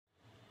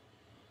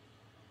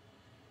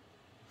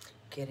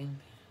getting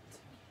pants.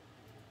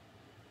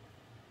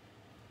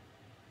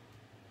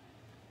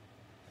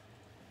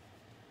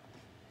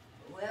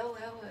 Well.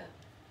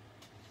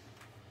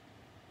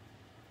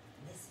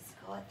 This is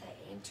called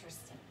the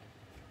interesting.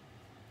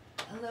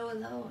 Hello,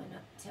 and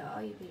to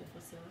all you beautiful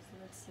souls.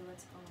 Let's see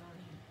what's going on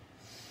here.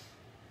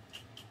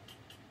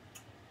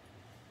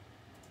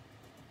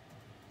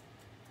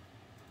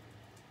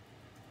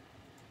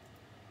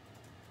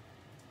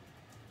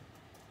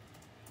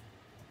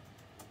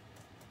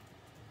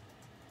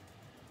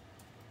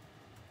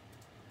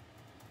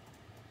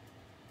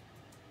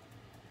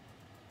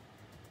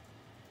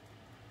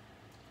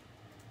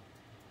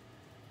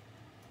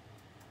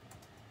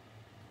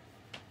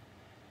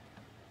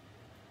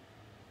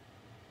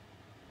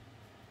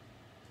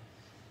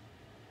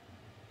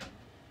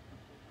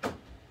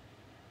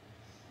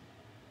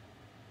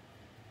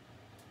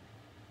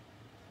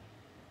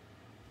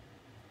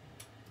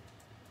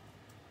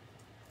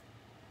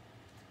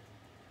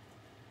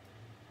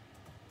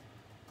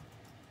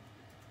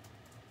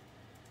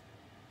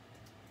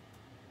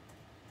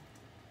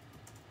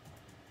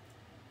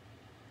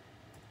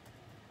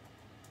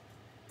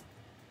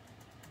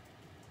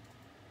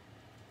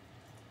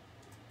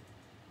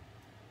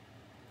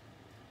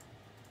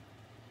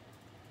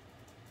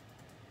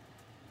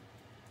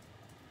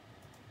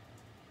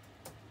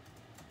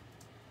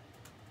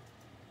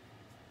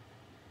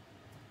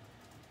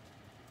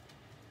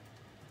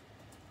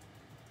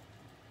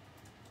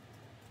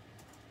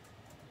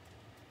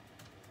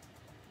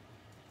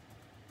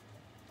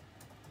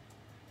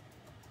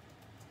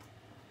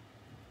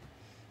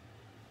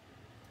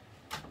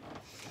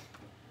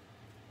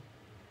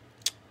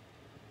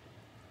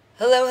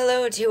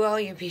 Hello to all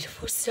you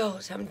beautiful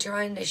souls. I'm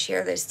trying to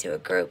share this to a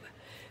group.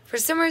 For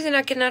some reason,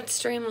 I cannot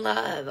stream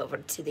live over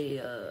to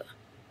the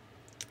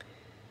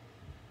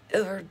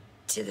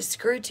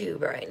screw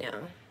tube right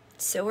now.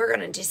 So we're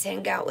gonna just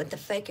hang out with the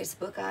fakest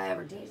book I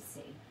ever did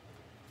see.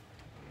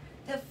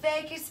 The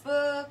fakest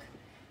book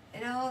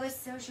and all the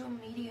social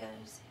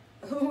medias.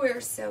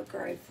 We're so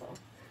grateful.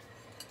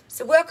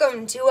 So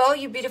welcome to all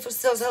you beautiful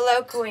souls.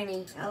 Hello,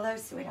 Queenie. Hello,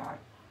 sweetheart.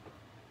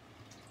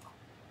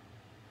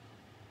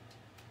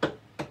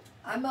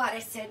 I might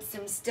have said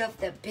some stuff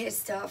that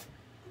pissed off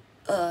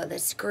the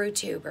screw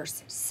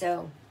tubers,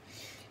 so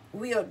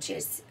we'll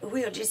just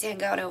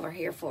hang out over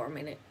here for a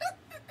minute.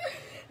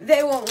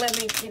 They won't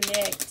let me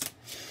connect.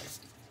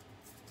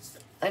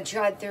 I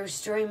tried through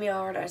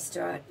StreamYard. I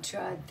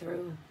tried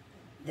through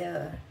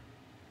the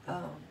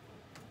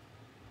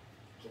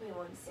give me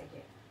 1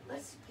 second.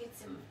 Let's get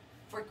some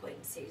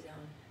frequencies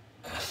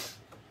on.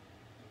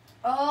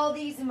 All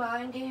these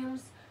mind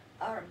games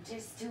are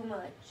just too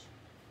much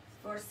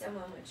for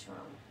someone with trauma.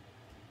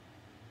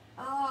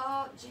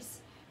 Oh,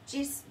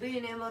 just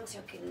being able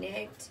to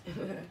connect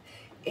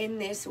in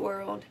this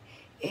world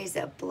is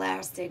a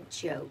blasted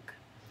joke.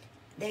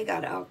 They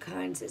got all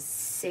kinds of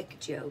sick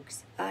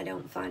jokes. I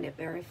don't find it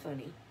very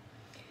funny.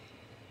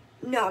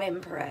 Not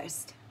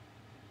impressed.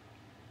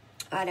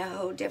 I had a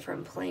whole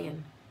different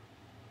plan.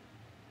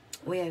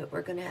 We're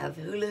going to have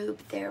hula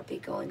hoop therapy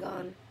going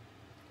on.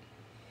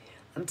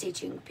 I'm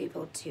teaching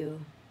people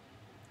to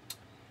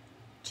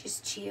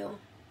just chill.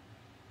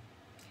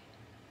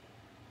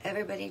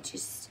 Everybody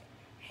just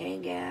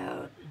hang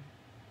out,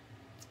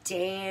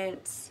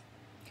 dance.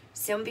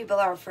 Some people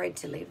are afraid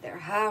to leave their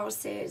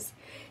houses.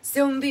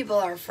 Some people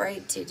are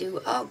afraid to do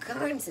all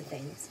kinds of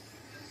things.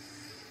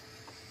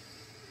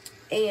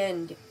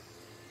 And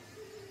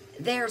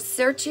they're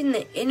searching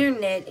the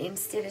internet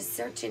instead of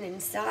searching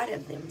inside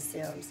of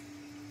themselves.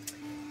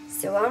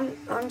 So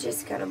I'm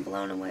just kind of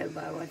blown away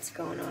by what's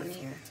going on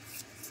here.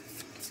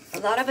 A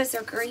lot of us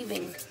are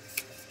grieving.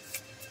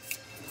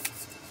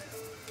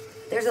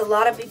 There's a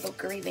lot of people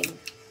grieving,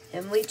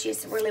 and we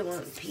just really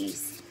want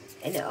peace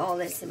and all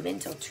this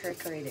mental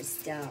trickery to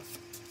stop.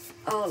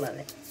 All of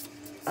it.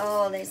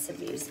 All this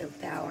abuse of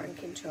power and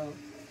control.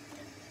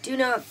 Do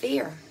not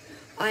fear.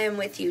 I am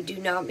with you. Do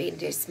not be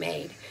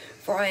dismayed,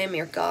 for I am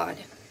your God.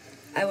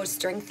 I will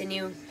strengthen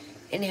you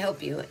and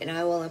help you, and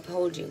I will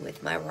uphold you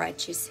with my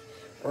righteous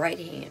right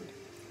hand.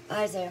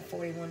 Isaiah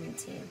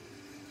 41:10.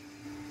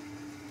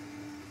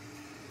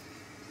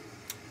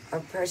 Our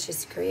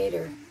precious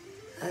Creator.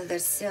 The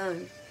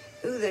sun.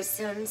 Ooh, the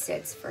sun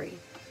sets free.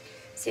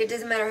 See, it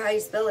doesn't matter how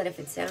you spell it if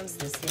it sounds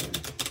the same.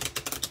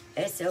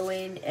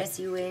 S-O-N,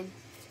 S-U-N.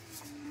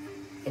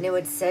 And it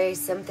would say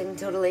something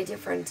totally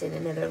different in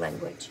another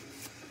language.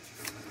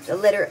 The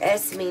letter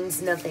S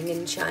means nothing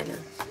in China.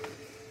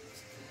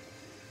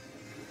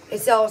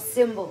 It's all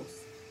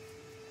symbols.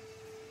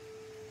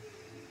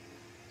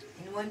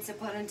 And once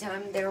upon a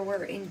time, there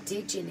were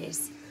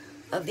indigenous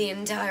of the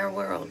entire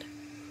world.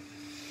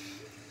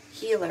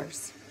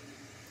 Healers.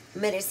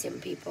 Medicine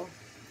people.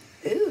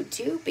 Ooh,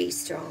 2 be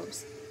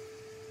strongs.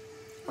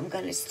 I'm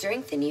going to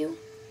strengthen you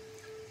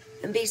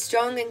and be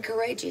strong and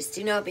courageous.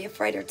 Do not be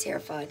afraid or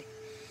terrified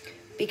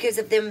because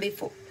of them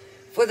before.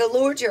 For the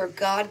Lord your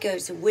God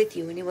goes with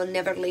you, and he will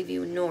never leave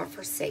you nor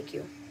forsake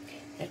you.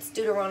 That's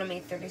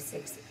Deuteronomy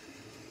 31:6.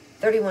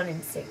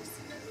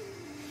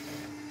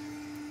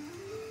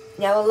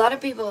 Now, a lot of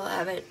people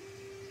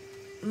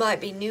might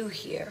be new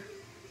here.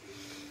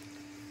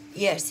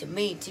 Yes,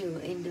 me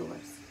too,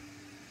 indoors.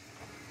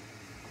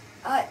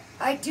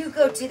 I do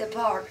go to the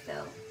park,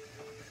 though.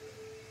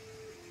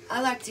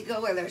 I like to go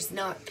where there's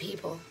not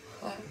people.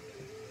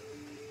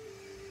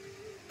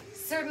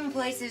 Certain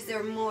places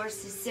are more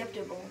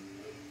susceptible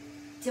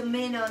to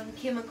men on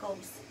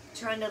chemicals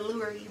trying to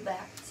lure you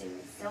back to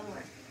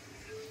somewhere.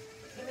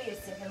 Give me a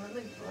second, let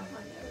me blow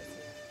my nose.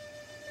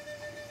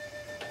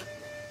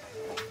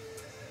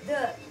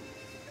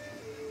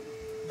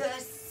 The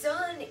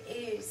sun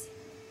is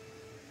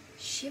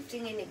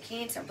shifting into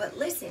Cancer, but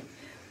listen,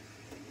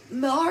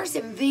 Mars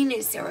and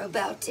Venus are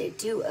about to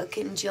do a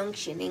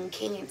conjunction in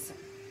Cancer.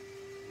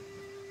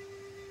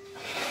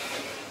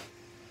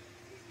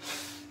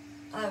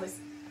 I was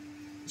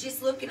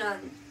just looking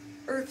on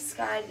Earth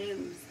Sky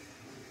News.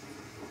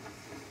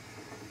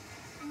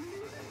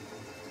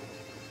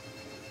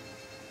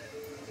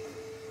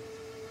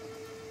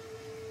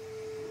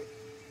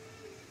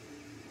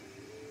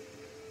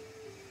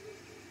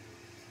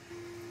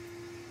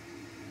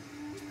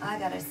 I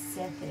gotta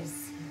set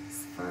this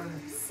for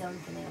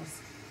something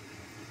else.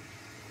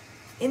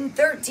 In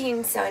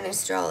 13 sign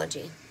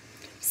astrology,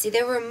 see,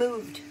 they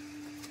removed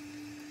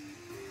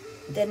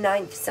the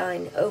 9th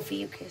sign,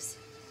 Ophiuchus,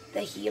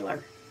 the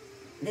healer,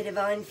 the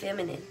divine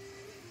feminine,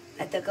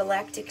 at the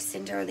galactic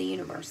center of the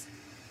universe.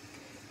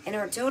 And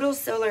our total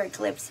solar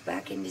eclipse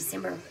back in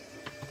December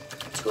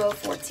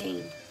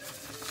 2014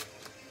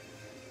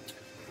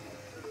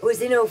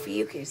 was in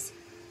Ophiuchus,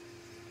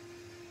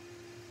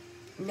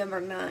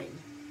 number 9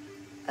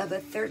 of a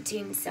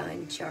 13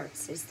 sign chart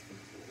system.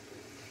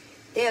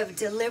 They have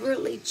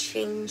deliberately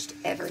changed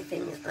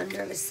everything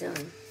under the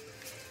sun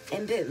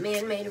and put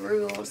man-made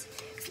rules,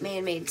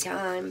 man-made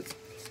time,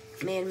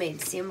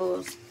 man-made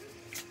symbols,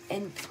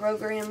 and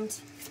programmed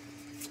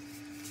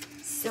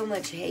so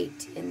much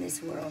hate in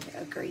this world.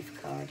 A grief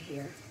card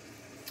here.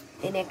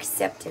 And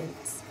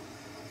acceptance.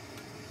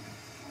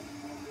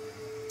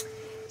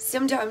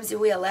 Sometimes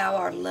we allow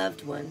our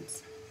loved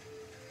ones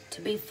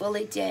to be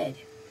fully dead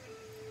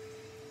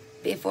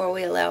before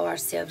we allow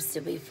ourselves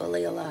to be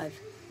fully alive.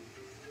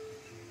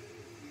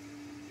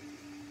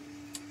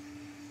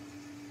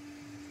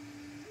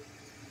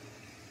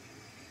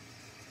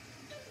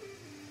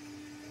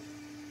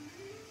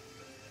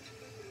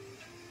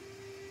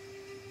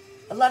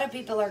 A lot of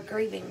people are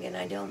grieving, and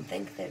I don't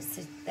think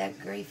that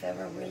grief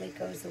ever really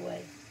goes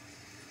away.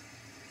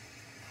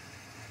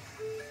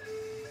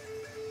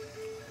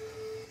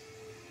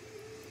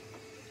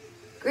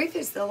 Grief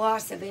is the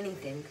loss of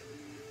anything,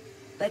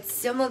 but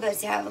some of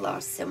us have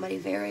lost somebody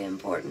very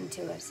important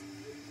to us.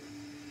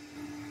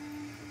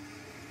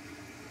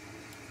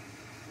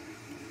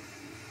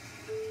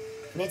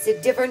 And it's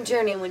a different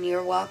journey when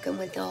you're walking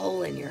with the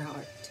hole in your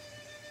heart.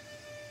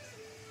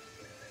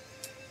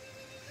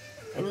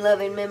 In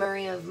loving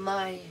memory of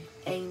my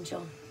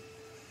angel,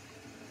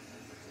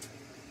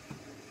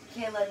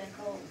 Kayla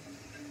Nicole.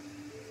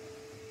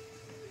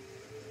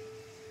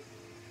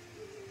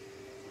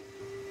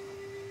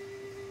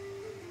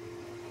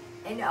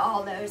 And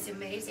all those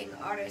amazing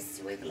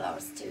artists we've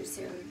lost too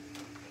soon.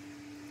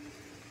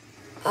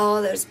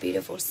 All those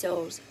beautiful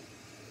souls.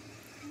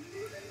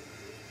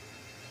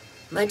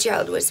 My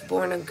child was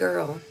born a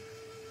girl.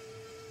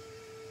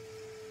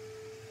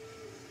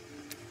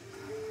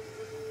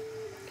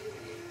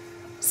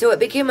 So it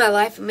became my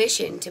life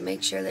mission to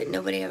make sure that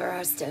nobody ever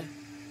has to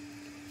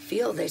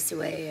feel this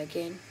way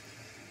again.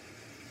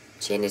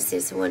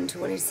 Genesis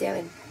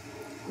 1:27,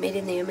 made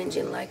in the image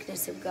and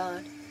likeness of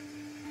God.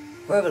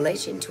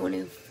 Revelation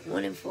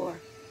 21:4,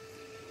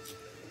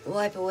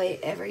 wipe away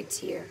every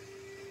tear.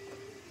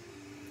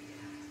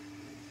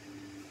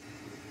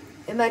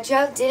 And my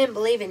child didn't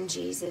believe in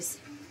Jesus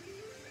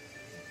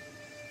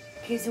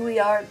because we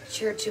are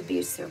church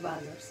abuse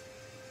survivors.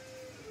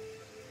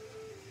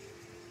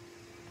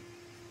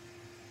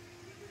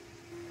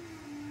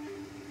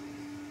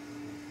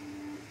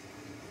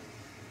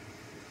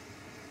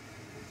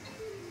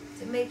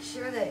 To make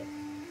sure that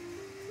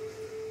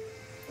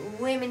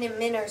women and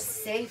men are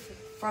safe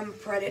from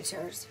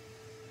predators.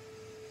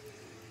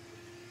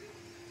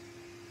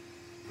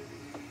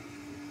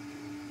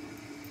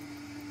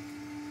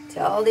 To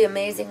all the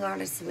amazing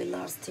artists we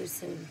lost too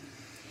soon.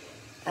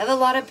 I have a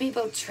lot of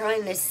people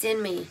trying to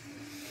send me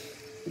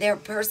their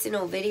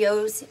personal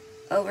videos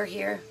over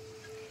here.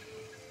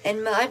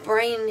 And my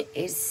brain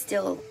is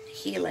still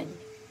healing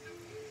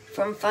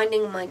from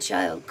finding my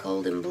child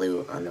cold and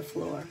blue on the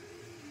floor.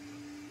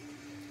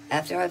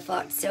 After I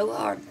fought so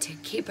hard to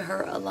keep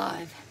her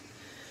alive.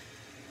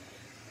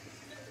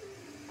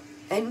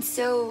 And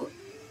so,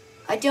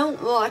 I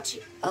don't watch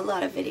a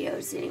lot of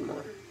videos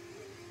anymore.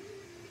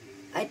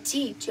 I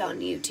teach on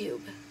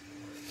YouTube.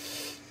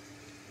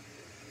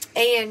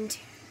 And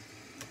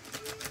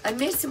I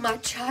miss my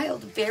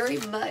child very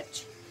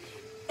much.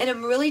 And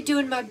I'm really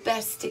doing my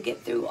best to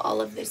get through all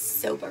of this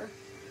sober.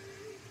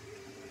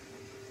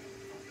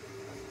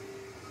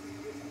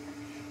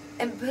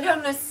 And put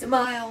on a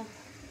smile.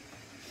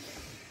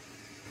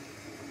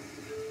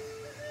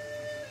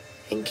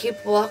 and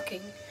keep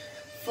walking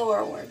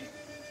forward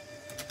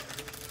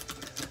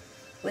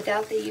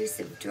without the use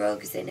of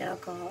drugs and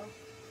alcohol,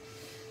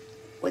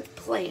 with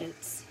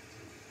plants.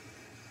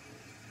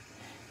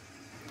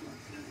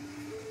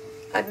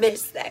 I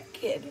miss that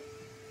kid.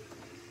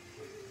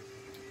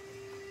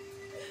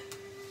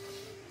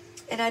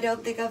 And I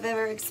don't think I've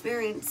ever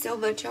experienced so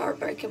much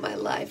heartbreak in my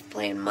life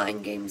playing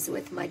mind games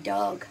with my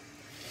dog.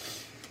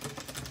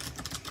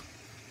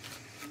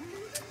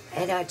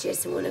 And I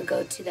just want to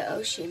go to the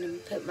ocean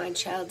and put my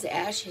child's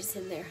ashes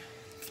in there.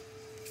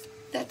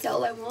 That's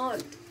all I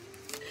want.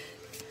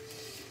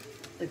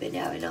 We've been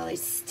having all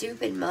these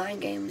stupid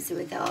mind games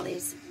with all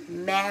these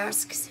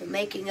masks,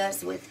 making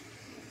us with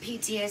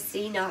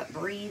PTSD not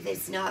breathe.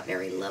 It's not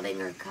very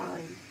loving or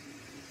kind.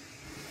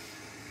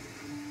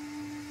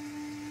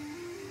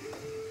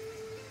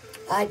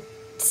 I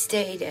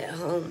stayed at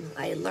home.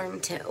 I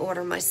learned to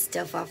order my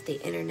stuff off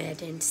the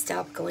internet and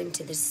stop going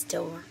to the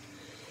store.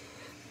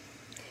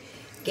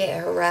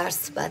 Get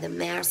harassed by the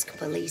mask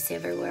police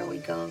everywhere we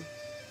go.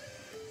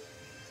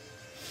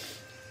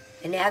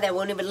 And now they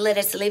won't even let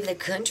us leave the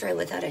country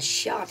without a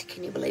shot.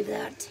 Can you believe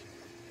that?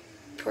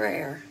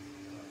 Prayer.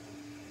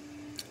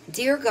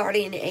 Dear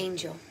guardian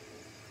angel,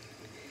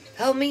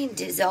 help me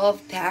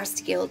dissolve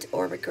past guilt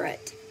or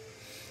regret.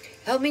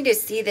 Help me to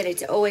see that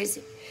it's always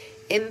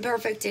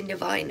imperfect in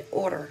divine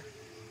order.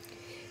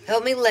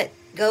 Help me let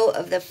go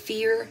of the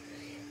fear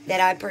that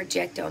I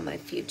project on my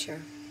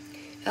future.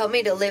 Help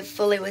me to live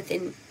fully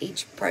within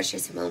each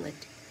precious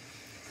moment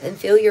and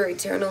feel your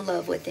eternal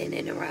love within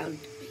and around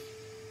me.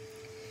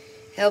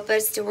 Help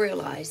us to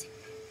realize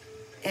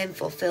and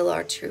fulfill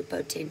our true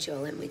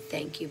potential, and we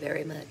thank you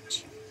very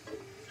much.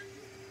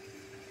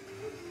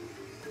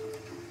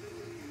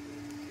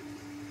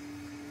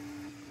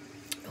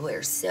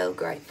 We're so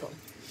grateful.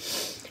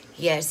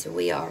 Yes,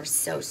 we are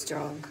so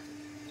strong.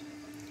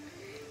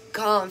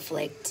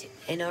 Conflict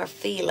in our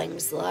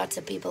feelings. Lots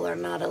of people are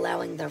not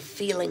allowing their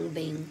feeling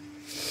being.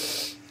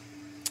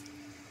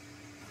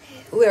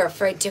 We're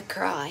afraid to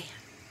cry,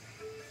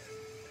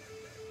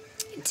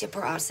 to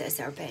process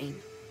our pain.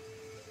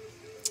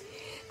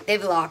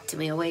 They've locked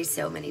me away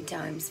so many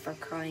times for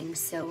crying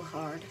so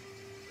hard.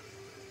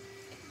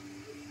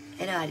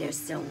 And I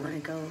just don't want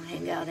to go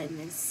hang out in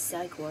the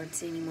psych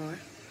wards anymore.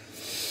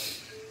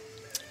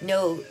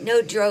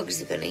 No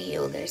drugs are going to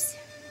heal this.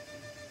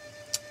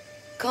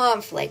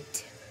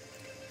 Conflict.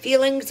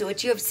 Feelings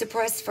which you have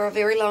suppressed for a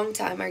very long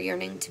time are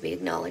yearning to be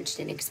acknowledged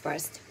and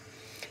expressed.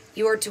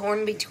 You are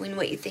torn between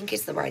what you think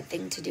is the right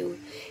thing to do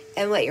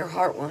and what your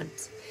heart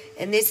wants.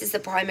 And this is the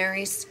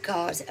primary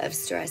cause of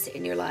stress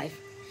in your life.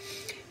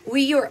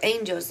 We, your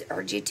angels,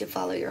 urge you to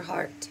follow your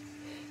heart.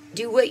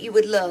 Do what you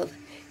would love,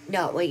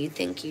 not what you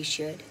think you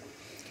should.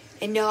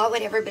 And not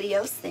what everybody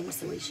else thinks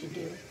that we should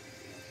do.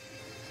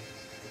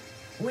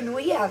 When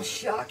we have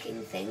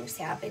shocking things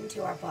happen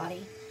to our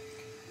body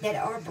that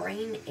our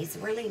brain is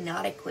really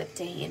not equipped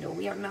to handle,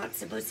 we are not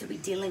supposed to be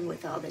dealing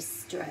with all this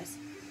stress,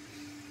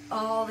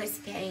 all this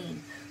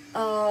pain,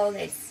 all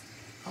this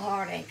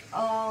heartache,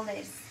 all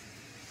this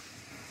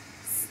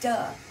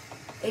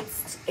stuff.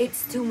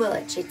 It's too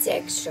much. It's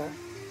extra.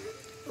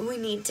 We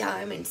need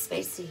time and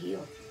space to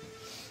heal.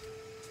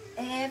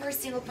 Every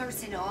single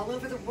person all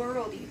over the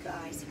world, you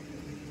guys,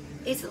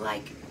 is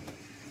like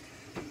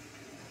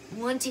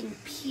wanting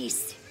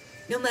peace.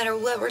 No matter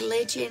what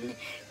religion,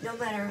 no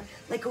matter,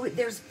 like,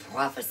 there's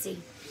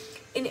prophecy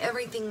in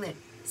everything that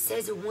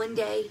says one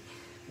day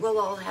we'll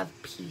all have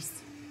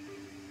peace.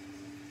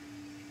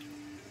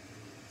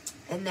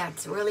 And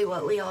that's really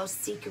what we all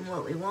seek and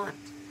what we want.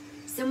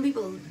 Some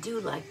people do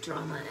like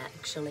drama,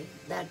 actually.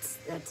 That's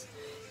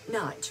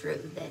not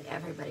true that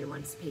everybody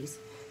wants peace.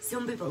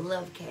 Some people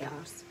love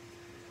chaos.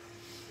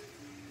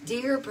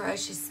 Dear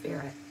precious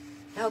spirit,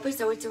 help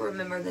us always to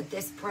remember that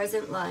this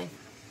present life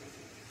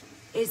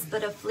is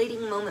but a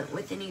fleeting moment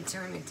within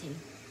eternity,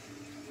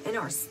 and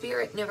our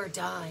spirit never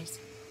dies.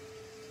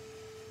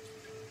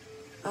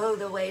 Oh,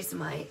 the ways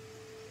my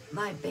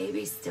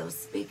baby still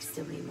speaks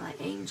to me, my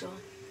angel,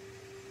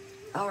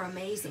 are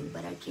amazing,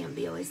 but I can't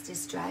be always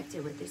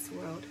distracted with this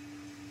world.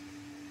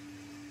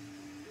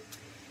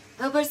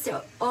 Help us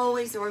to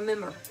always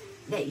remember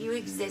that you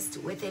exist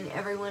within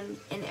everyone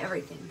and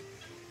everything,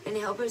 and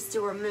help us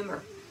to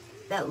remember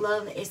that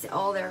love is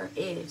all there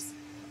is,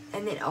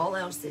 and that all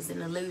else is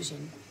an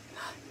illusion.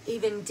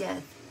 Even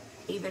death,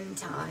 even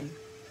time.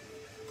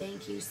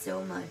 Thank you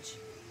so much,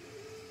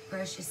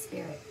 precious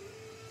spirit.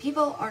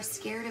 People are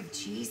scared of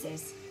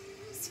Jesus,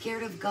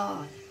 scared of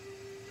God.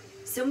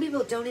 Some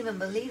people don't even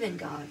believe in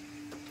God.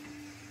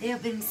 They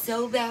have been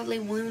so badly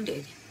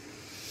wounded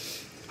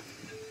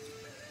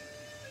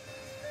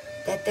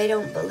that they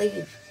don't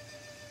believe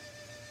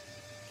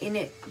in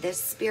it, the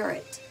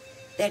spirit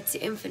that's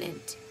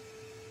infinite,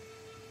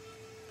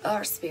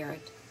 our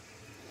spirit.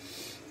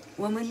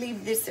 When we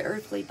leave this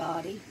earthly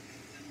body,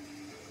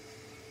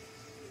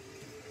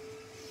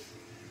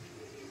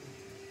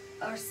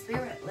 our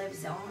spirit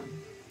lives on.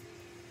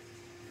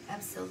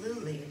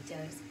 Absolutely it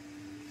does.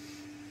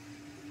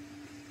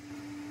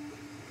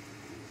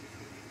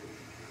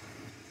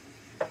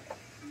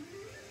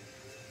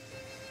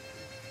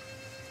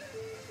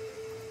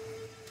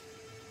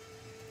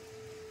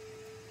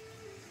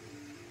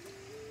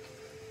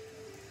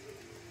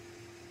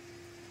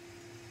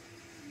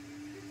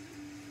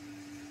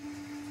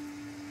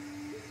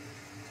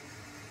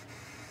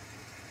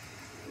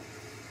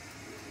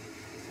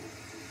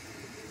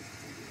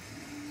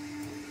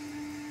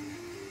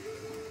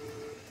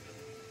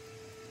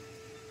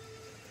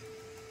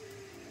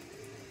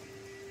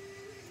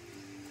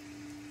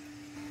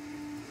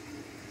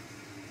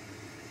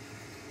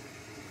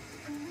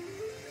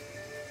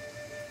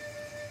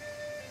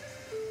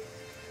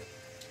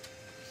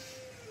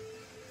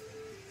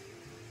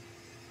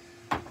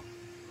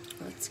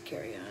 Let's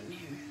carry on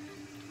here.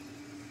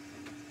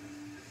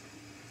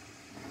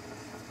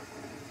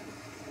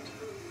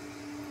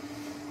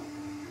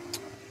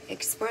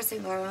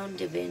 Expressing our own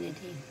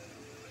divinity.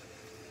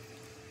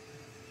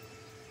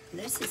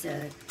 This is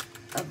a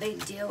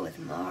big deal with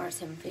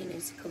Mars and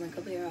Venus coming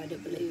up here, I do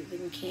believe,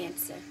 in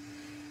Cancer.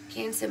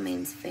 Cancer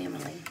means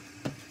family.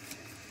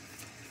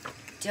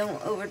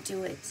 Don't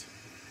overdo it.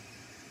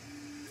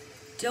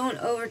 Don't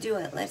overdo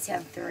it. Let's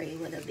have 3.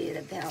 Would it be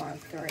the power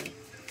of 3?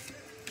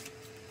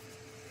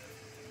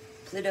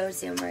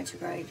 Pluto's in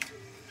retrograde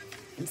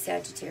in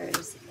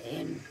Sagittarius,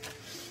 and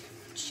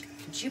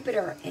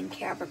Jupiter and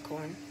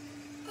Capricorn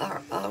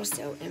are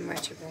also in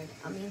retrograde.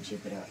 I mean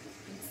Jupiter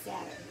and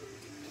Saturn.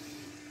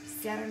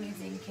 Saturn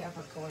is in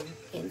Capricorn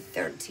in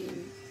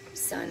 13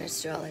 sign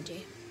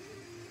astrology.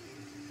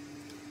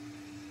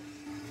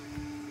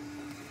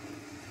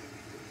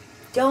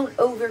 Don't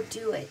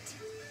overdo it.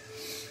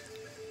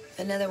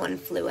 Another one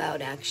flew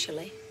out,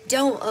 actually.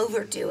 Don't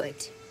overdo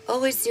it.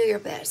 Always do your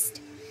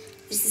best.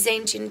 This is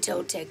ancient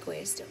Toltec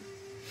wisdom.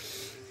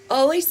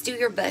 Always do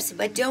your best,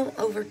 but don't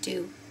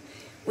overdo.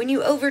 When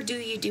you overdo,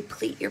 you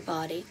deplete your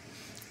body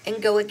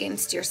and go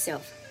against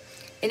yourself.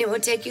 And it will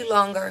take you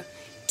longer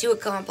to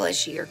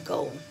accomplish your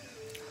goal.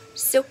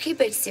 So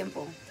keep it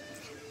simple.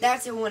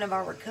 That's one of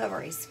our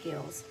recovery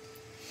skills.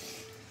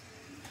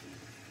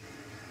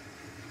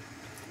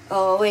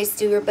 Always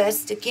do your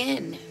best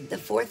again. The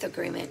 4th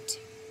agreement.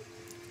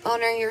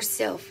 Honor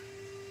yourself.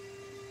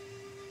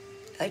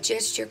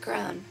 Adjust your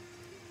crown.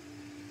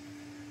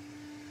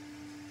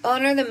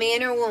 Honor the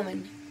man or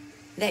woman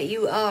that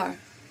you are.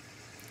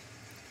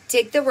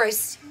 Take the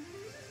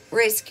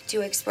risk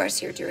to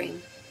express your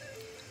dream.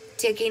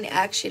 Taking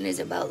action is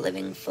about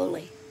living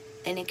fully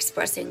and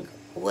expressing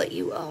what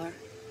you are.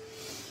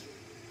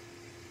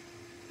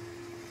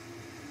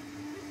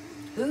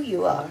 Who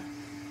you are.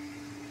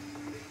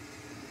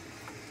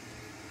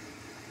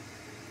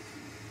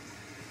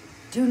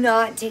 Do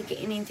not take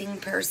anything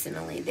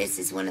personally. This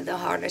is one of the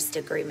hardest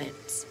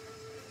agreements.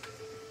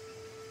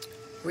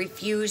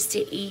 Refuse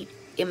to eat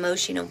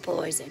emotional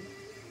poison.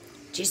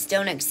 Just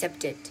don't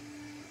accept it.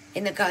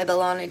 In the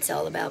Kabbalah, it's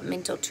all about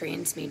mental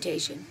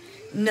transmutation.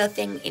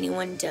 Nothing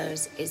anyone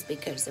does is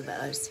because of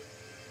us.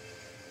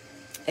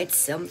 It's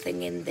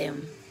something in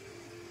them.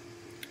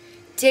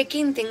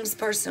 Taking things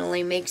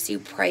personally makes you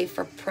prey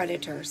for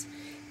predators.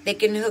 They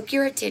can hook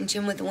your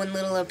attention with one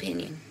little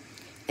opinion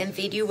and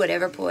feed you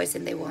whatever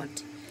poison they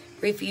want.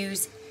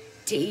 Refuse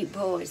to eat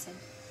poison.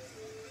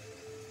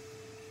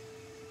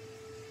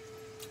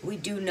 We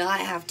do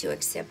not have to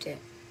accept it.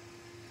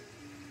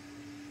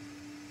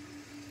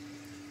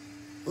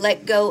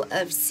 Let go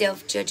of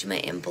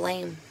self-judgment and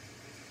blame.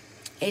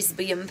 Is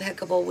be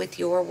impeccable with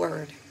your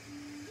word.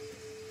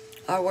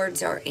 Our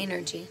words are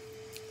energy,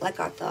 like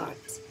our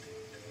thoughts.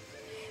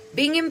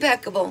 Being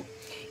impeccable,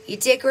 you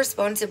take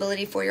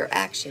responsibility for your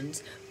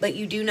actions, but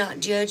you do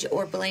not judge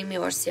or blame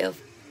yourself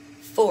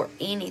for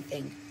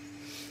anything.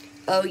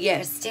 Oh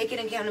yes, taking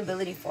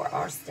accountability for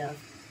our stuff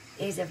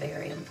is a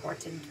very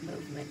important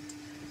movement.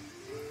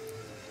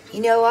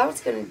 You know, I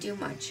was going to do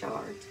my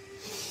chart.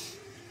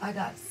 I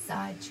got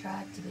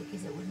sidetracked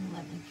because it wouldn't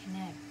let me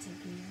connect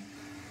again.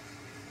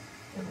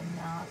 It would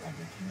not let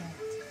me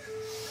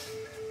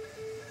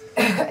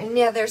connect.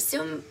 Now, there's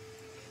some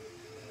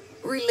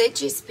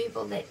religious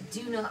people that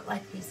do not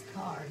like these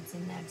cards,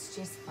 and that's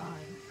just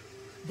fine.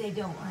 They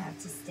don't have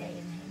to stay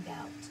and hang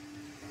out.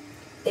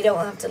 They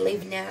don't have to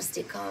leave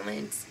nasty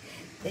comments.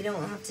 They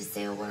don't have to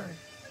say a word.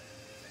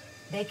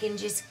 They can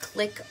just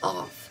click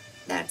off.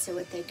 That's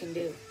what they can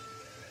do.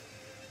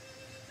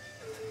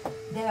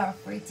 They are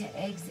free to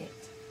exit.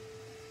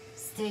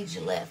 Stage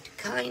left.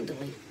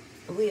 Kindly.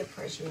 We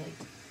appreciate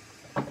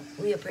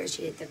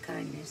the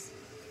kindness.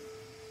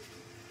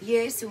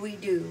 Yes, we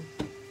do.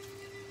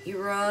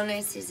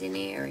 Uranus is in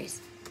Aries.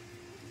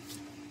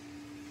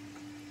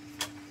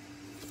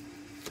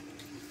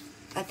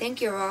 I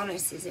think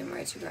Uranus is in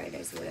retrograde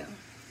as well.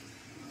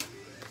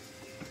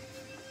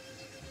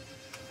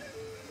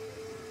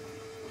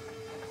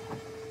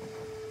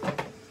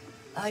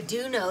 I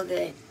do know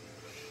that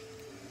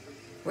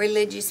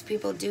religious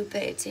people do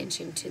pay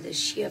attention to the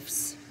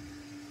shifts,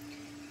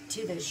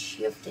 to the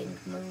shifting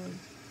moon,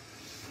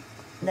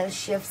 those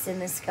shifts in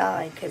the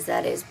sky, because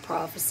that is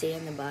prophecy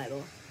in the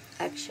Bible,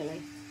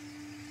 actually.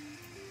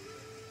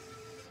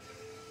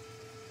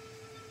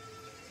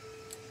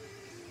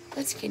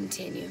 Let's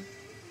continue.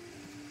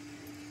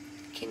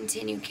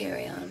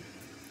 Carry on.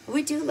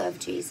 We do love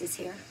Jesus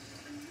here.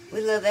 We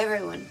love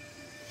everyone.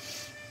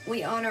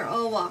 We honor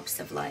all walks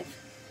of life.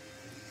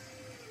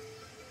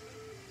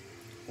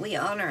 We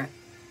honor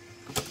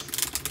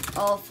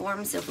all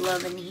forms of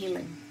love and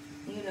healing.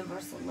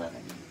 Universal love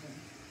and healing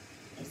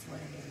is what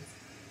it is.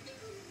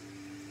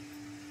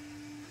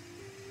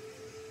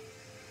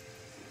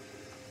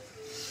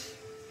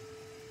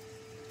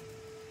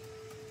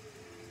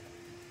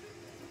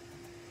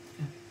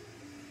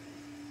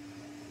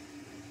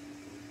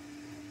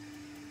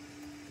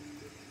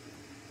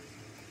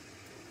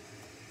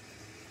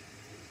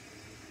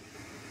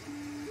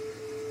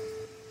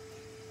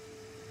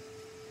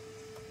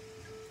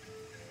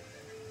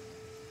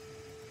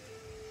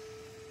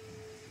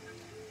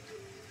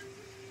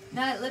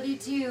 night. Love you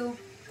too.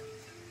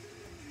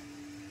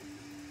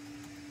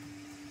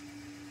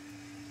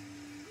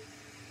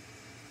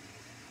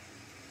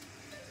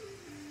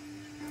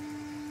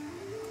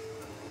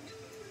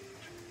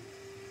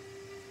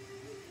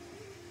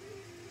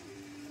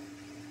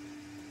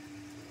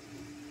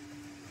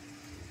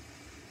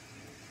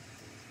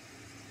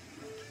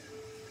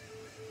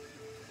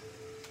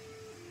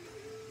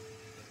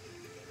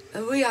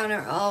 We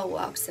honor all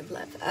walks of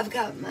life. I've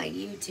got my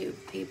YouTube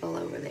people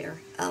over there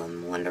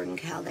wondering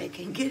how they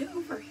can get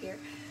over here.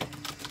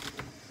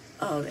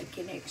 Oh, the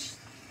connections,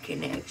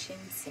 connection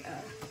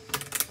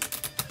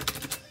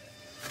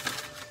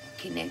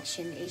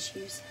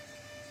issues.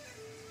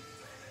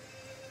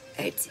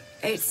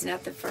 It's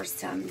not the first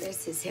time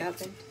this has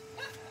happened.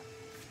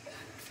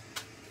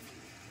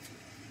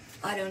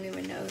 I don't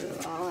even know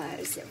who all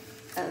has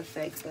a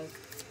Facebook.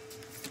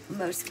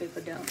 Most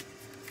people don't.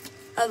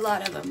 A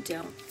lot of them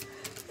don't.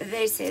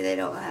 They say they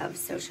don't have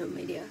social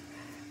media,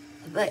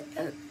 but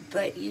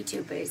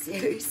YouTube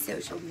is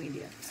social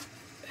media.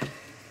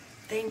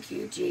 Thank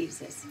you,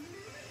 Jesus.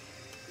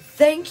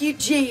 Thank you,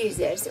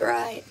 Jesus,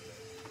 right?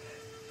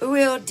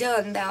 Well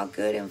done, thou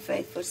good and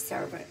faithful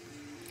servant.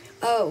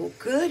 Oh,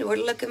 good, we're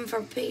looking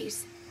for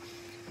peace.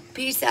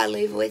 Peace I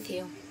leave with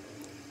you.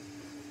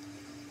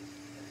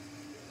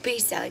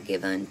 Peace I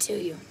give unto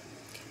you.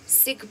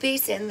 Seek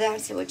peace, and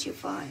that's what you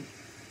find.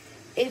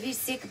 If you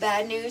seek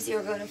bad news,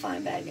 you're going to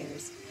find bad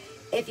news.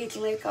 If you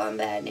click on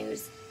bad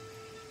news,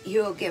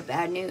 you'll get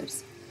bad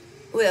news.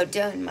 Well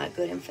done, my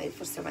good and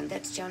faithful servant.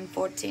 That's John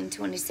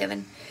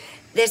 14:27.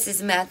 This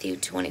is Matthew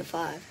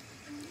 25.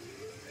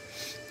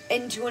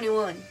 And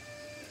 21.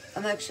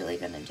 I'm actually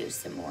going to do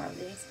some more of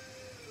these.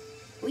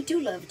 We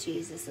do love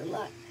Jesus a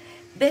lot.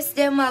 Best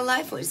day of my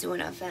life was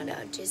when I found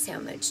out just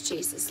how much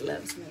Jesus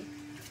loves me.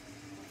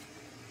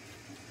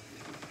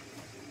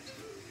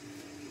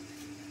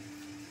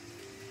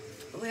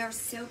 We are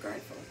so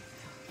grateful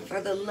for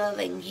the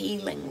loving,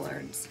 healing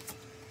words,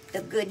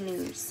 the good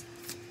news,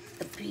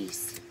 the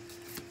peace,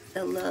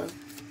 the love.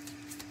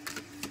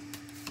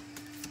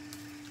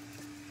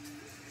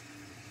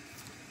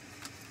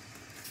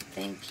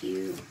 Thank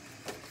you,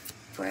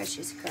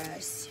 precious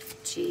Christ,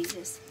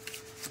 Jesus.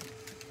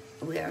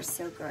 We are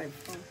so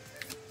grateful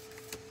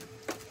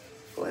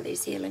for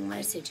these healing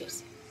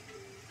messages.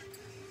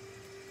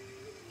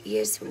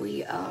 Yes,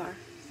 we are.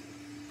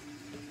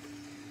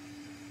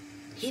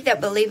 He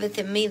that believeth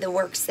in me, the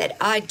works that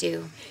I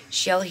do,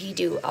 shall he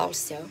do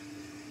also.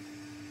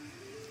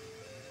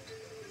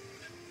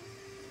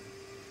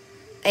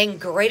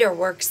 And greater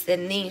works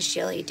than these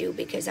shall he do,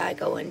 because I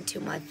go unto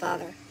my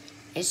Father.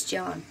 It's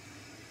John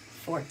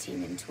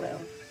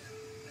 14:12.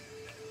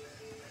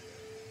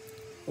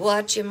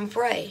 Watch and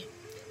pray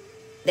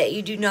that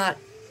you do not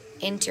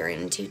enter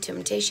into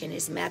temptation,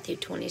 is Matthew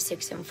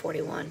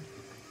 26:41.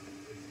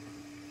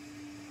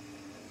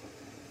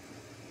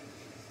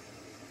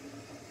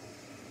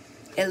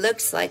 It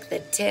looks like the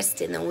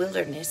test in the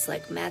wilderness,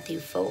 like Matthew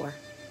 4,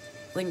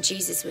 when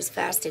Jesus was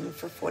fasting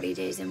for 40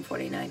 days and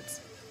 40 nights.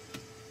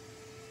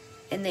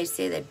 And they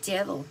say the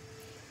devil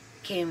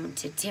came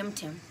to tempt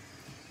him.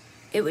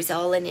 It was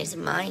all in his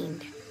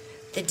mind.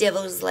 The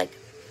devil's like,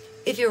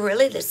 if you're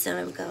really the Son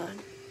of God,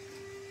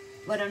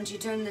 why don't you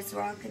turn this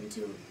rock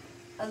into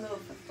a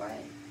loaf of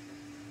bread?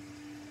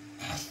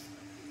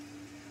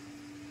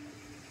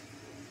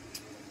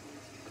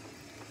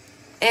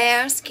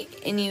 Ask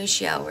and you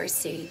shall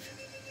receive,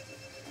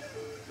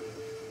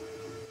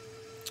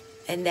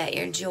 and that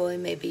your joy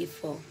may be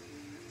full.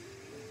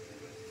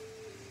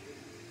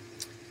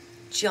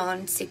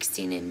 John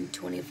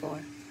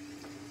 16:24.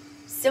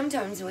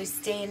 Sometimes we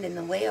stand in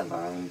the way of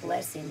our own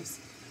blessings,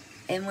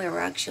 and we're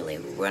actually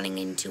running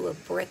into a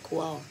brick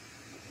wall.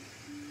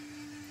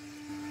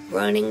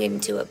 Running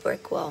into a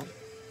brick wall.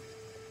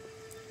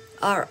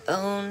 Our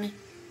own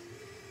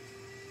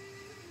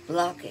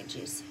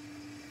blockages.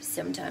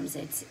 Sometimes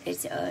it's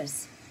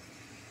us.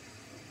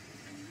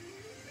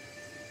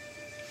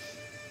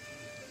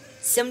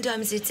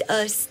 Sometimes it's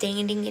us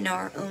standing in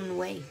our own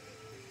way.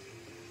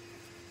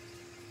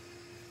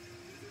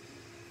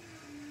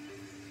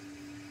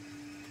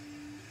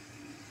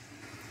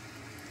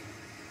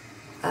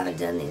 I haven't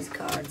done these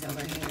cards over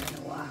here in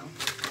a while.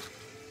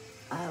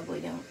 I hope we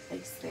don't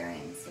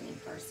experience any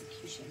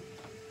persecution.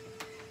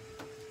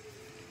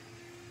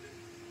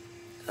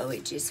 Oh, we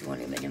just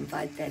won't even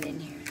invite that in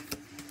here.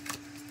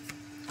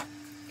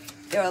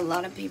 There are a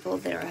lot of people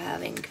that are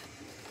having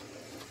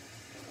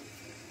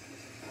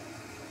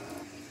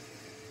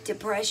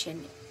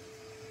depression,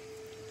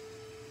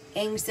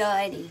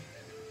 anxiety,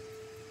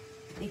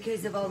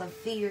 because of all the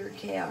fear,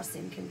 chaos,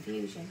 and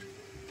confusion.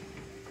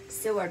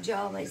 So our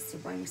job is to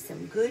bring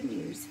some good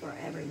news for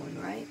everyone,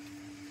 right?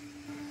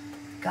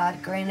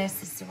 God grant us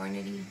the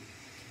serenity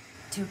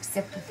to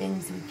accept the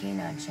things we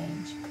cannot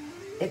change,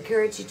 the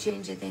courage to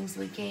change the things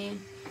we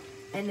can,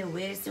 and the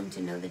wisdom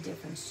to know the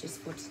difference just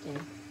for today.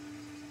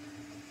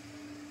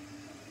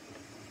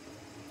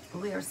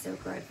 We are so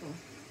grateful.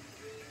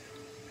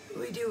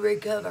 We do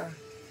recover,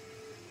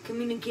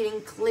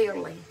 communicating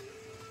clearly,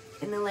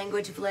 in the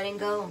language of letting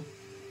go.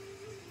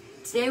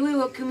 Today we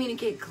will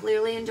communicate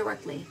clearly and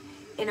directly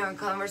in our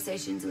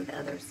conversations with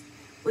others.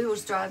 We will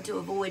strive to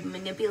avoid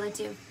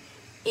manipulative,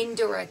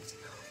 indirect,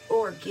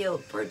 or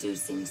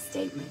guilt-producing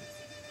statements.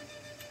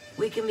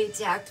 We can be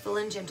tactful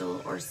and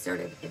gentle or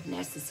assertive if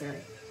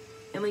necessary,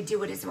 and we do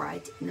what is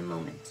right in the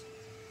moment.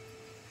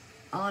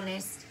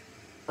 Honest,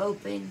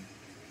 open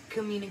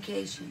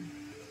communication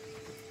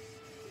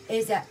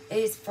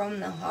is from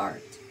the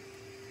heart.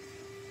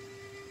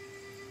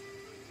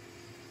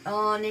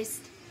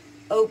 Honest,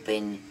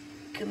 open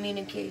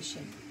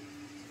communication.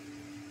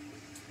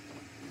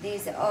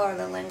 These are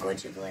the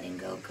language of letting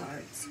go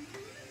cards.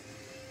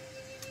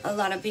 A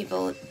lot of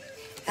people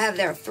have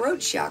their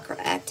throat chakra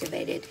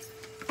activated,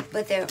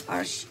 but they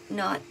are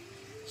not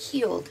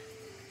healed.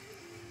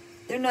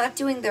 They're not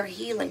doing their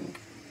healing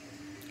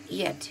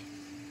yet.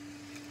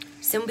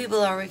 Some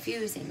people are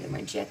refusing and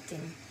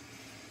rejecting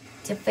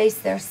to face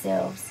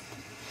themselves,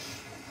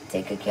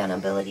 take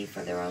accountability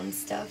for their own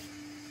stuff.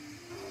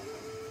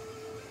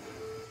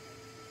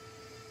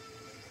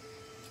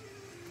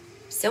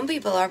 Some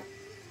people are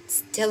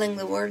telling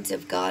the words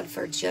of God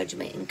for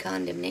judgment and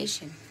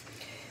condemnation.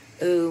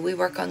 Ooh, we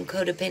work on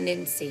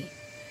codependency,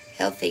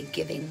 healthy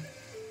giving,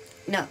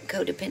 not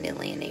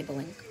codependently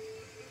enabling.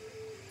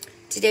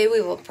 Today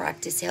we will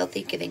practice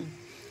healthy giving,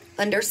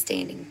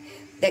 understanding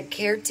that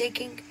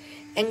caretaking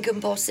and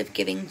compulsive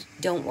giving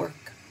don't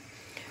work.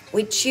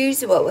 We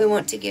choose what we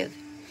want to give,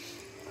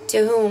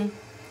 to whom,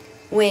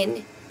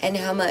 when, and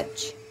how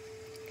much.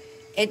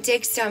 It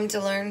takes time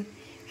to learn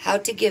how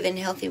to give in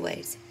healthy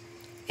ways.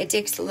 It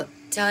takes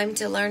time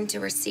to learn to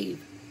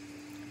receive.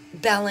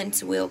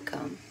 Balance will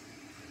come.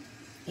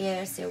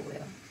 Yes, it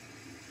will.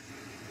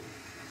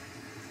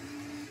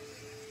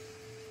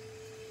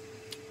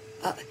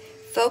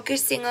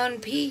 Focusing on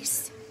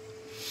peace.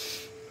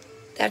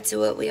 That's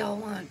what we all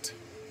want.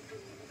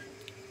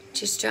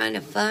 Just trying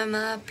to find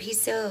my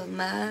peace of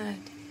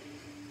mind.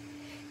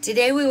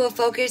 Today we will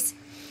focus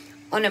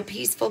on a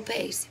peaceful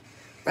pace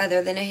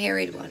rather than a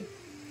harried one.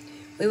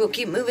 We will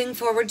keep moving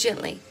forward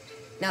gently,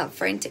 not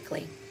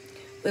frantically.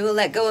 We will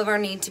let go of our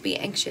need to be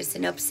anxious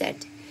and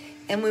upset,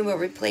 and we will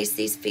replace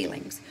these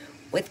feelings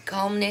with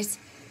calmness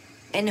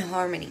and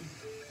harmony.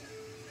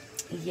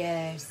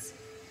 Yes,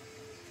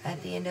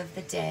 at the end of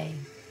the day,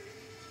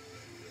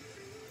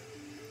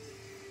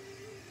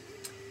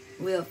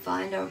 we'll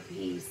find our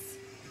peace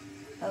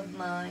of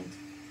mind.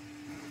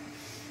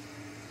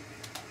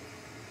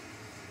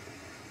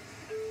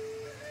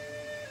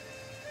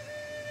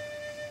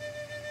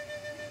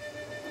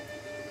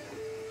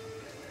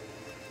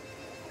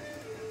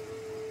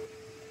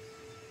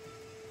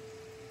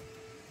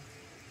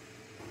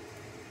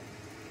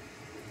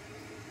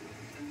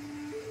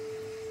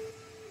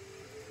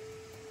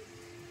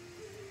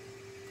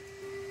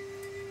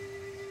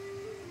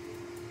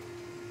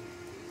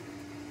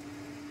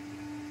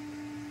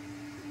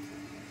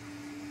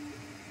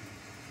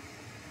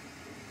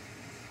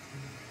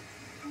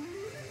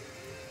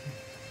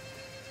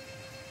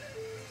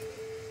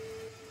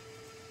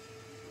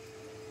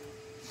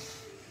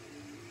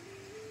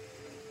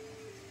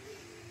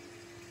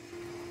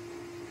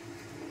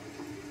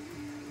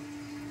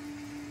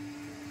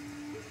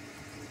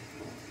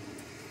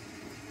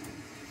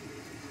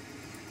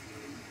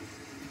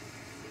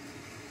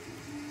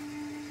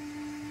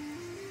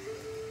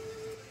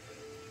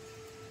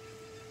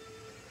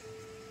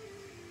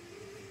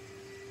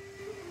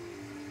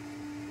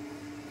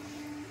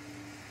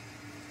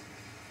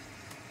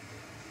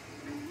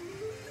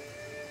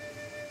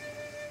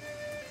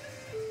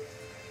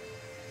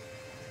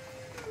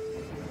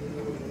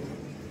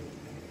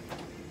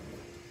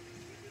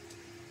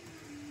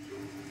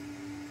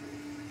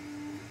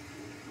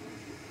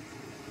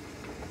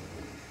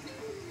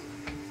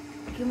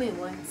 Give me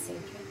 1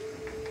 second.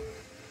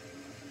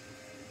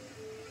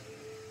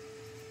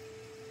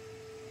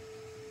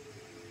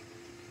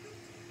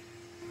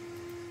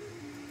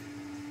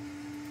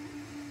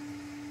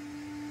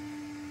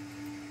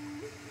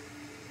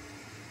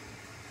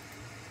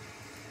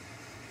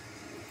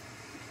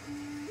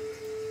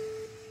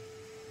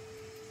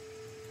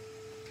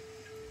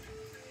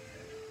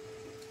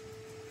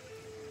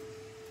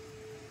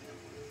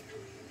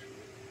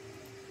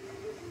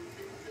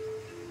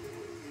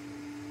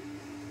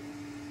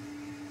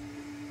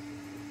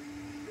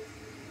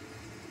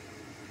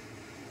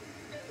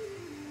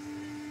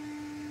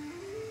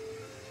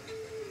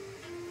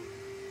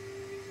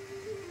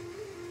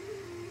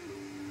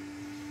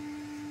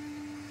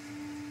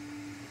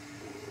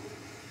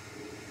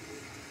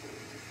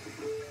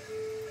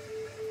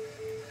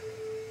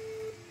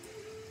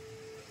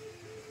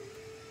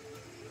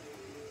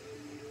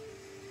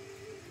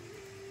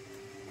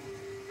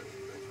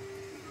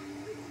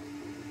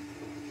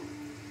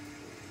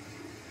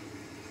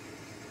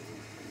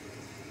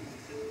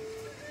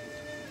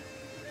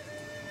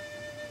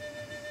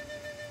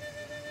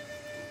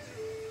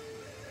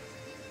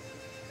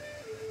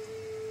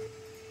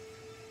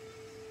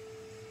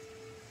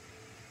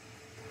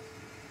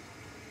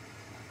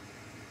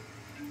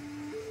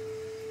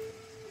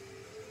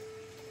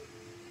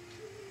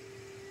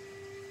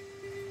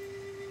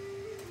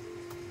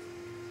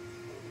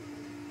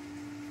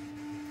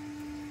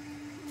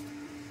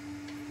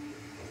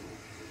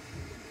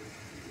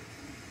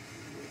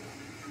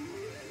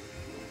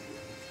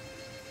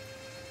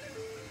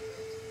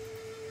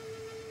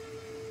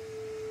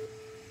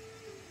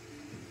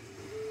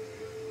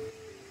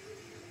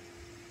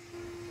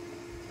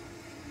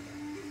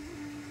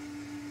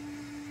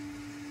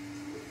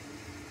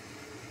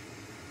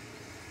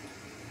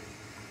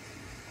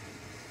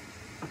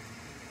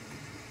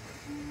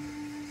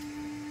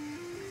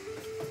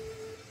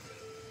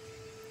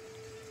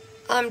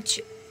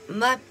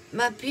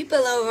 My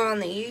people over on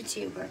the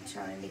YouTube are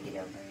trying to get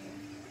over here.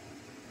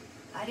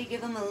 I had to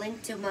give them a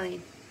link to my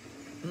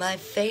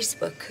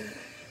Facebook.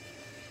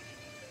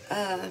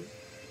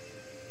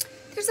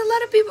 There's a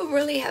lot of people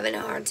really having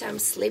a hard time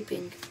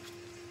sleeping.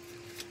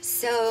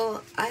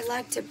 So I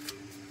like to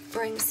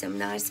bring some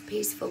nice,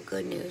 peaceful,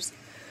 good news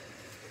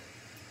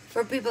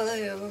for people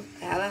who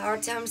have a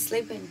hard time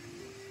sleeping.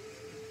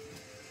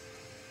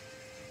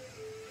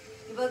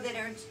 People that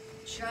are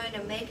trying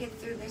to make it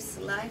through this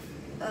life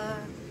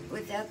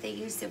without the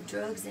use of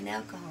drugs and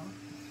alcohol.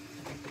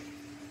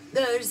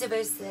 Those of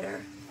us that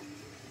are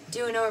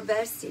doing our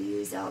best to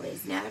use all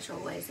these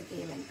natural ways of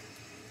healing.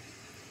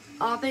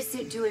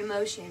 Opposite to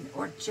emotion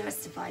or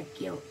justified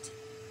guilt.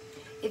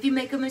 If you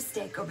make a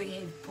mistake or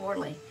behave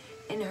poorly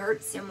and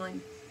hurt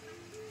someone,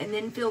 and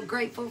then feel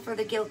grateful for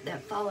the guilt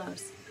that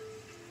follows,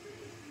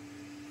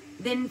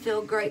 then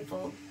feel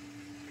grateful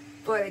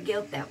for the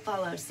guilt that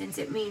follows, since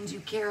it means you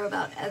care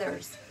about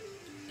others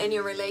and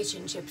your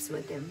relationships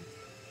with them.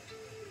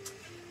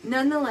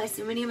 Nonetheless,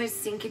 many of us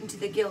sink into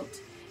the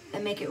guilt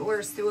and make it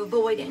worse through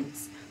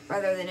avoidance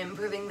rather than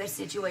improving the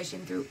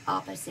situation through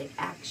opposite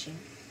action.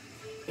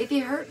 If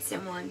you hurt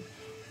someone,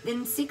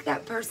 then seek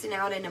that person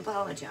out and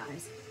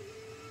apologize.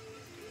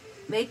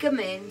 Make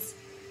amends,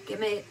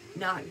 commit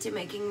not to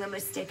making the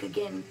mistake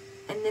again,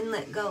 and then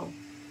let go.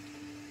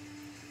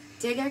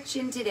 Take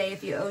action today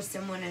if you owe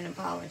someone an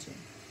apology.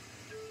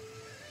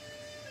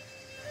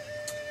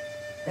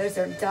 Those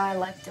are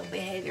dialectal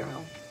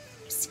behavioral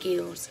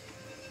skills.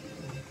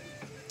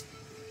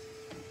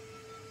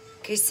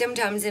 Because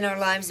sometimes in our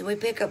lives we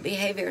pick up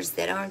behaviors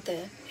that aren't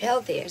the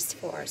healthiest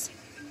for us.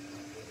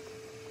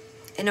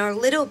 And our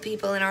little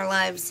people in our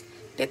lives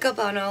pick up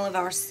on all of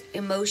our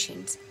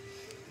emotions,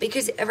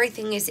 because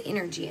everything is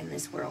energy in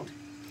this world.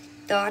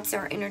 Thoughts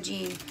are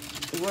energy,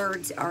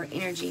 words are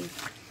energy,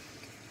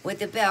 with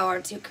the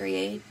power to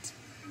create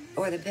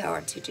or the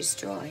power to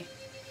destroy.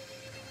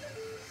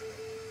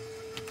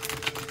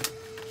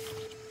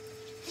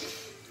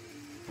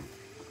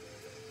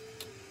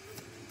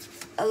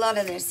 A lot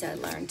of this I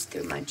learned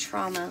through my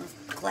trauma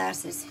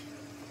classes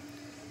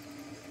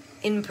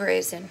in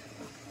prison.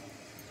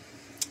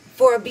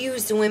 For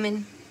abused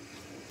women,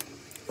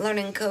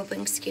 learning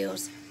coping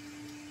skills,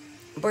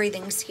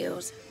 breathing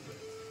skills,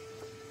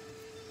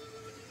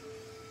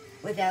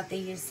 without the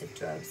use of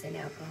drugs and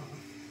alcohol.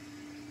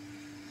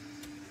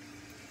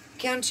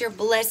 Count your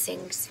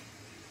blessings.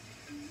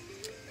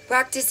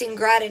 Practicing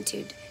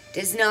gratitude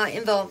does not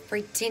involve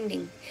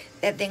pretending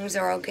that things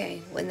are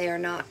okay when they are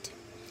not.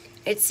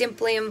 It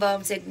simply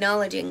involves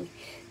acknowledging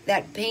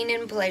that pain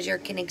and pleasure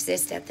can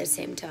exist at the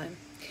same time.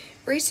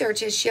 Research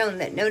has shown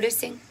that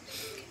noticing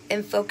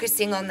and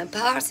focusing on the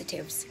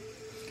positives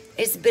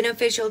is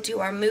beneficial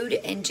to our mood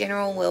and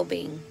general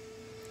well-being,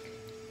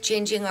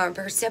 changing our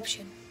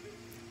perception.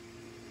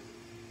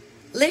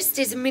 List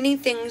as many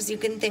things you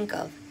can think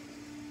of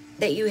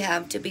that you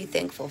have to be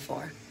thankful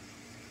for.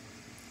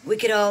 We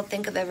could all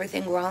think of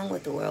everything wrong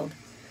with the world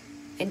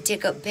and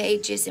tick up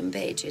pages and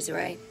pages,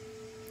 right?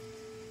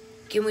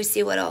 Can we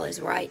see what all is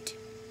right?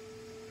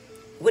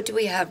 What do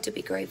we have to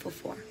be grateful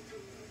for?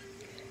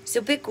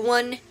 So pick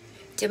one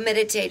to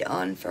meditate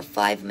on for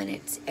 5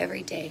 minutes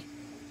every day.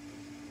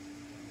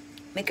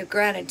 Make a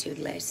gratitude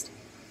list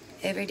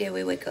every day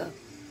we wake up.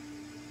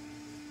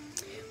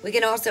 We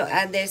can also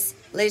add this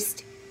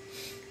list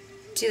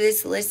to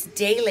this list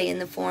daily in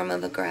the form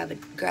of a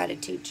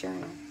gratitude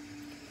journal.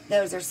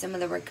 Those are some of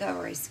the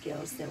recovery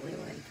skills that we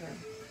went through.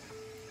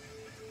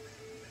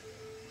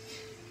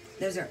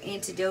 Those are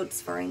antidotes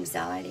for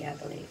anxiety, I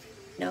believe.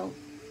 No,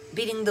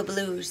 beating the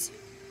blues,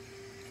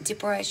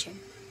 depression.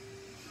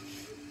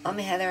 I'm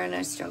Heather and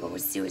I struggle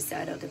with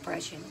suicidal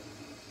depression.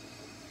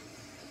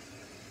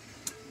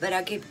 But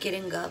I keep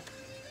getting up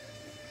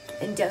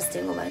and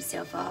dusting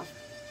myself off.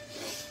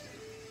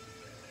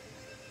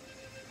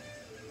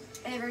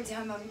 Every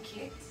time I'm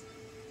kicked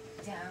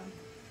down,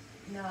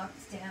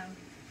 knocked down,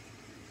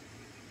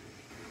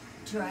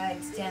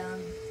 dragged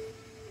down,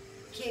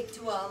 kicked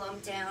while I'm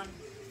down,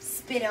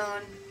 spit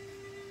on,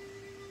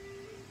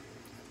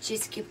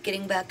 just keep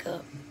getting back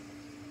up.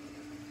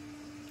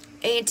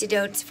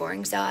 Antidotes for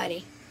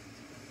anxiety.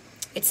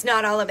 It's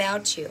not all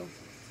about you.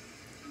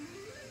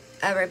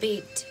 I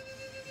repeat,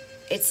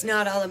 it's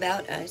not all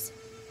about us,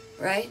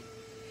 right?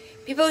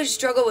 People who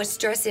struggle with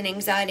stress and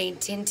anxiety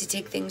tend to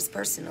take things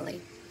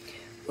personally.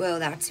 Well,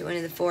 that's one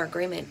of the 4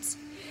 agreements.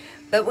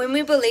 But when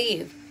we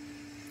believe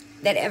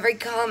that every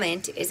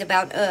comment is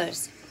about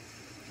us,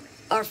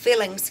 our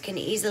feelings can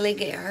easily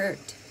get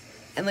hurt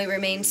and we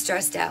remain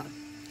stressed out.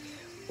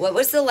 What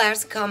was the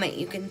last comment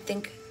you can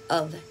think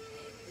of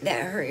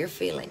that hurt your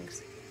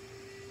feelings?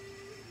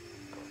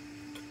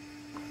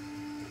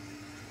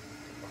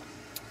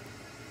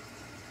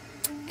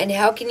 And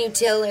how can you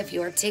tell if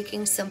you are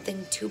taking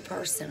something too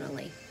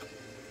personally?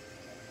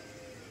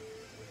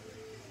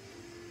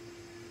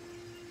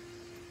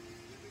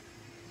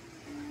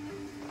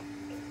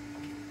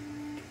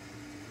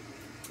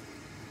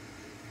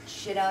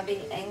 Should I be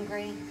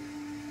angry?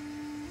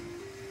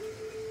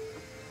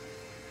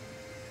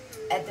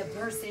 at the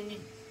person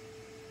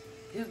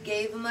who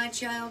gave my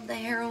child the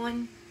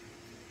heroin?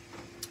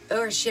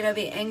 Or should I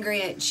be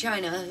angry at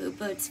China who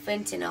puts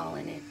fentanyl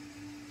in it?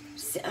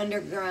 It's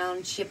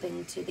underground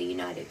shipping to the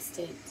United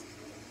States.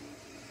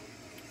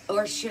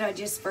 Or should I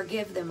just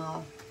forgive them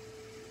all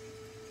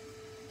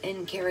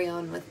and carry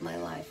on with my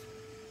life?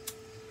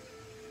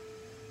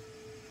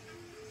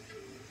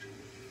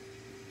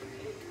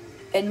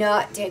 And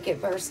not take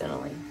it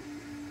personally.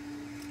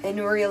 And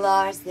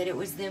realize that it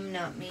was them,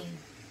 not me.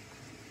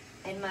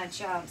 And my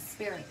child's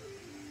spirit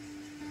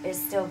is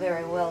still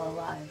very well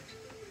alive.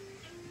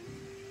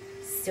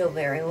 Still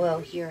very well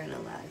here and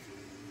alive.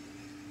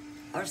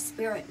 Our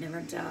spirit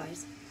never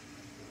dies.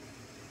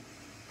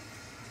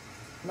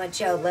 My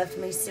child left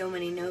me so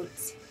many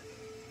notes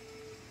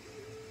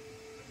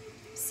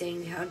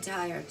saying how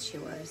tired she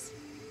was.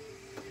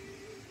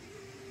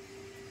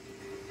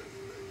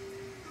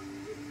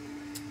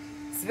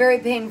 It's very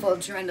painful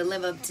trying to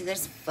live up to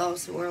this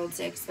false world's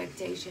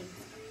expectation.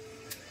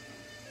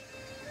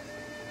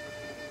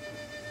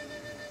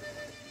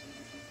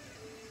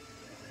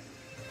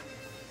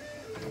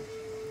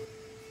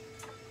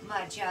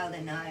 My child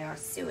and I are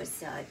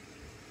suicide.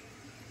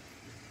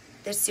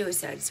 The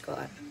Suicide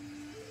Squad.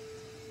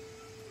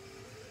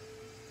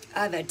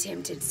 I've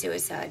attempted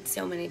suicide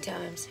so many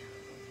times.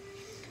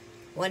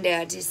 One day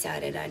I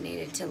decided I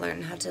needed to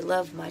learn how to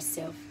love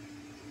myself.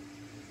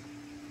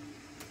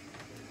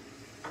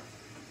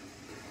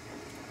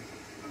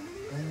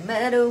 No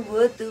matter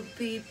what the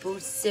people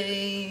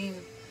say,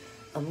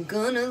 I'm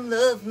gonna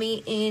love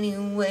me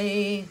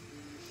anyway.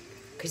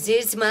 'Cause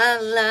it's my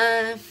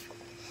life,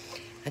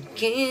 I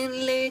can't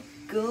let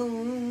go.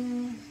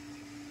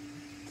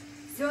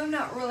 So I'm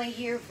not really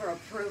here for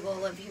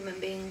approval of human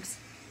beings.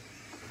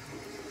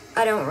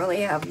 I don't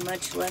really have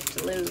much left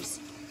to lose.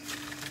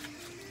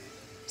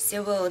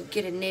 So we'll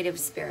get a native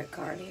spirit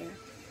card here.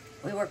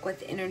 We work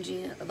with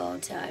energy of all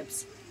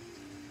types.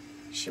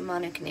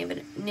 Shamanic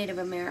Native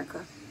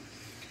America.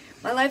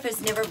 My life has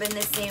never been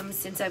the same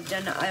since I've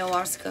done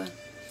ayahuasca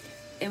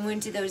and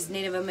went to those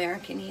Native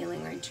American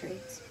healing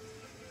retreats.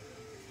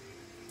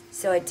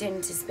 So I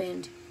tend to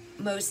spend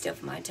most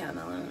of my time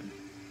alone.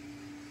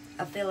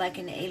 I feel like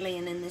an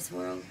alien in this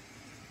world.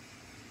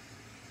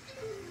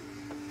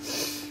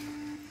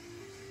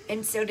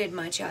 And so did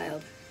my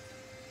child.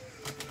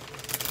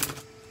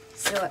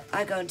 So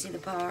I go to the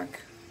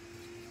park,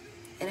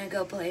 and I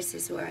go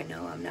places where I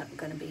know I'm not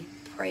going to be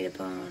preyed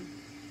upon,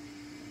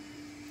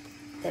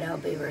 that I'll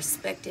be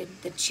respected.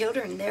 The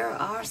children, they're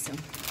awesome.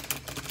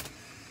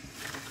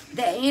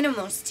 The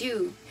animals,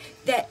 too.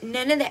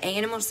 None of the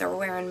animals are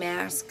wearing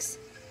masks.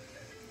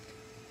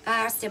 I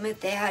asked them if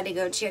they had to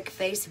go check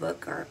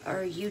Facebook or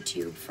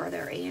YouTube for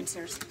their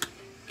answers.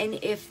 And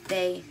if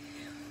they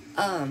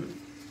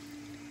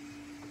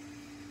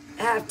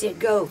have to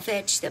go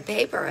fetch the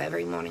paper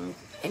every morning.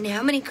 And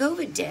how many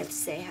COVID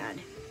deaths they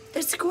had.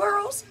 The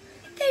squirrels,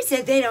 they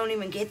said they don't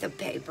even get the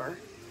paper.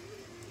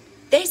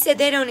 They said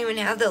they don't even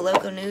have the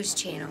local news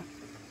channel.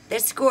 The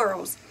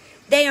squirrels,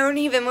 they aren't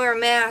even wearing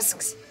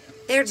masks.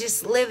 They're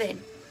just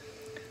living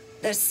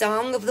the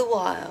song of the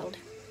wild,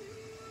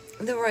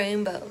 the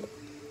rainbow.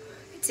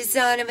 It's a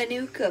sign of a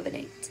new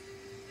covenant.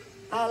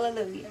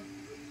 Hallelujah.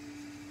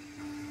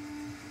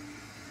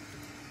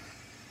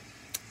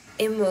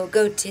 And we'll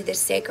go to the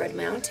sacred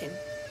mountain.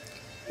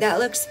 That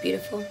looks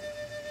beautiful.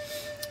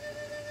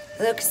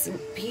 It looks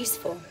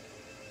peaceful.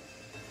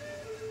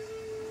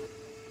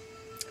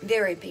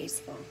 Very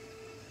peaceful.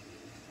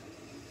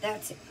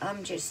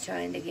 I'm just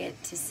trying to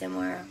get to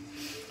somewhere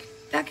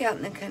back out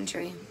in the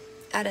country,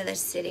 out of the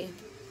city.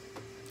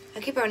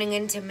 I keep running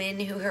into men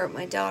who hurt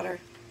my daughter,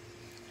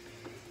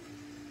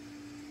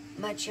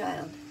 my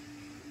child.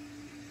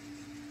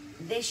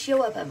 They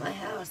show up at my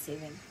house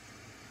even.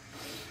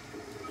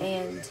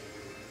 And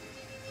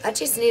I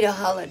just need a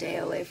holiday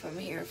away from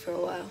here for a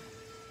while.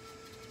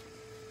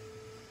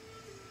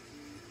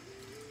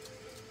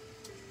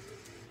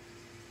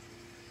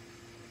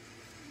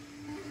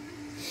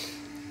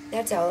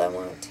 That's all I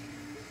want.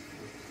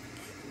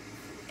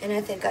 And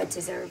I think I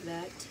deserve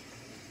that.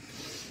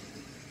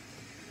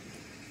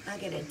 I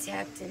get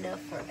attacked enough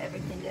for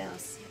everything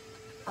else.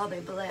 I'll be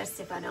blessed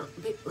if I don't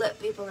let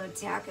people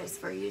attack us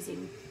for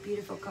using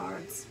beautiful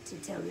cards to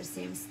tell the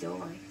same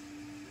story.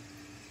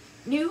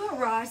 New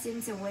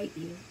horizons await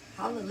you.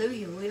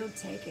 Hallelujah, we'll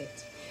take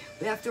it.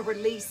 We have to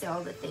release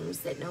all the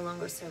things that no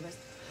longer serve us.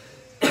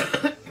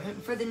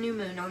 For the new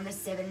moon on the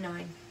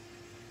 7/9.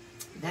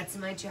 That's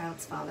my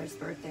child's father's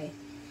birthday.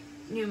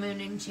 New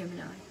moon in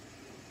Gemini.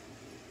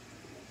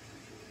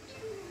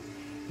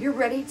 You're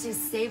ready to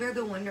savor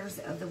the wonders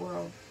of the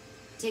world.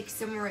 Take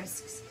some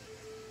risks.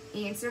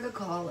 Answer the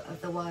call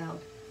of the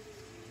wild.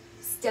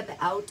 Step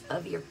out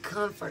of your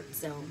comfort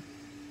zone.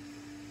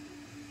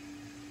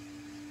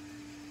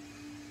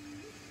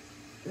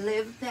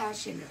 Live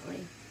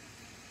passionately.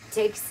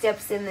 Take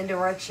steps in the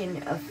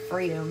direction of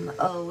freedom.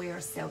 Oh, we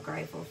are so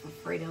grateful for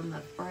freedom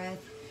of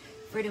breath,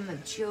 freedom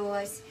of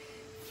choice,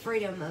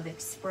 freedom of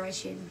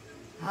expression.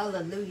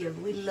 Hallelujah.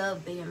 We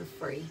love being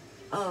free.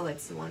 Oh,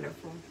 it's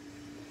wonderful.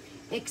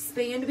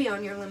 Expand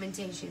beyond your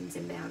limitations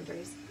and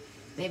boundaries.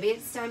 Maybe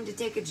it's time to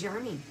take a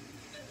journey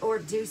or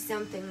do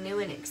something new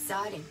and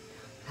exciting.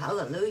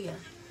 Hallelujah.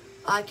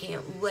 I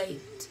can't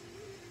wait.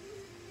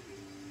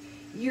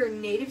 Your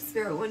native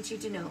spirit wants you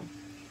to know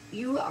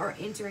you are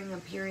entering a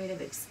period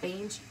of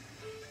expansion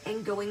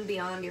and going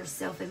beyond your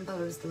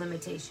self-imposed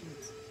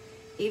limitations.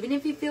 Even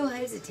if you feel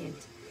hesitant,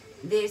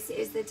 this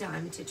is the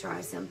time to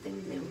try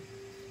something new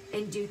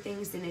and do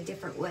things in a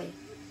different way.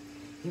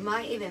 You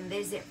might even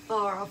visit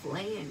far-off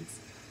lands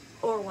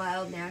or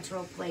wild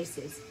natural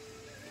places.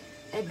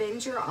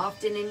 Adventure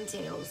often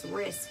entails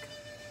risk,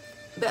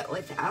 but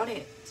without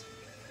it,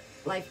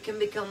 life can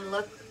become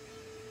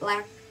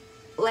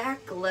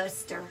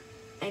lackluster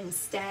and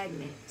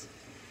stagnant.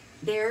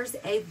 There's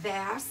a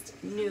vast,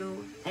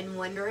 new, and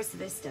wondrous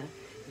vista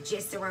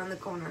just around the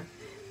corner,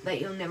 but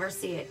you'll never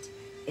see it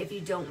if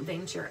you don't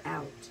venture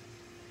out.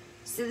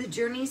 So the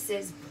journey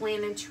says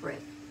plan a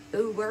trip.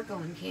 Ooh, we're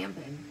going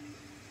camping.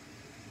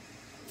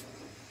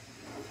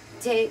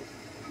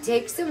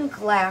 Take some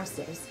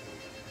classes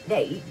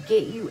that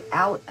get you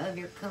out of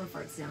your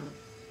comfort zone.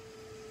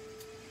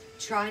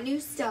 Try new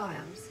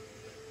styles.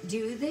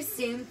 Do the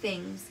same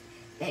things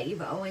that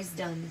you've always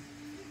done,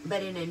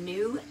 but in a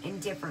new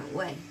and different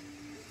way.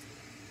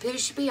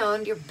 Push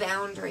beyond your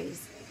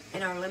boundaries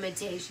and our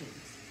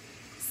limitations.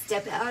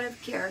 Step out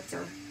of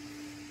character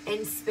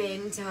and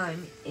spend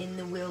time in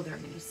the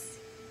wilderness.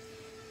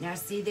 Now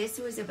see, this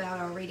was about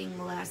our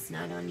reading last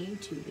night on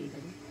YouTube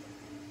even.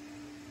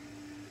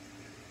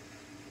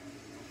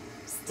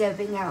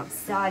 Stepping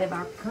outside of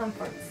our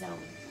comfort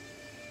zone.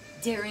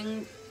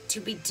 Daring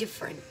to be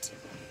different.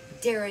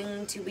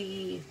 Daring to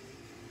be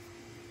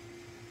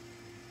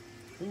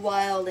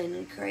wild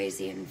and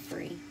crazy and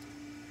free.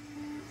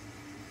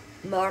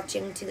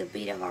 Marching to the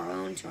beat of our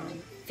own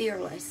drum,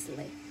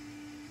 fearlessly.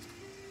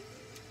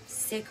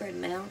 Sacred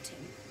mountain.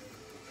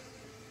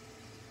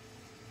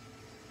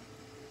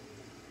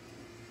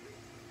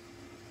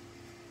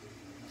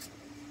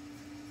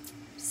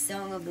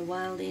 Song of the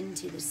wild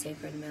into the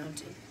sacred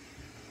mountain.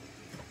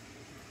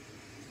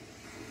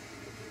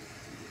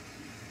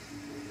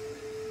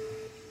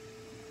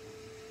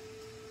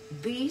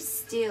 Be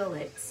still,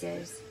 it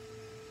says,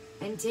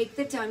 and take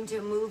the time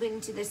to move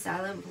into the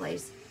silent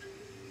place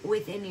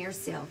within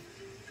yourself.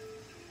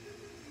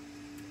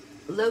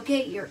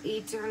 Locate your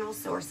eternal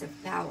source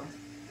of power.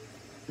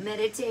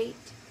 Meditate.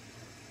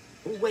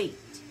 Wait.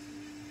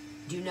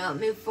 Do not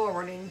move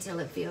forward until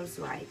it feels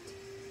right.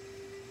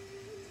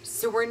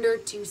 Surrender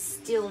to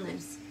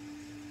stillness.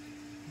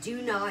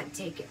 Do not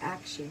take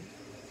action.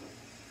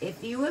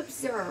 If you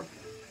observe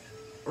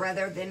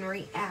rather than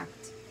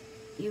react,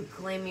 you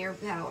claim your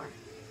power.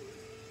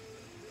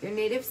 Your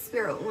native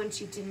spirit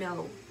wants you to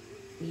know,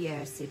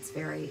 yes, it's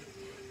very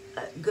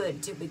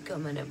good to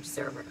become an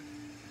observer.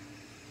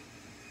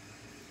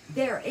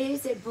 There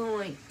is a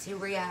point to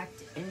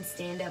react and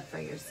stand up for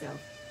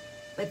yourself,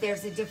 but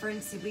there's a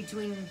difference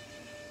between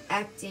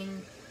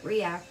acting,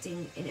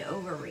 reacting, and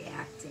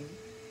overreacting.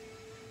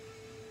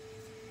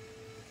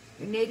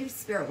 Your native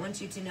spirit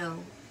wants you to know,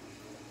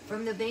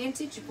 from the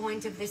vantage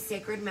point of this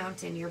sacred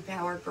mountain, your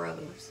power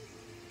grows.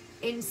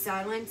 In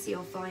silence,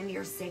 you'll find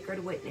your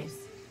sacred witness.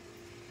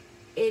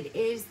 It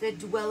is the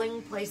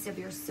dwelling place of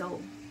your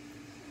soul.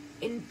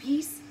 In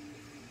peace,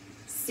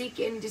 seek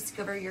and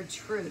discover your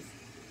truth.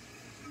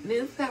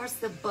 Move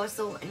past the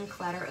bustle and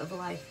clatter of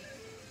life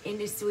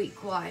into sweet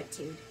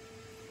quietude.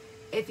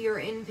 If you're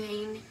in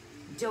pain,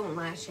 don't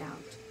lash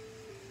out.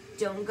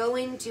 Don't go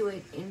into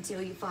it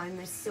until you find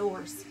the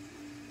source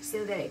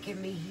so that it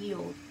can be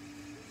healed.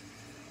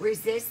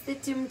 Resist the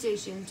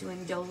temptation to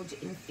indulge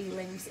in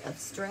feelings of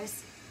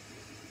stress,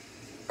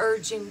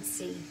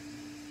 urgency,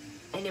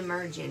 and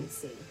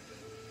emergency.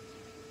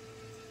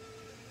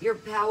 Your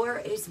power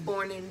is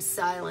born in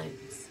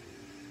silence,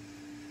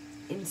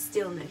 in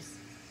stillness.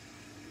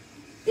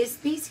 This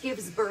peace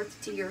gives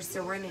birth to your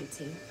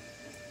serenity.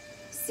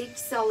 Seek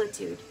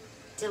solitude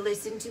to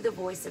listen to the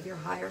voice of your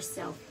higher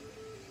self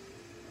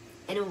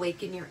and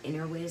awaken your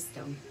inner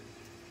wisdom.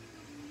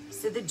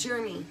 So the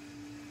journey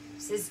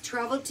says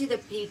travel to the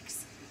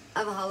peaks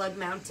of hollowed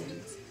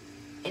mountains.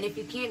 And if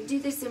you can't do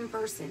this in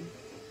person,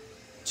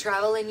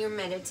 travel in your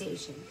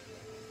meditation.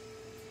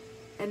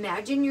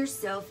 Imagine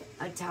yourself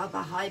atop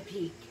a high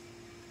peak.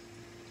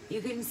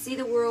 You can see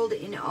the world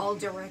in all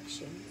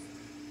directions.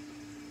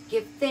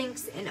 Give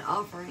thanks and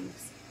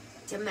offerings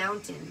to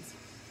mountains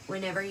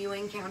whenever you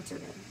encounter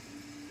them.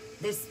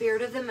 The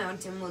spirit of the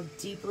mountain will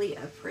deeply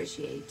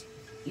appreciate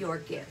your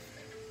gift.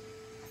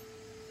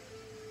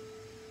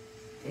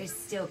 It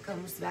still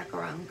comes back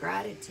around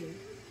gratitude.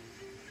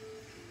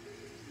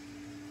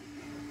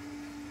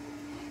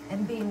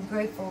 And being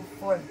grateful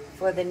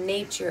for the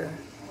nature,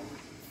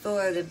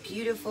 for the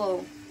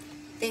beautiful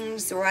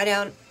things right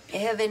out.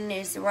 Heaven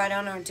is right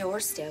on our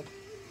doorstep.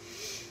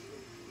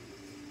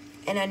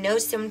 And I know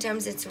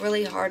sometimes it's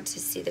really hard to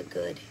see the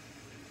good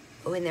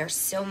when there's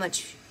so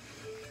much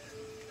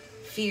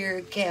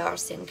fear,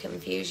 chaos, and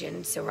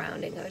confusion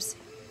surrounding us.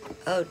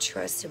 Oh,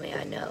 trust me,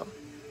 I know.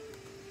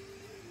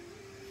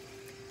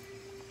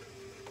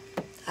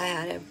 I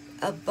had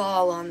a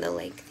ball on the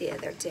lake the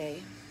other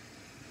day,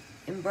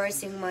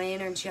 embracing my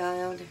inner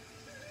child.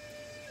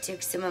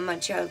 Took some of my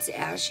child's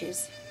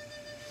ashes.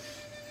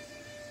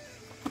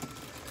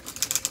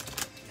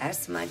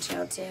 Asked my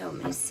child to help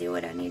me see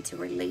what I need to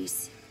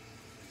release,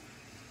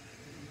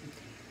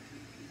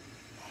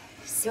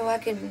 so I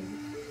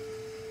can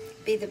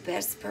be the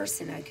best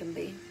person I can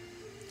be,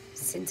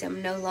 since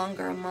I'm no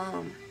longer a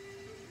mom.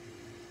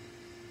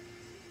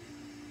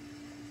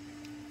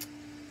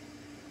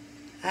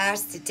 I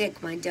asked to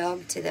take my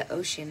dog to the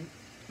ocean,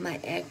 my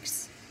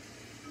ex.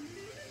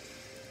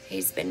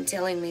 He's been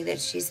telling me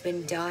that she's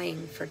been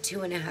dying for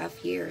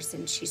 2.5 years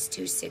and she's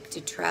too sick to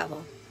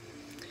travel.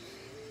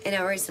 And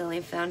I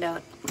recently found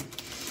out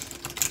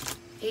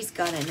he's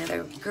got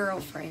another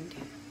girlfriend.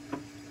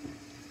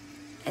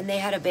 And they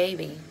had a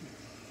baby.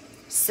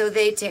 So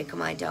they take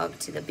my dog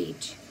to the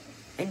beach.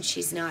 And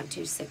she's not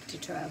too sick to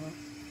travel.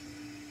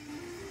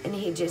 And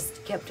he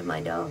just kept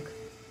my dog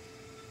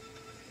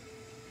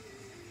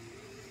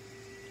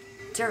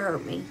to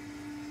hurt me,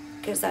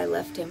 because I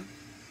left him.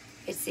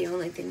 It's the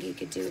only thing he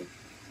could do.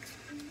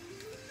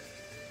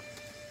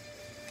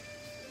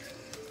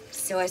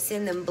 So I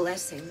send them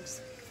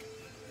blessings,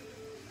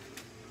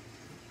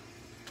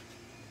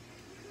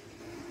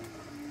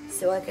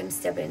 so I can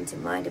step into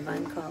my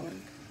divine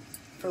calling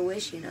for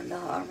wishing on the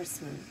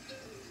harvest moon.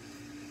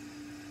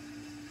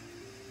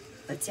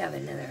 Let's have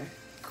another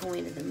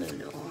Queen of the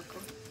Moon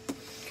oracle.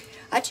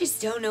 I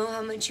just don't know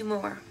how much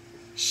more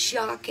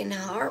shock and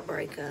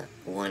heartbreak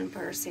one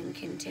person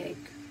can take.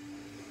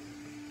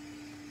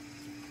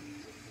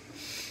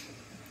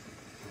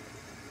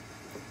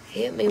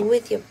 Hit me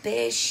with your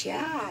best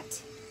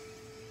shot.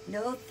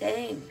 No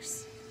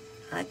thanks.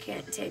 I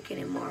can't take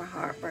any more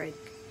heartbreak.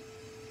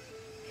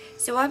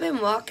 So I've been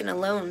walking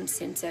alone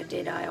since I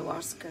did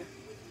ayahuasca.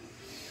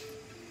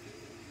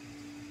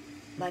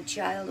 My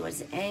child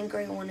was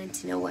angry, wanted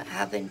to know what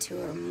happened to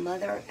her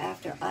mother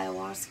after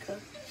ayahuasca.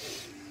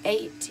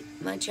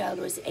 My child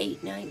was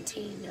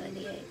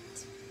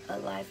 8/19/98. A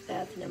life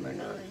path number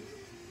 9.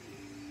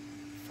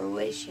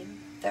 Fruition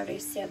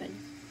 37.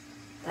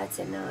 That's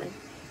a 9.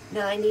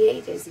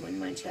 98 is when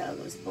my child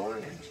was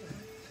born, actually.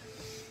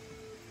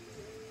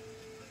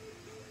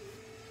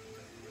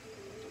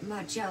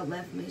 My child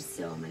left me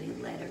so many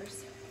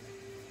letters.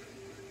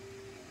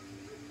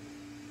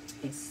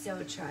 It's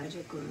so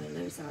tragic when we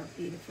lose our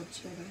beautiful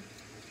children.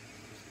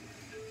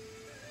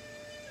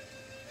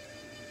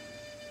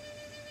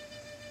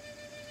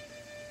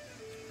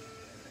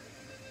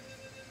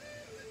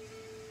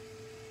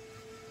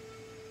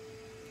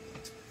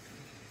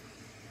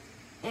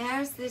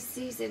 As the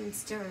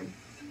seasons turn,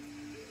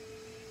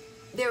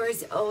 there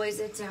is always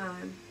a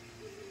time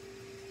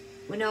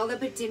when all the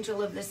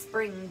potential of the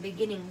spring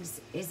beginnings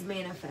is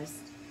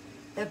manifest.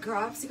 The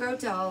crops grow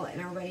tall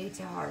and are ready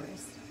to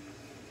harvest.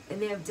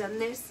 And they have done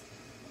this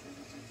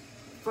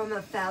from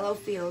a fallow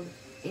field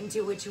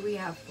into which we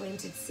have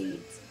planted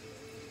seeds.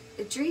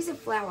 The trees have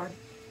flowered,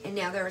 and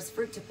now there is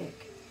fruit to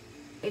pick.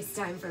 It's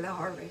time for the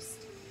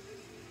harvest.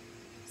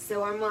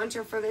 So our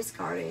mantra for this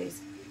card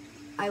is,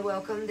 I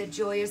welcome the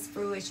joyous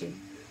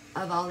fruition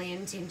of all the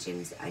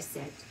intentions I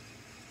set.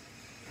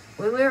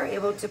 When we are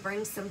able to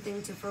bring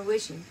something to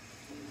fruition,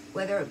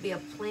 whether it be a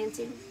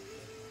planting,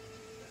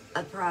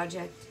 a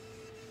project,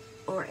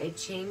 or a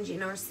change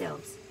in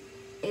ourselves,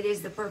 it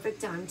is the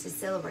perfect time to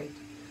celebrate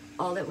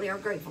all that we are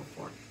grateful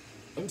for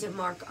and to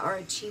mark our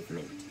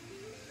achievement.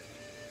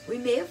 We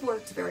may have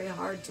worked very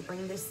hard to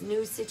bring this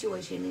new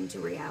situation into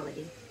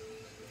reality.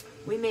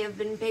 We may have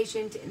been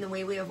patient in the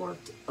way we have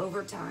worked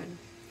over time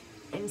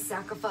and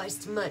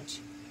sacrificed much,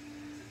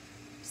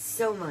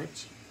 so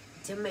much,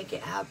 to make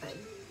it happen.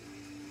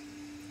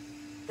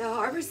 The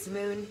harvest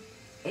moon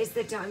is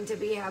the time to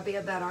be happy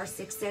about our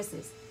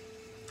successes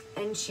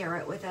and share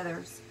it with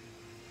others.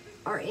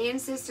 Our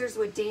ancestors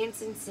would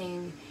dance and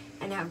sing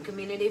and have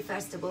community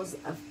festivals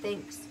of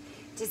thanks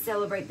to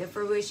celebrate the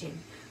fruition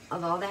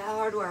of all that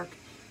hard work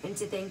and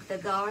to thank the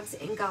gods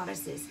and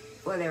goddesses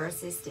for their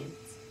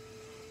assistance.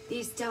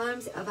 These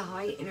times of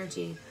high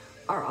energy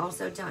are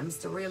also times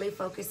to really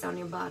focus on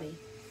your body,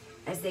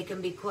 as they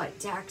can be quite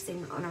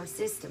taxing on our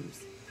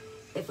systems.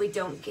 If we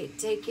don't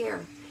take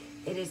care,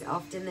 it is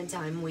often the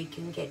time we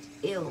can get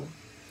ill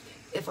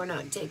if we're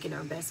not taking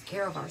our best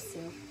care of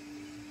ourselves.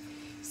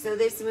 So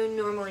this moon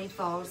normally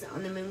falls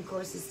on the moon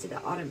closest to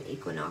the autumn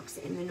equinox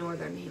in the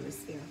northern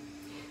hemisphere.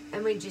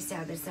 And we just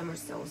had the summer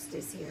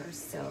solstice here,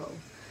 so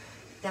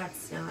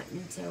that's not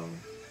until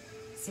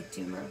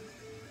September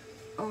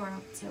or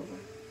October.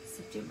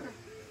 September.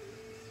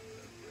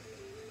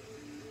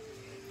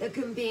 The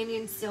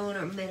companion stone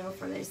or metal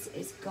for this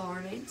is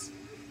garnet.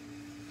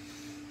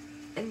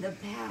 And the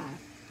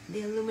path,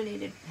 the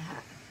illuminated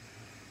path.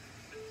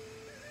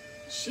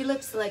 She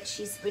looks like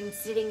she's been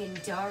sitting in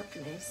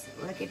darkness,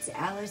 like it's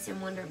Alice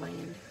in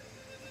Wonderland.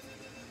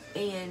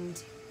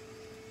 And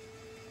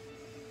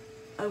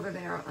over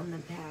there on the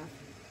path,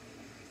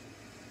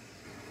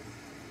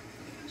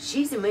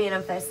 she's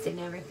manifesting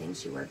everything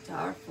she worked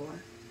hard for.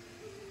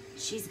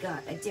 She's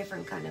got a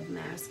different kind of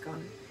mask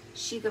on.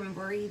 She can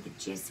breathe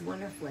just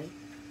wonderfully.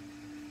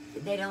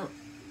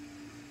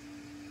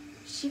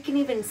 She can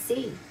even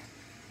see.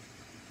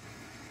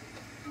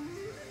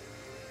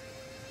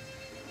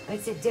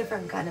 It's a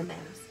different kind of mass.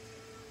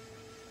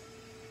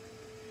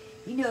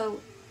 You know,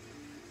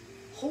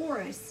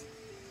 Horus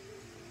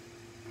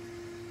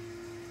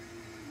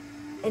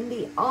and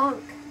the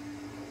Ankh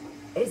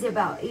is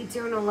about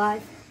eternal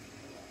life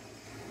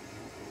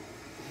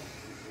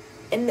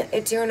and the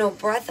eternal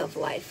breath of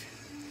life.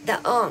 The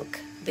Ankh,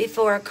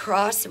 before a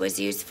cross was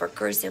used for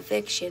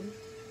crucifixion,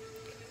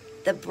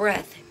 the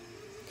breath.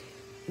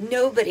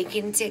 Nobody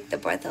can take the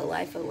breath of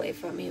life away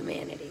from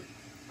humanity.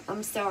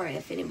 I'm sorry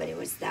if anybody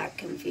was that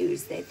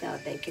confused they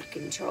thought they could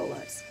control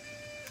us.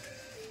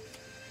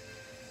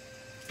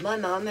 My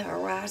mom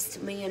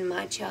harassed me and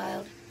my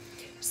child.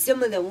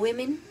 Some of the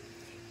women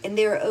and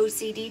their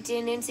OCD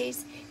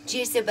tendencies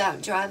just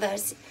about drive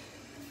us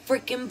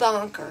freaking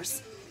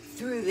bonkers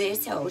through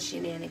this whole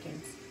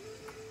shenanigans.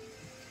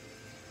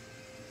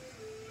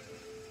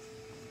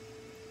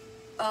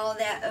 All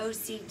that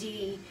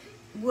OCD,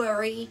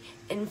 worry,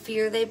 and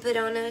fear they put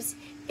on us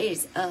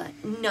is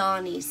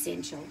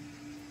non-essential.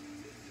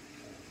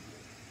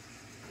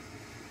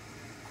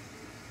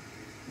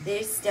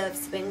 This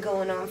stuff's been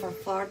going on for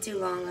far too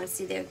long. I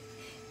see that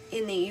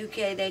in the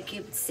UK they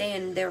keep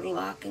saying they're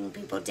locking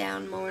people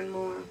down more and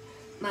more.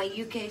 My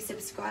UK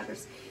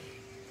subscribers.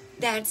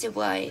 That's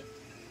why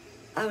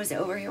I was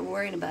over here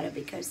worrying about it,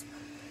 because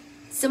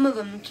some of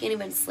them can't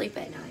even sleep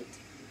at night.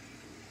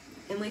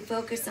 And we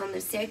focus on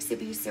the sex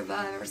abuse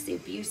survivors, the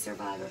abuse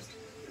survivors.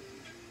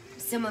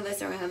 Some of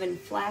us are having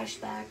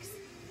flashbacks.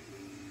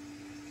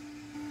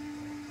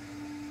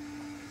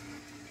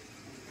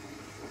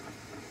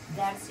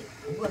 That's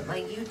what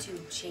my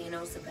YouTube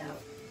channel's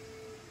about.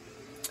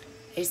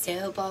 Is to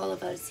help all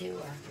of us who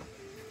are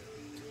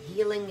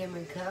healing and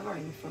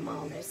recovering from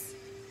all this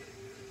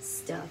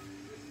stuff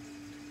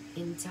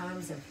in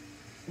times of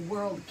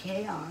world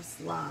chaos,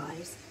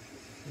 lies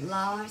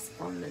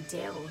from the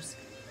devils.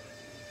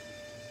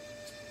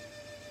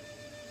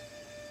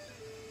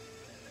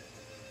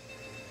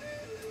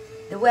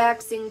 The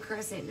waxing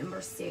crescent,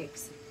 number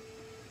 6.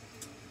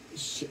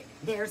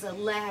 There's a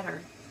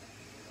ladder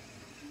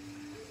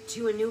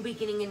to a new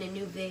beginning and a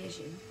new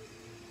vision.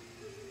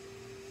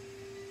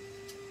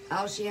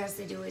 All she has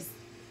to do is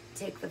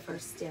take the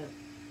first step.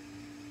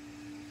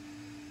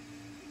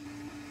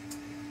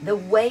 The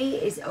way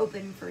is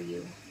open for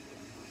you.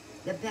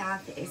 The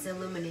path is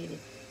illuminated.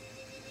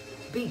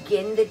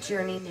 Begin the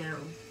journey now.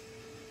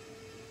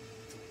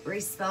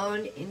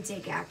 Respond and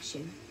take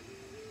action.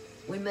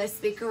 We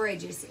must be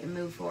courageous and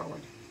move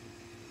forward.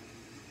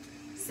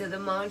 So the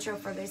mantra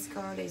for this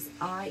card is,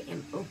 I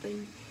am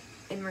open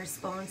and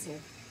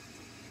responsive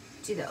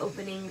to the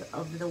opening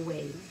of the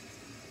way.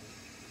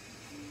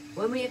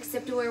 When we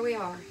accept where we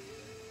are,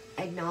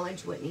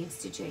 acknowledge what needs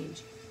to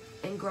change,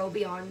 and grow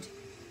beyond,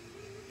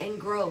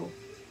 acknowledge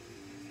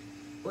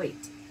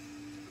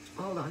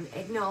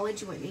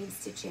what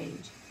needs to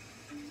change,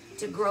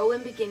 to grow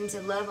and begin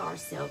to love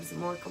ourselves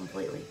more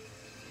completely.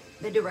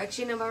 The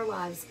direction of our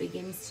lives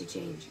begins to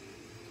change.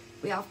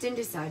 We often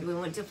decide we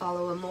want to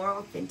follow a more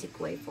authentic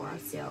way for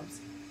ourselves,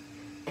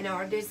 and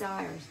our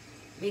desires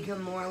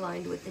become more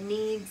aligned with the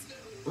needs,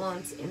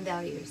 wants, and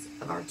values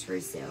of our true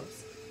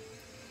selves.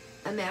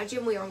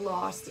 Imagine we are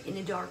lost in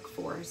a dark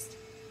forest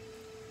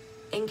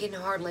and can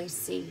hardly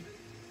see.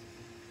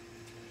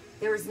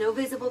 There is no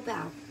visible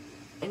path,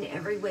 and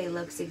every way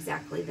looks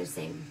exactly the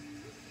same.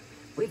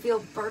 We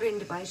feel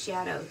burdened by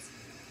shadows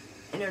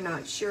and are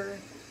not sure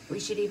we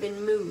should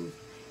even move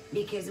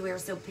because we are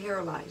so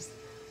paralyzed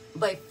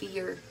by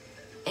fear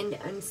and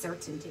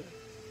uncertainty.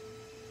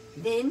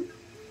 Then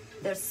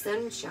the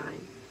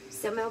sunshine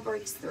somehow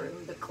breaks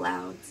through the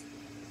clouds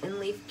and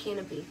leaf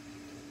canopy,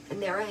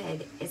 and there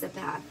ahead is a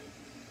path,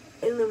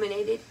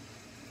 illuminated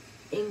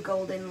in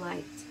golden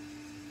light.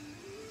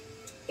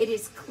 It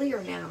is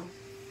clear now.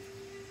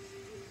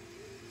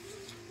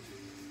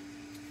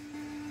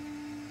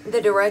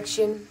 The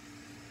direction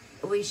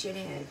we should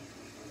head.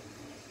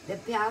 The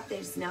path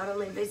is not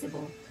only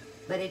visible,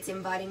 but it's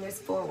inviting us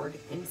forward.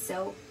 And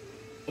so,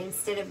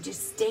 instead of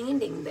just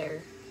standing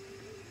there,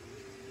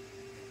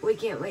 we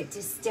can't wait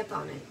to step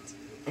on it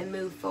and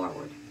move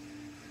forward.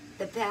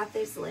 The path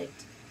is lit,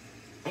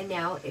 and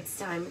now it's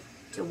time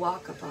to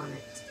walk upon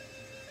it.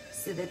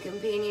 So the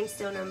companion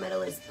stone or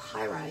metal is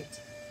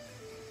pyrite.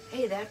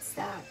 Hey, that's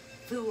that.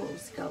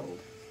 Fool's gold.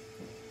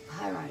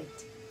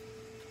 Pyrite.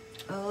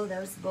 Oh,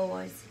 those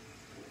boys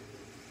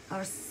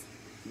are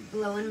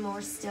blowing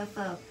more stuff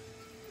up.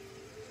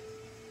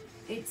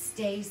 It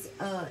stays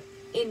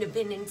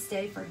Independence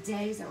Day for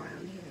days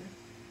around here.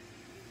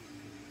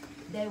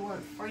 They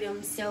want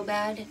freedom so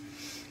bad,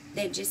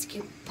 they just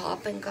keep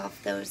popping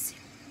off those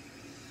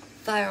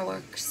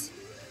fireworks.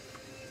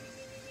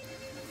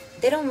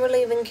 They don't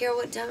really even care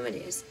what time it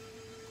is.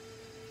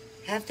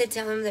 Half the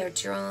time they're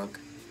drunk.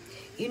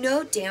 You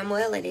know damn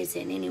well it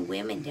isn't any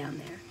women down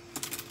there.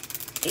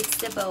 It's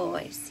the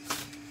boys.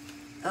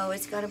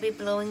 Always gotta be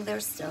blowing their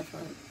stuff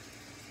up,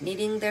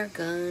 needing their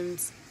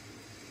guns,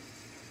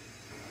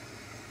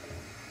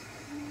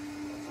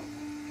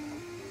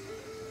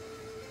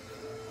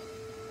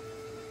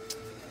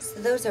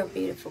 Those are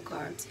beautiful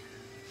cards.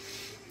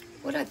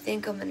 What I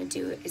think I'm going to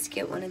do is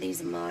get one of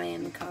these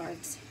Mayan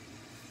cards.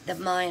 The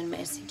Mayan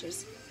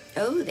messages.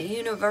 Oh, the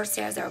universe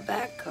has our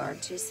back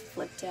card just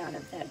flipped out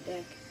of that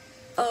deck.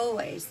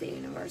 Always the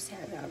universe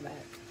has our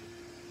back.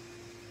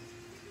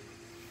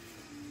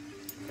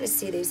 Let's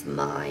see these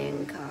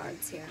Mayan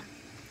cards here.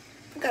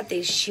 I've got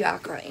these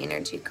chakra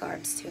energy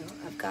cards too.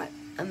 I've got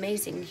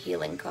amazing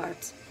healing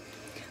cards.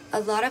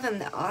 A lot of them,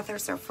 the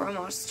authors are from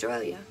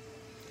Australia.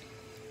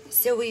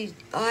 So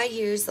I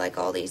use like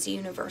all these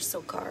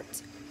universal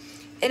cards.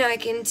 And I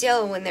can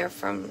tell when they're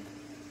from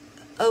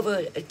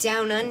over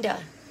down under.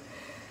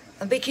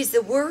 Because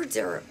the words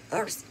are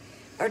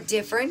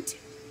different.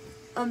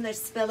 The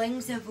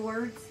spellings of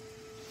words.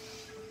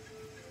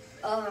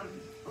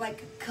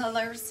 Like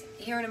colors.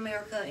 Here in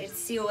America, it's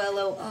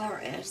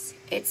C-O-L-O-R-S.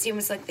 It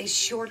seems like they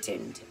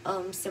shortened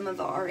some of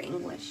our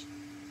English.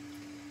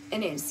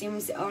 And it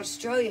seems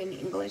Australian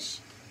English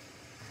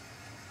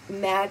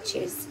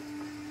matches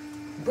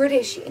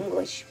British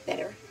English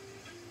better.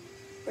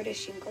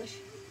 British English.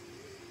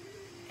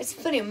 It's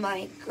funny,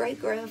 my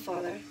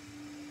great-grandfather,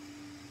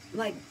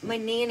 my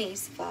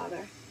nanny's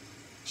father,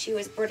 she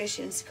was British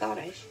and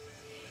Scottish.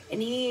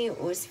 And he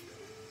was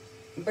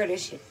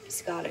British and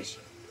Scottish.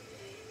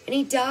 And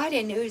he died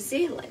in New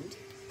Zealand.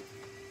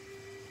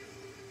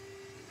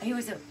 He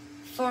was a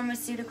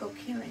pharmaceutical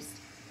chemist.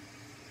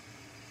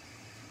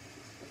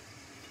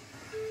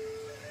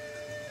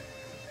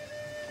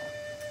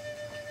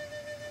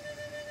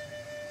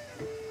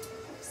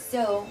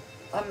 So,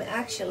 I'm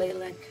actually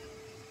like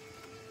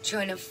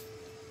trying to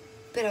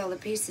put all the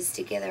pieces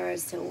together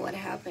as to what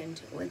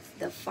happened with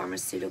the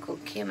pharmaceutical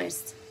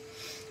chemist.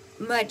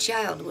 My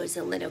child was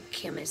a little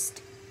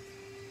chemist,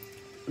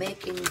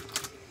 making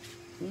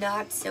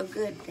not so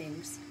good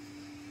things,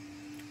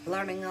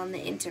 learning on the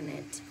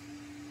internet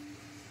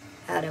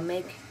how to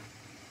make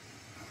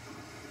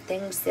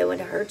things that would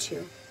hurt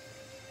you,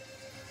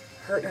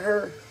 hurt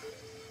her,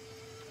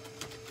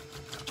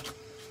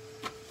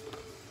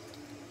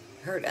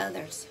 hurt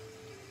others.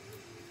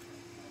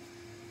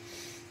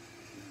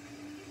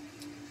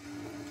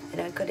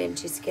 And I couldn't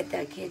just get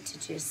that kid to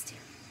just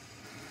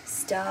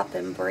stop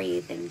and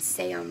breathe and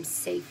say I'm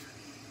safe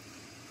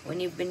when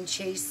you've been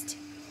chased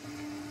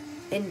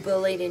and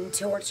bullied and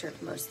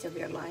tortured most of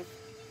your life.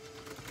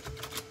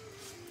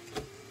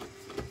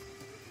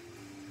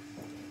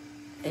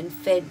 And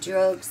fed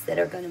drugs that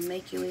are going to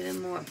make you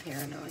even more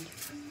paranoid.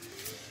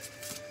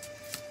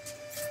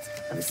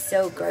 I'm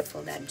so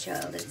grateful that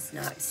child is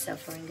not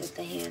suffering at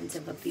the hands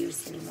of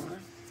abuse anymore.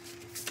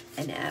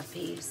 And at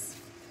peace.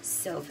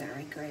 So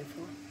very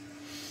grateful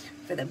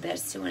for the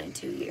best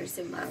 22 years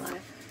of my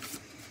life.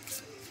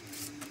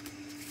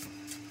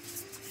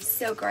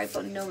 So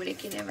grateful nobody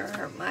can ever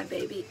hurt my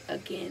baby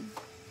again.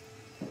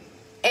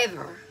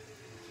 Ever.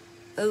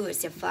 Ooh,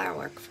 it's a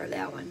firework for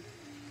that one.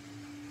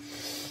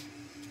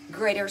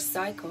 Greater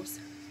cycles.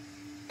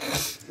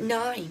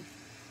 9.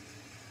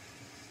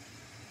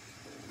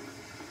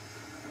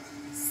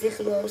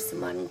 Ciclos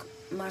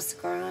más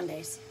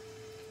grandes.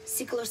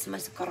 Ciclos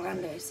más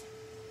grandes.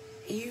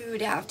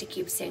 You'd have to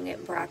keep saying it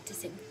and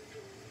practicing.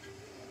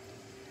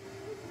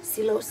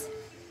 Silos.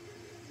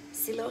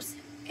 Silos.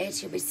 It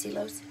should be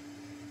silos.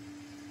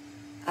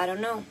 I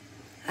don't know.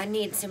 I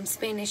need some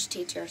Spanish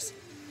teachers.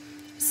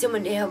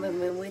 Someone to help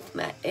me with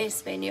my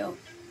Espanol.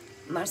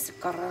 Más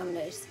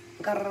grandes.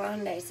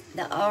 Grandes.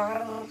 The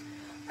R.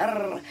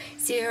 R.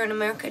 See, here in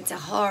America, it's a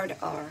hard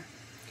R.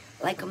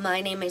 Like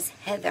my name is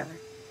Heather.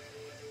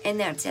 And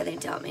that's how they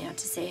taught me how to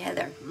say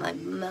Heather. My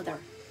mother.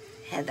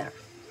 Heather.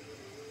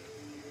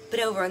 But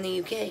over in the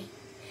UK,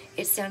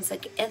 it sounds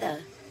like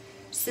Edda.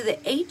 So the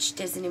H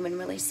doesn't even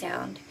really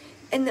sound.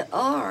 And the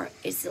R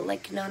is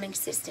like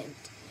non-existent.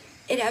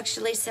 It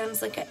actually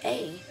sounds like an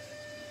A.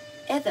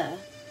 Edda.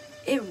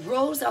 It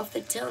rolls off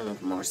the tongue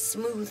more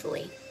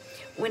smoothly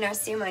when I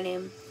say my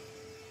name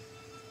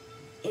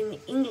in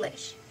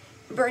English.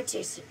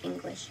 British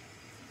English.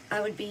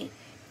 I would be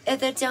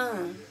Edda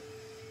Dawn.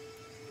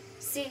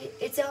 See,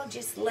 it's all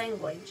just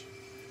language.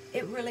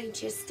 It really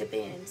just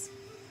depends.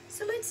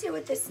 So let's see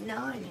what this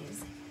 9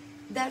 is.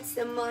 That's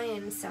the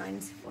Mayan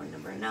signs for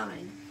number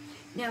 9.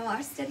 Now,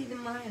 I study the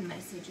Mayan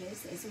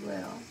messages as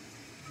well.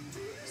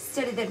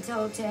 Study the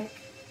Toltec.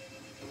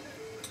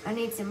 I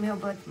need some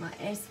help with my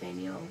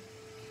Espanol.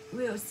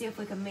 We'll see if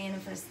we can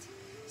manifest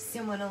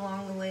someone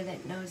along the way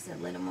that knows a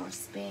little more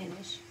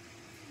Spanish.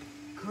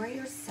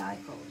 Greater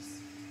Cycles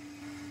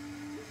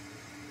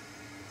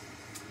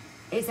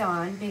is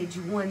on page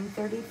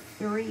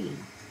 133.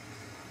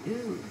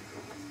 Ooh.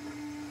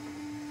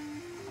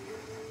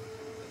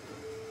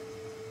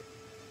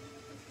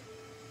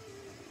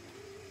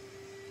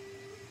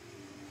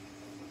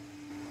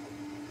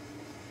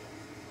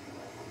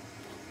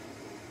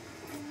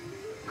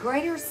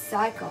 Greater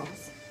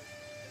Cycles.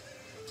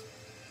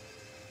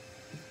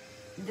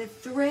 The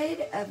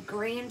thread of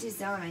grand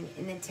design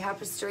in the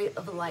tapestry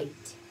of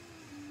light.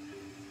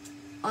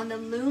 On the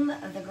loom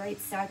of the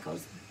great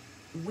cycles,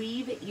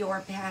 weave your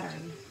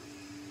pattern.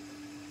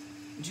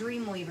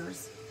 Dream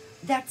weavers,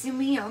 That's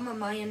me. I'm a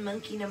Mayan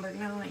monkey number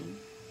 9.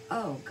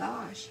 Oh,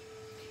 gosh.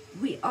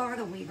 We are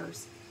the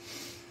weavers.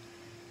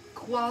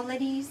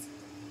 Qualities,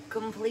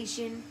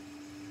 completion,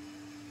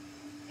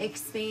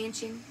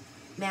 expansion,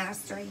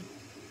 mastery,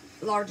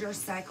 larger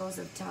cycles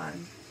of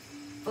time,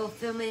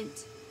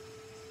 fulfillment,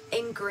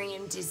 and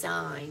grand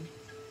design.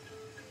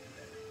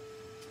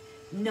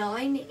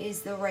 9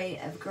 is the rate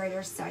of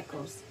greater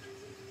cycles,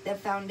 the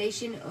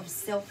foundation of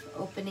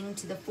self-opening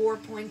to the 4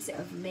 points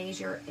of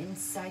measure and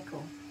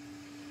cycle.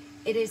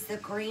 It is the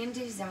grand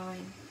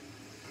design,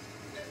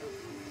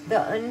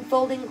 the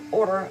unfolding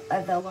order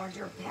of the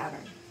larger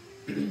pattern.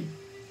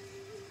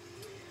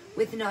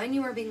 With 9,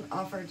 you are being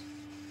offered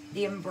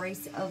the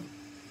embrace of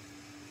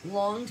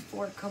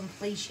longed-for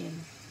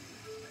completion.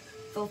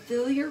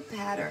 Fulfill your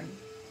pattern,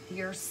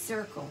 your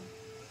circle.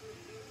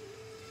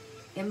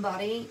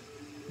 Embody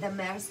the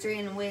mastery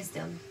and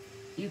wisdom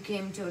you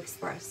came to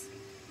express.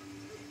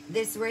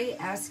 This ray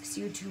asks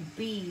you to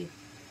be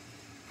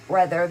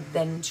rather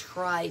than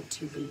try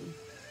to be.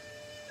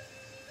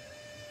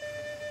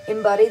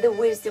 Embody the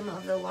wisdom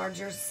of the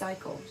larger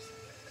cycles.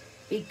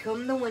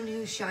 Become the one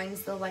who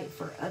shines the light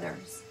for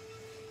others.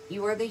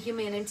 You are the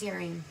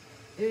humanitarian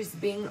whose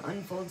being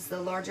unfolds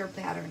the larger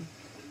pattern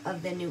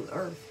of the new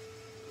earth.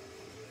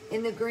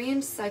 In the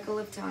grand cycle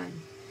of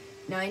time,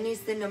 9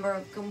 is the number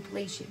of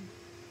completion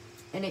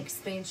and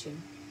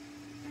expansion.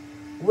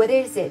 What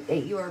is it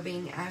that you are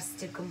being asked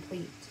to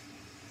complete?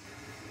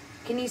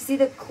 Can you see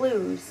the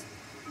clues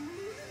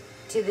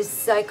to the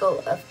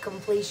cycle of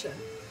completion?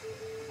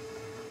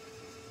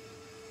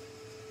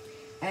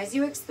 As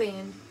you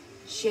expand,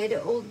 shed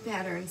old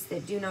patterns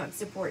that do not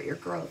support your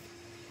growth.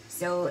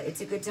 So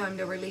it's a good time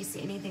to release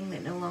anything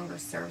that no longer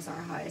serves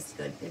our highest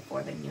good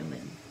before the new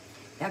moon.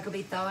 That could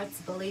be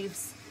thoughts,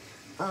 beliefs,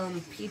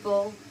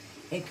 people.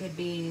 It could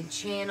be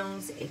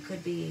channels. It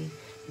could be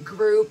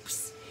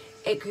groups.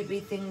 It could be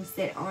things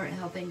that aren't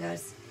helping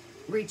us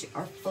reach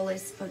our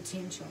fullest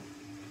potential.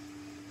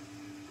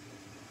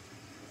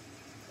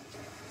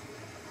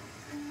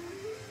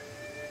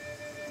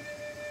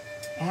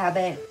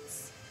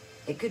 Habits.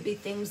 It could be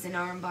things in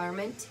our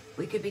environment.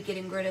 We could be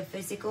getting rid of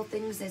physical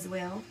things as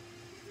well.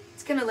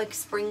 It's kind of like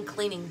spring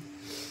cleaning.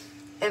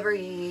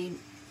 Every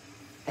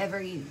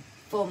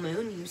full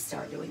moon you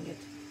start doing it.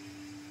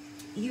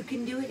 You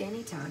can do it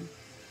anytime.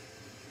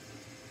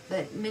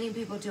 But many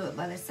people do it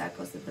by the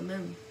cycles of the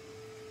moon.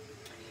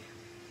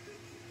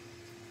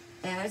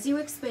 As you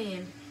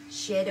expand,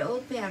 shed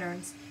old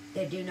patterns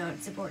that do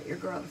not support your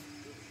growth.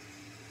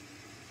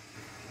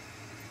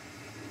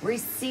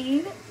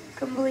 Receive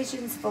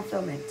completion's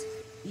fulfillment.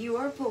 You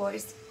are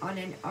poised on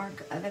an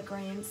arc of a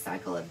grand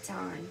cycle of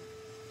time.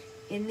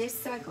 In this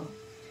cycle,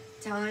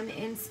 time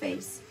and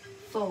space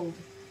fold.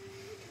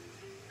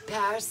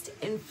 Past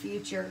and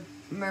future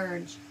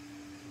merge,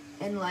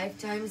 and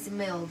lifetimes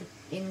meld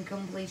in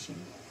completion.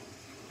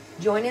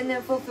 Join in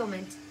the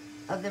fulfillment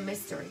of the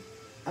mystery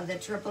of the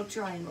triple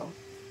triangle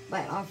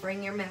by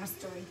offering your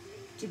mastery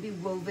to be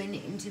woven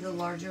into the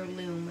larger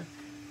loom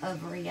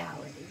of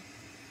reality.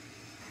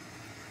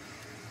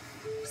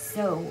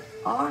 So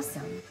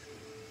awesome.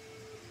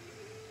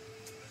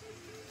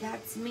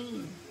 That's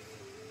me,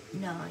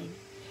 9.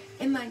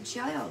 And my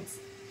child's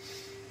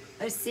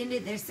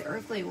ascended this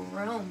earthly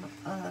realm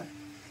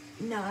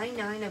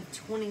 9/9 of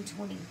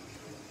 2020.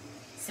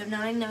 So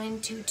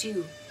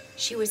 9922.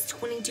 She was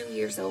 22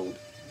 years old.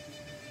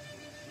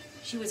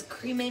 She was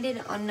cremated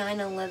on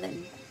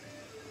 9/11.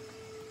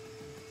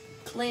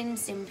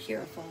 Cleansed and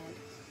purified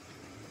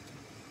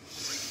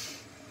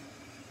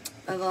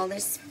of all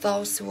this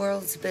false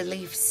world's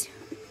beliefs.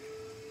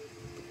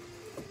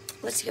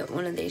 Let's get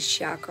one of these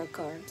chakra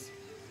cards.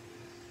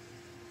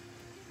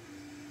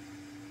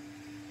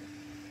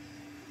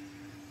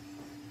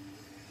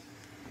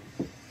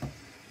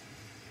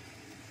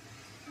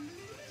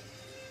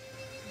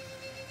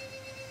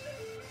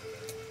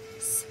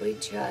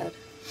 Sweet child.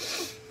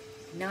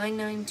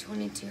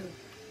 9922.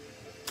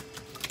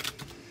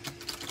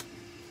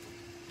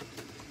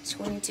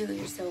 22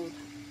 years old.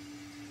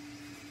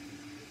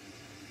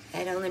 I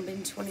had only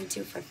been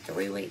 22 for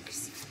 3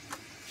 weeks.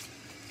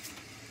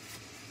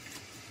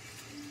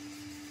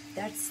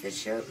 That's the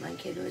shirt my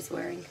kid was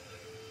wearing.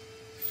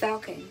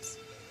 Falcons.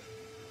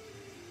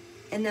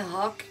 And the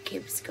hawk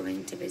keeps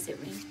coming to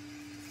visit me.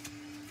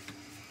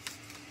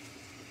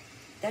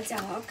 That's a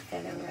hawk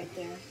feather right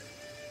there.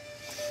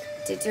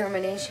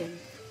 Determination.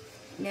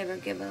 Never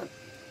give up.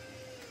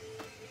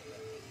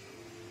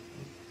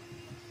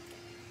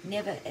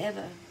 Never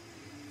ever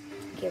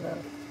give up.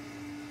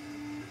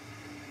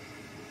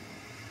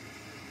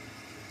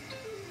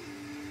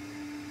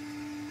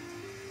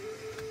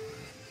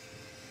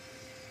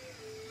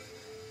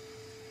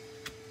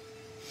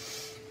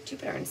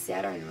 Jupiter and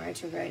Saturn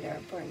retrograde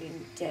are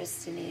bringing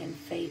destiny and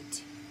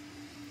fate.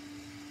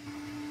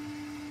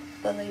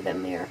 Believe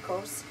in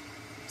miracles.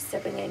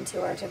 Stepping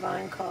into our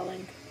divine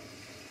calling.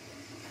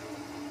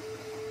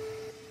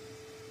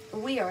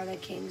 We are the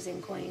kings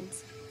and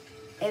queens.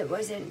 It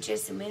wasn't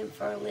just meant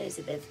for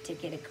Elizabeth to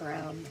get a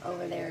crown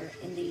over there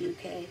in the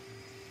UK.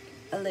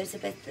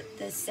 Elizabeth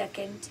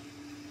II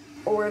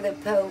or the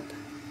Pope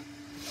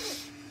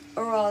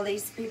or all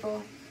these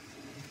people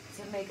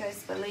to make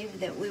us believe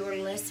that we were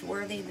less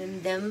worthy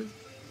than them.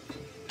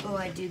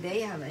 Boy, do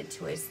they have it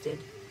twisted.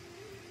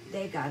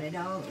 They got it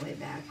all the way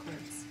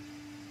backwards.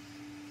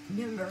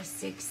 Number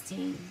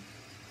 16.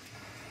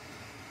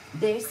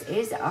 This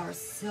is our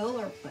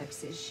solar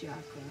plexus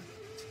chakra.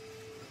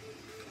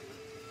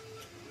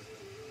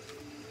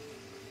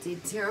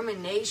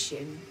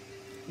 Determination.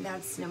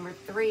 That's number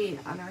 3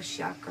 on our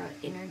chakra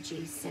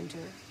energy center,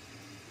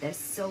 the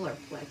solar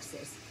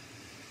plexus.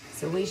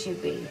 So we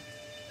should be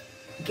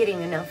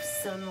getting enough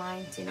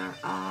sunlight in our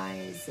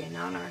eyes and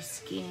on our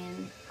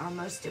skin, our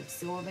most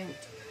absorbent,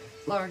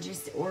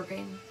 largest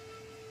organ.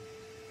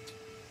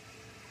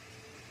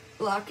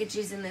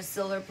 Blockages in the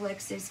solar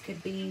plexus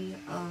could be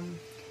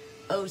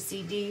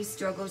OCD,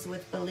 struggles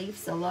with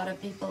beliefs. A lot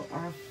of people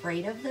are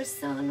afraid of the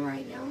sun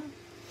right now.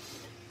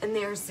 And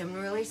there are some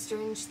really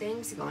strange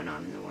things going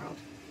on in the world.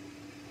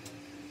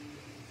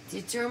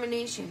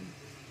 Determination.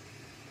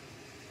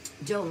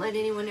 Don't let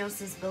anyone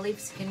else's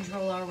beliefs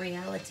control our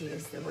reality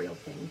is the real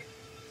thing.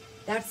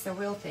 That's the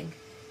real thing.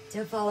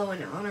 To follow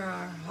and honor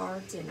our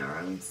heart and our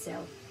own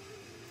self.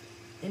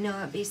 And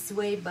not be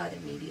swayed by the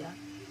media.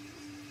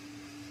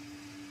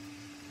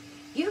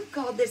 You've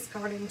called this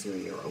card into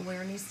your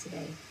awareness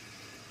today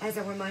as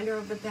a reminder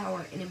of the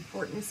power and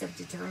importance of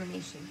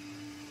determination.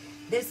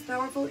 This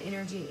powerful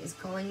energy is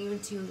calling you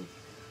to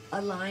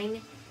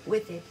align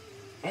with it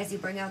as you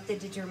bring out the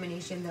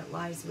determination that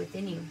lies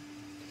within you.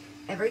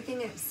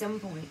 Everything at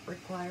some point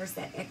requires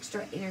that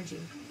extra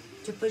energy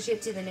to push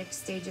it to the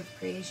next stage of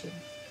creation.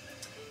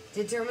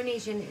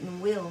 Determination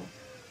and will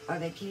are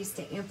the keys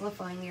to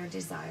amplifying your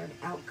desired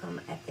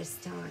outcome at this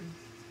time.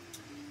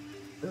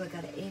 Ooh, I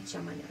got an itch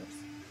on my nose.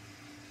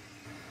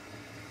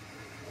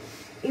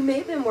 You may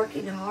have been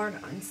working hard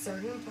on a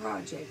certain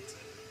project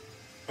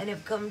and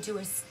have come to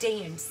a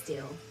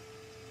standstill.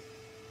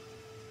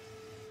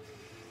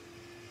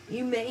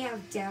 You may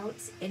have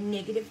doubts and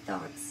negative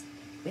thoughts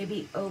may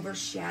be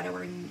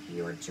overshadowing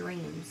your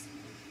dreams.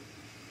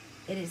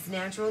 It is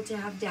natural to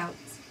have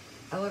doubts.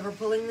 However,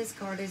 pulling this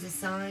card is a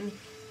sign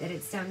that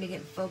it's time to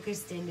get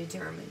focused and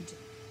determined.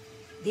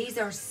 These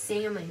are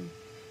salmon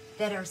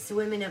that are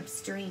swimming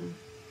upstream.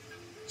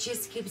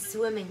 Just keep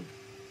swimming.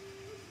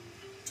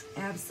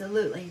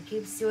 Absolutely.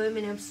 Keep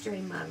swimming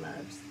upstream, my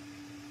loves.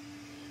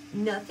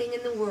 Nothing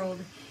in the world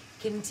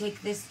can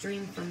take this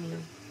dream from you.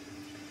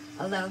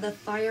 Allow the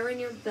fire in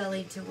your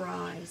belly to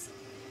rise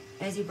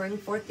as you bring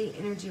forth the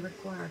energy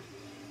required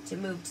to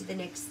move to the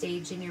next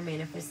stage in your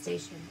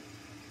manifestation.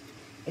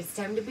 It's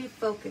time to be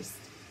focused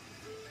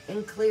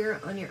and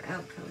clear on your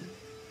outcome.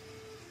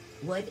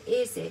 What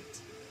is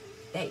it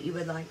that you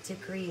would like to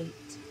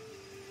create?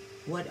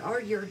 What are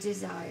your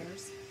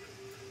desires?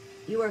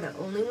 You are the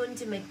only one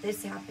to make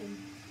this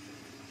happen,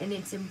 and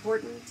it's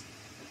important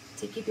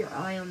to keep your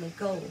eye on the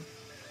goal.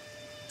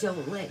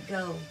 Don't let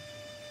go.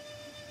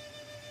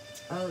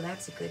 Oh,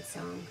 that's a good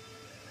song.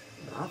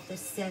 Off the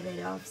Set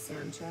It Off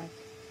soundtrack.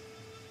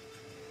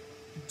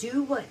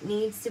 Do what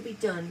needs to be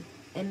done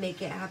and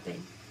make it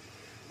happen.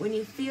 When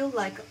you feel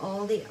like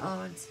all the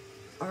odds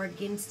are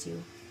against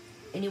you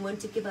and you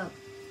want to give up,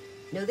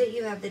 know that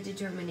you have the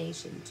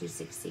determination to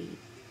succeed.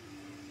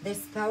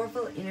 This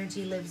powerful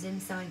energy lives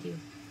inside you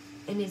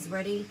and is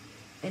ready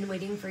and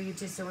waiting for you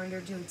to surrender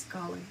to its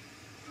calling.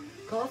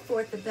 Call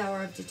forth the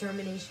power of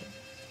determination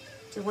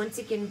to once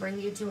again bring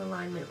you to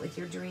alignment with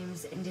your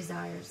dreams and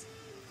desires.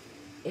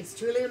 It's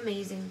truly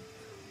amazing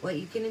what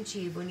you can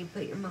achieve when you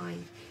put your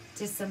mind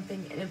to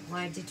something and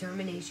apply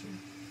determination.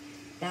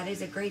 That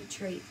is a great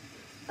trait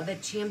of a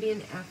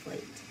champion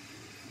athlete.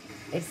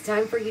 It's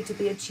time for you to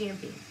be a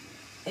champion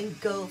and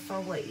go for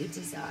what you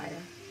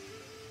desire.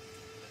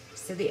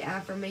 So the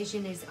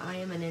affirmation is, I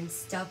am an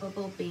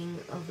unstoppable being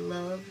of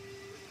love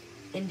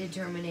and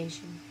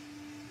determination.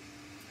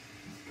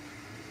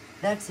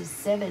 That's a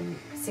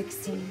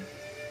 7/16.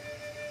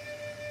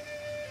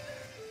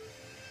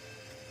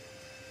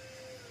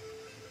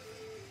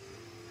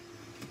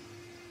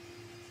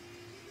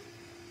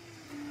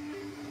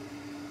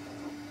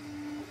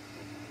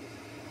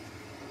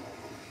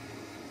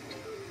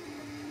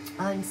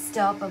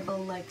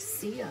 Unstoppable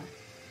Lexia.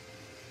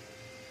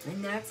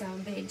 And that's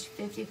on page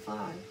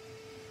 55.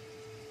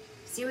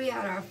 See, we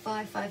had our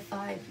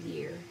 555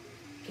 year,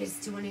 because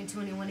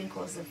 2021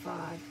 equals a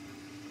 5.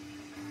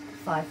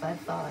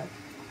 555.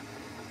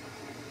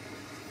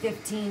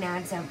 15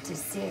 adds up to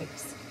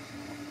 6.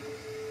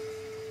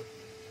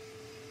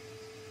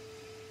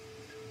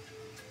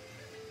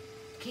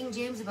 King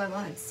James Bible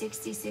had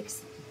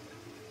 66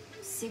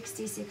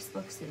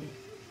 books in it.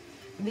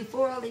 And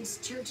before all these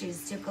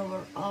churches took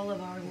over all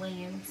of our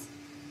lands,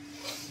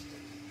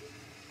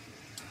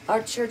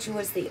 our church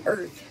was the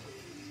earth.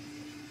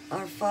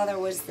 Our Father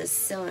was the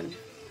sun.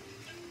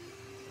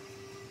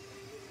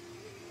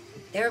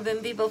 There have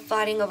been people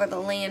fighting over the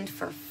land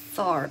for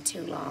far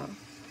too long.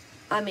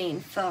 I mean,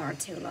 far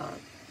too long.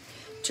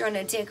 Trying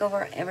to take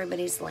over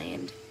everybody's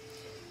land.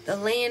 The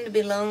land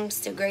belongs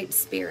to Great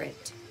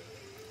Spirit.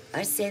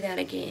 I say that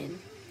again.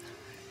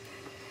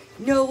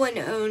 No one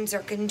owns or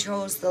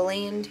controls the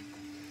land,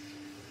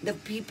 the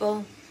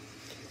people,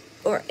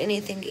 or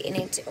anything in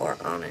it or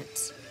on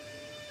it.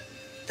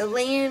 The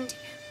land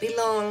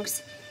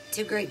belongs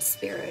to Great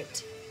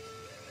Spirit,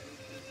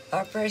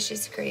 our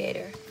precious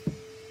Creator.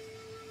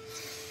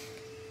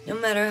 No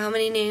matter how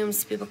many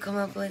names people come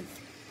up with,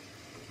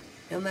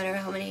 no matter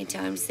how many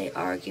times they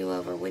argue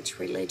over which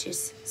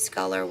religious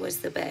scholar was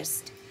the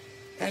best,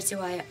 that's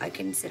why I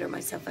consider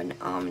myself an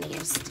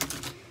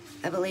omniist.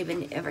 I believe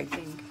in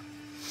everything.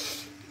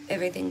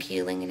 Everything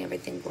healing and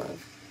everything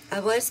love. I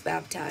was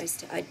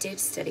baptized. I did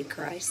study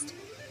Christ.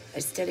 I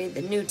studied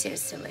the New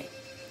Testament,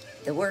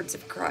 the words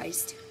of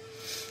Christ,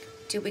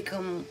 to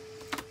become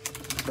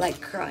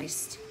like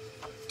Christ,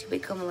 to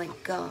become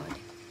like God,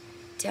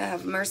 to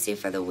have mercy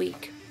for the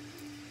weak,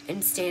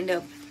 and stand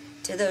up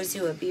to those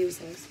who abuse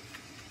us.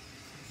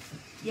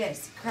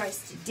 Yes,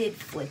 Christ did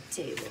flip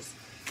tables,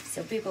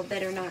 so people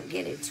better not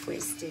get it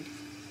twisted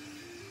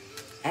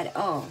at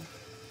all.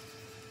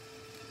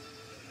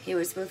 He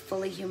was both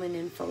fully human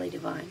and fully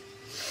divine.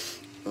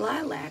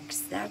 Lilacs,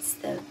 that's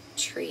the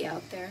tree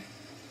out there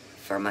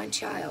for my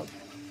child.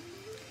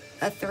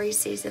 A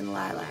 3-season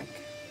lilac.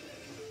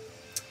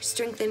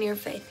 Strengthen your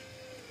faith.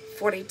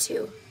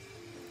 42.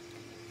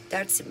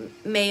 That's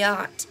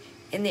Mayat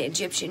in the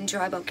Egyptian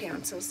tribal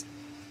councils.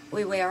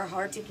 We weigh our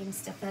heart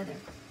against a feather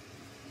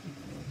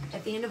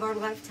at the end of our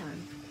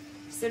lifetime.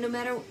 So no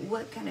matter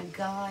what kind of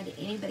God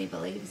anybody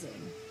believes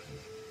in,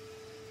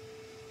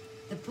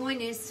 the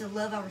point is to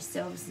love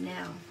ourselves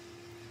now.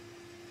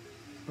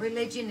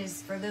 Religion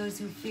is for those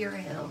who fear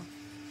hell.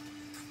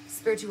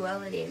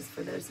 Spirituality is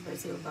for those of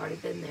us who have already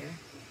been there.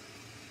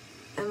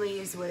 And we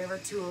use whatever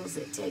tools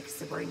it takes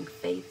to bring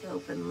faith,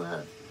 hope, and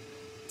love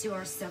to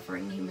our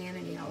suffering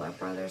humanity, all our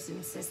brothers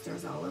and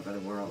sisters all over the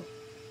world.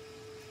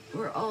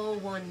 We're all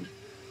one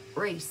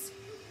race,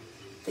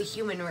 the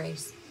human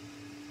race,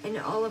 and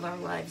all of our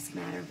lives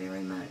matter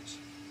very much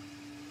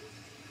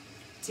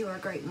to our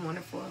great and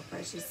wonderful,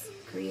 precious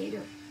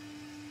Creator.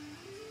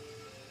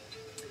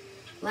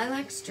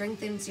 Lilac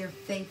strengthens your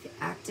faith,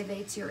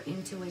 activates your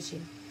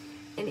intuition,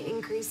 and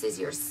increases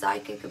your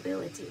psychic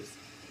abilities.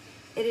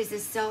 It is a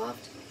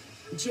soft,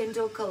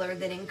 gentle color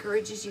that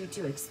encourages you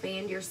to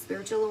expand your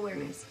spiritual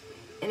awareness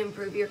and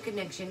improve your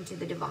connection to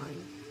the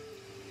divine.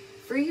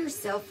 Free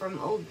yourself from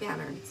old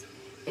patterns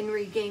and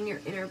regain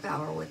your inner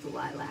power with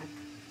lilac.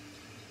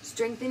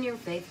 Strengthen your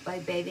faith by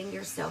bathing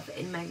yourself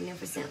in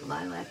magnificent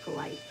lilac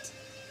light.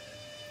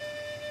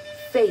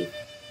 Faith.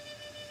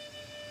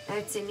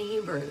 That's in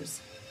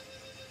Hebrews.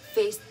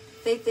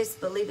 Faith is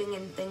believing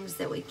in things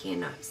that we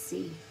cannot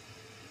see.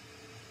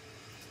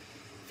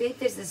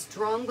 Faith is a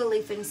strong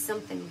belief in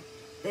something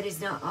that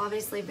is not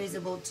obviously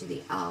visible to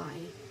the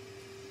eye,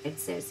 it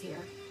says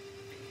here.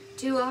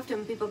 Too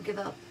often people give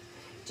up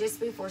just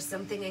before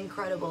something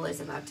incredible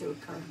is about to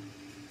occur.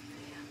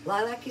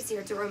 Lilac is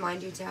here to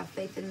remind you to have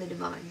faith in the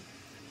divine.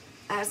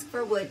 Ask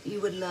for what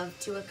you would love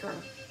to occur.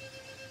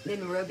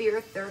 Then rub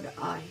your third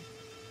eye.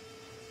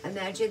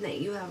 Imagine that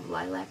you have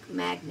lilac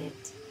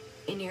magnet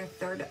in your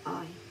third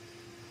eye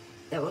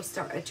that will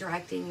start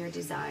attracting your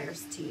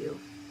desires to you.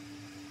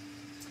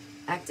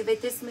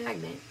 Activate this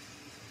magnet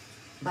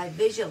by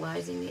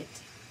visualizing it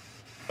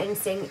and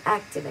saying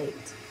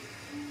activate.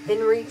 Then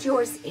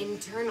rejoice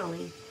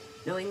internally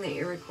knowing that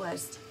your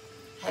request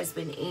has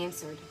been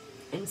answered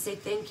and say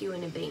thank you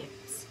in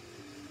advance,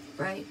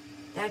 right?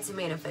 That's a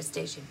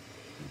manifestation.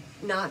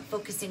 Not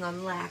focusing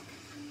on lack,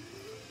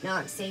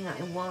 not saying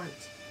I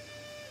want.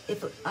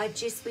 If I'd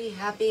just be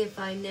happy if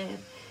I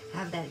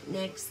have that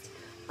next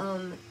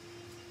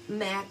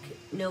Mac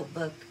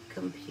notebook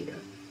computer.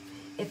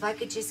 If I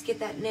could just get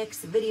that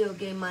next video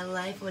game, my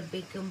life would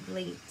be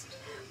complete.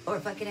 Or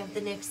if I could have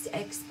the next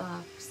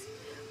Xbox.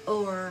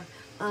 Or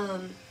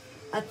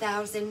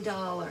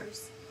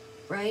 $1,000,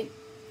 right?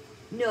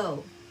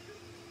 No.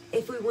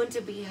 If we want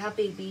to be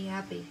happy, be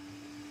happy.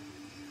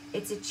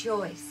 It's a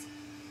choice.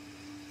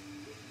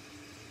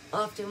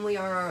 Often we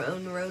are our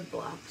own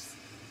roadblocks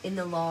in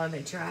the law of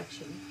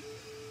attraction.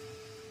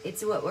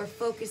 It's what we're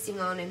focusing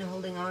on and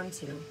holding on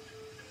to.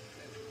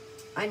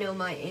 I know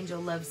my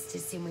angel loves to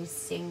see me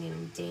sing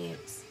and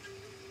dance.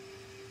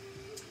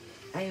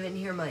 I even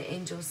hear my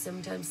angels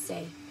sometimes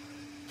say,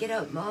 "Get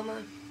up,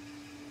 Mama.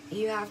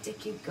 You have to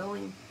keep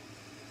going.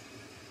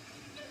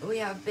 We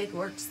have big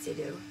works to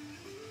do."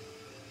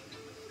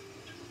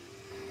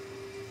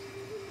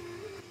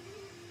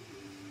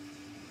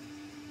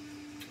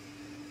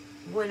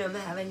 When I'm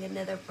having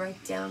another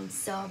breakdown,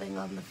 sobbing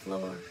on the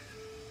floor,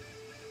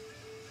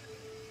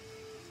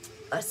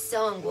 a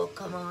song will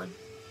come on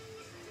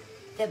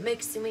that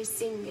makes me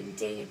sing and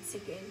dance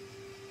again,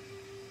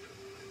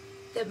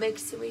 that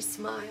makes me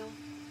smile.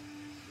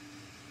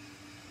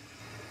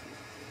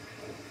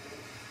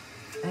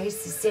 I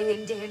used to sing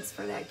and dance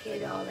for that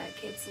kid all that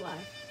kid's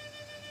life.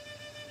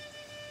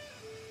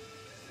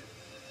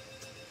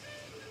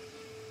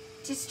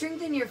 To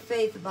strengthen your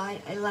faith,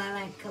 buy a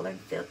lilac-colored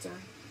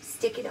filter.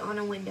 Stick it on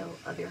a window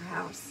of your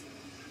house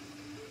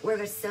where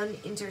the sun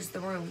enters the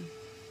room.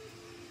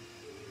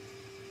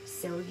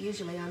 so,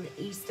 usually on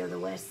the east or the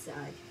west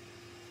side,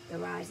 the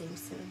rising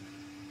sun.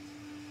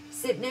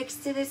 Sit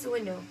next to this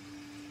window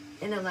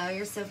and allow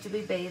yourself to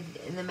be bathed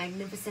in the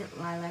magnificent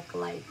lilac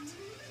light.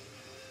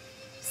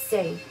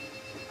 Say,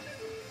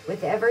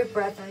 with every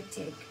breath I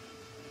take,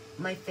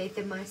 my faith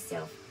in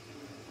myself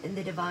and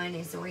the divine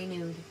is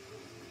renewed.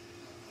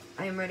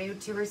 I am ready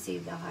to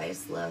receive the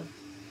highest love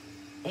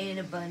and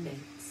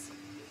abundance.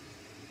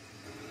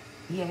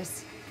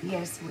 Yes,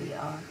 yes, we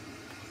are.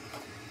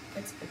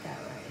 Let's put that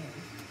right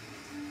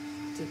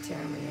here.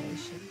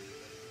 Determination.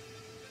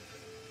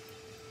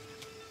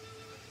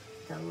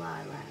 The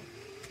lilac.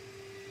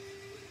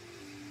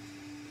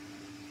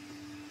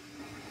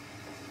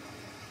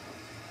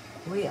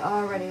 We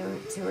are ready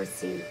to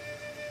receive.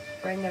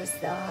 Bring us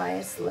the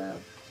highest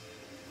love.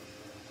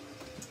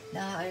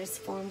 The highest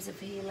forms of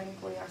healing.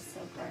 We are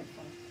so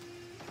grateful.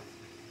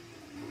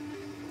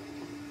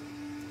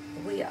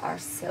 We are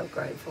so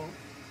grateful.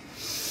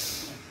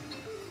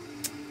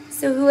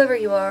 So whoever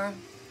you are,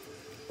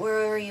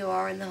 wherever you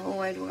are in the whole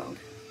wide world,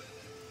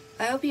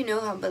 I hope you know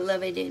how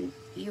beloved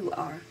you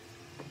are.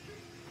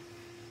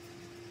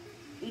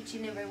 Each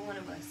and every one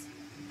of us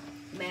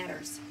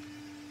matters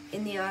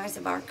in the eyes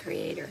of our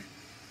Creator.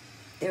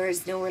 There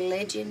is no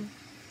religion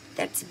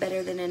that's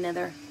better than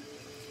another.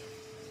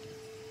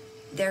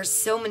 There's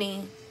so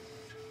many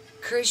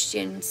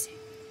Christians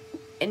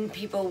and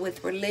people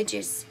with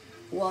religious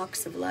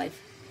walks of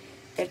life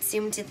that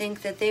seem to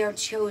think that they are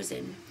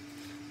chosen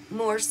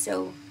more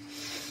so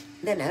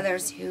than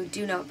others who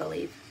do not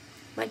believe.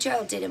 My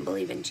child didn't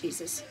believe in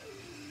Jesus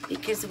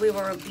because we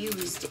were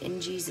abused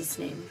in Jesus'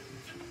 name.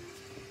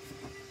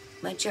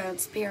 My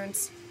child's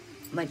parents,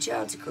 my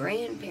child's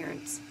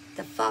grandparents,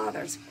 the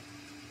fathers,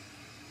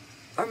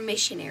 are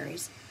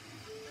missionaries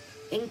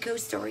in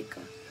Costa Rica.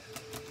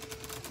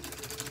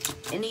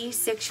 And he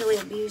sexually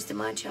abused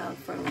my child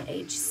from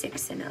age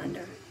 6 and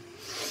under.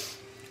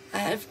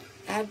 I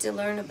had to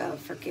learn about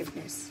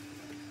forgiveness.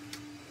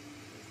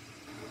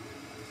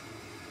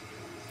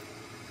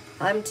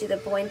 I'm to the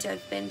point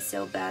I've been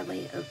so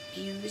badly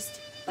abused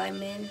by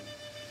men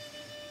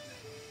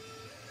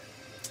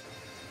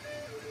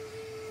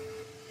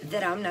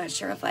that I'm not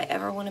sure if I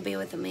ever want to be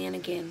with a man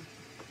again.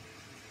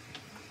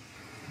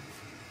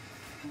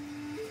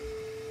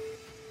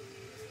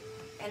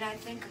 And I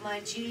think my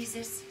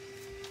Jesus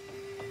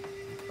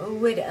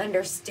would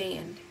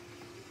understand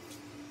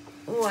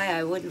why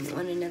I wouldn't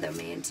want another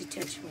man to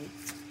touch me.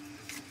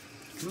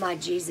 My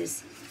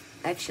Jesus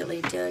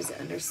actually does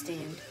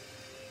understand.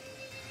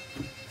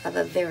 I have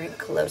a very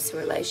close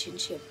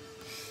relationship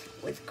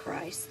with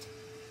Christ.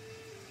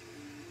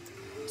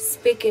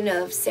 Speaking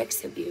of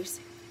sex abuse,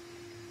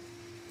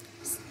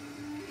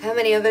 how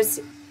many of us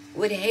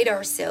would hate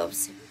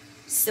ourselves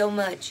so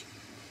much?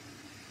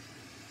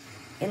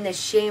 And the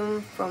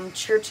shame from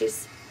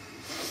churches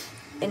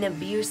and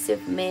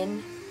abusive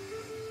men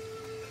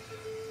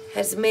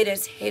has made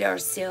us hate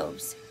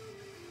ourselves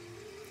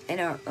and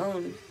our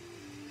own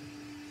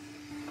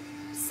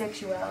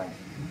sexuality.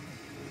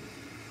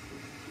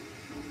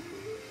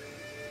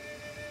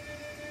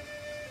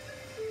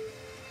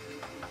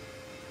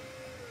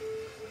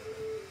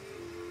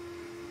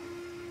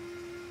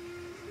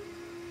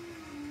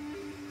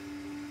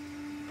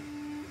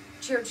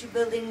 Church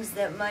buildings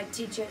that might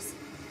teach us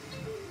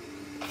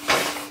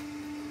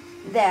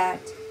that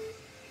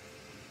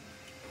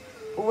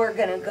we're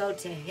gonna go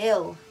to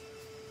hell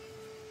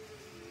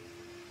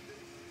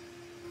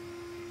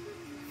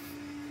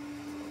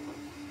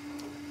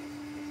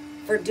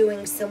for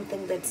doing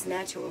something that's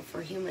natural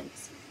for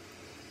humans.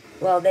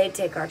 Well, they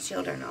take our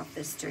children off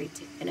the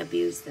street and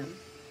abuse them.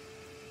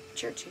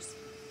 Churches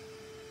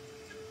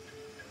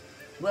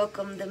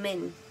welcome them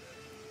in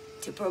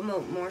to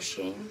promote more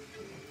shame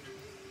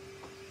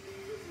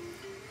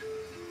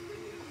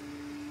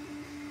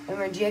and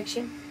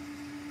rejection.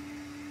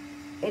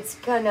 It's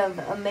kind of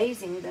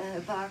amazing, the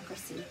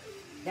hypocrisy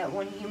that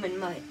one human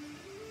might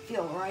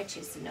feel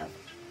righteous enough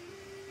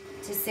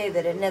to say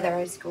that another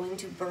is going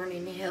to burn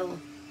in hell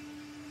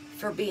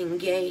for being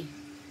gay,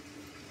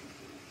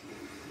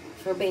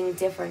 for being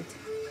different,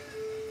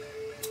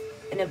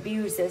 and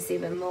abuse us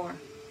even more.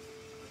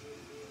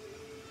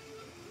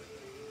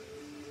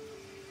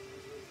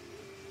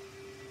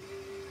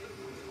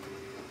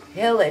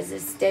 Hell is a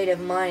state of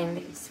mind.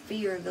 It's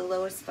fear, the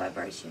lowest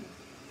vibration,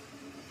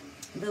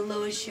 the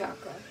lowest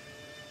chakra.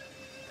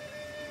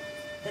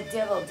 The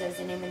devil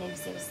doesn't even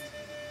exist.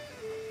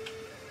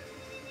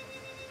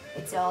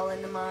 It's all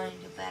in the mind,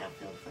 a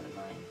battlefield for the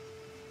mind.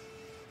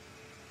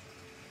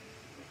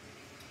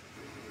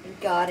 And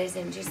God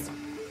isn't just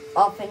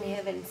off in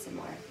heaven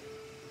somewhere.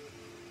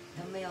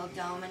 The male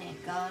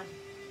dominant God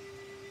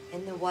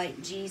and the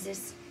white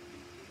Jesus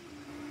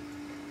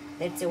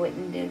that's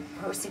waiting to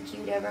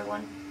persecute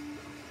everyone.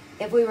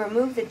 If we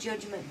remove the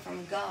judgment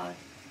from God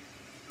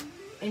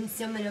and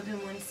sum it up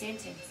in one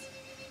sentence,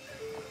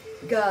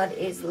 God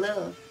is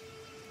love,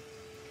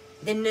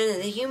 then none of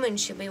the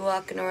humans should be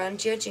walking around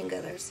judging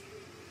others.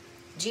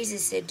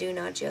 Jesus said, do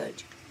not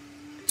judge.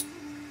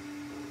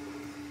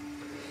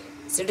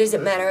 So does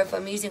it matter if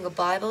I'm using a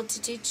Bible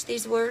to teach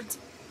these words?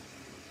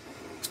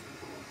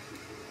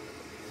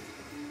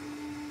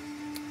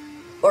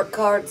 Or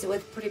cards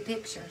with pretty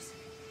pictures?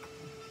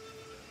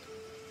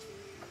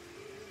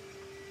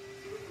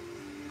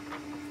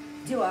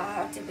 Do I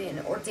have to be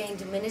an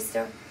ordained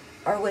minister?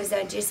 Or was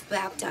I just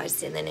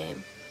baptized in the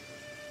name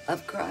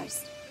of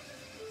Christ?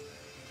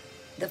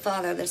 The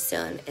Father, the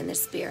Son, and the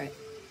Spirit.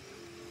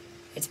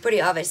 It's pretty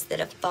obvious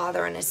that a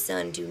father and a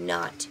son do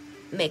not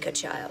make a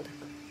child.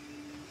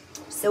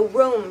 So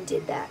Rome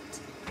did that.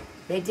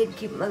 They did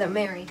keep Mother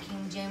Mary.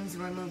 King James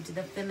removed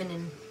the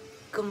feminine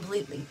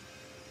completely.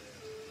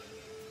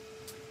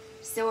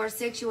 So our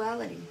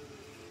sexuality.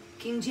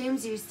 King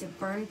James used to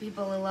burn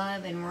people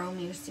alive and Rome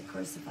used to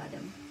crucify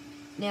them.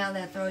 Now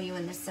they throw you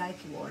in the psych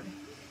ward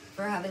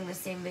for having the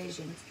same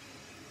visions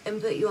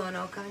and put you on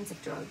all kinds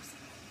of drugs,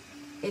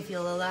 if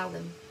you'll allow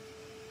them.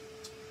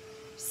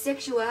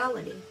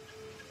 Sexuality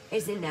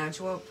is a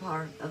natural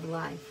part of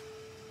life.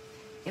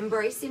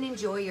 Embrace and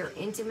enjoy your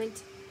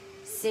intimate,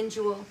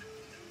 sensual,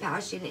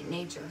 passionate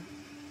nature.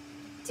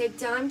 Take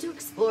time to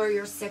explore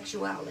your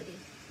sexuality.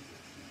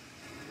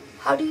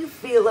 How do you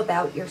feel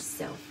about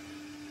yourself?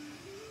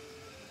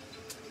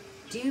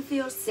 Do you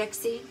feel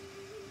sexy,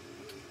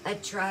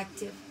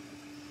 attractive,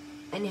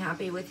 and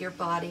happy with your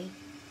body?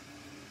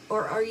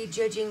 Or are you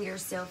judging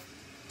yourself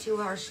too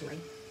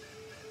harshly?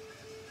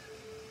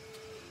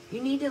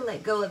 You need to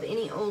let go of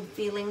any old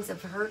feelings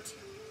of hurt,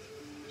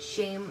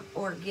 shame,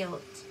 or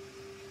guilt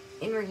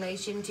in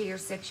relation to your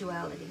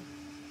sexuality.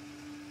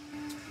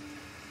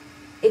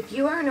 If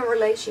you are in a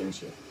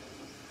relationship,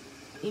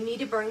 you need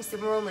to bring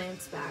some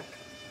romance back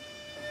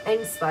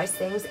and spice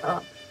things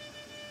up.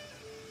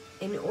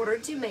 In order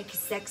to make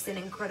sex an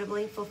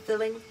incredibly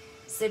fulfilling,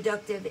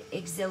 seductive,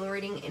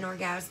 exhilarating, and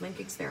orgasmic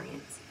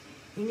experience,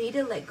 you need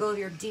to let go of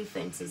your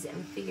defenses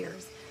and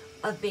fears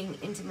of being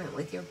intimate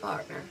with your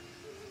partner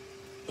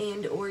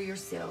and or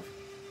yourself.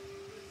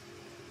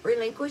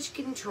 Relinquish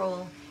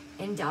control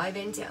and dive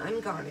into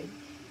unguarded,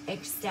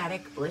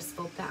 ecstatic,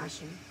 blissful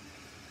passion.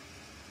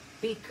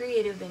 Be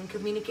creative and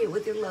communicate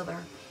with your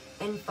lover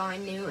and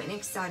find new and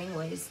exciting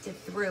ways to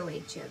thrill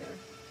each other.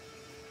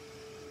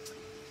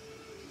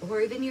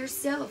 Or even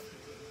yourself.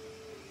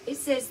 It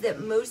says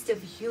that most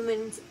of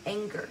humans'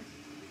 anger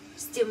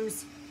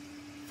stems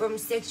from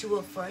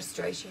sexual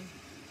frustration.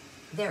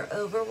 They're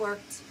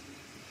overworked.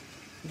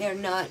 They're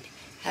not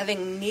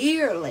having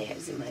nearly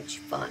as much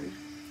fun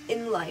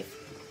in life.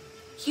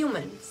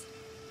 Humans,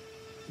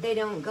 they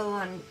don't go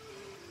on,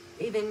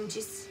 even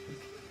just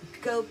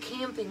go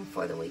camping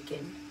for the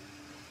weekend.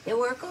 They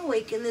work all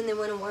week and then they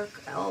want to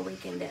work all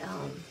weekend at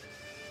home.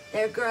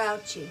 They're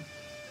grouchy.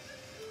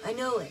 I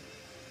know it.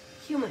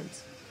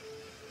 Humans.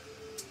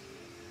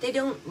 They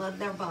don't love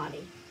their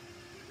body.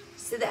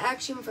 So the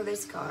action for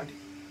this card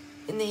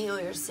in the Heal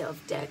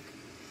Yourself deck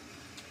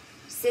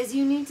says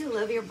you need to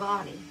love your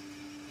body.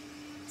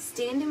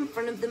 Stand in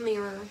front of the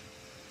mirror,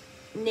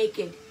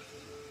 naked,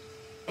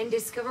 and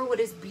discover what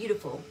is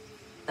beautiful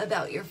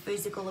about your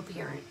physical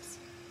appearance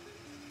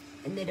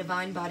and the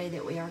divine body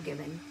that we are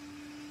given.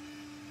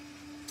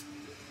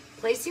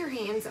 Place your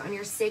hands on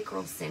your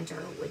sacral center,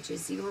 which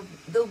is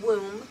the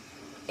womb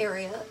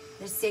area,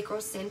 the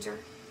sacral center.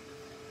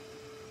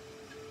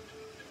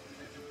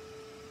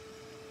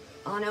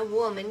 On a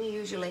woman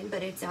usually,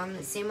 but it's on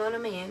the same on a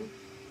man.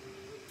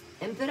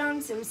 And put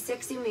on some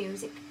sexy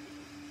music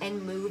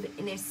and move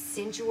in a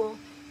sensual,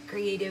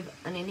 creative,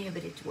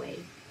 uninhibited way.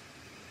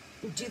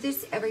 Do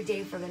this every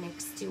day for the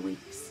next 2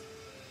 weeks.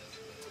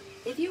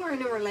 If you are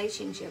in a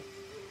relationship,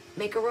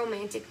 make a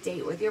romantic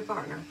date with your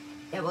partner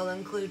that will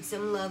include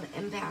some love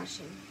and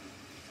passion,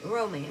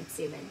 romance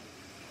even.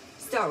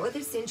 Start with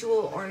a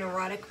sensual or an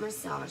erotic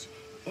massage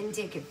and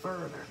take it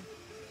further.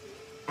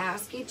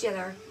 Ask each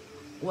other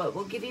what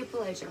will give you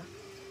pleasure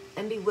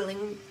and be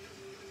willing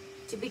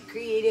to be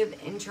creative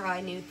and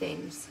try new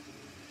things.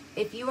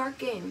 If you are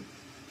game,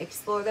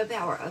 explore the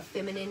power of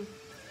feminine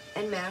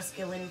and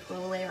masculine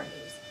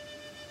polarities.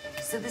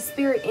 So the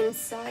spirit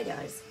inside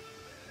us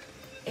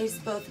is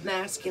both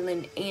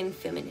masculine and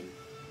feminine.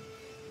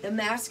 The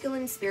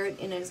masculine spirit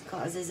in us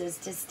causes us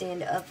to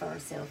stand up for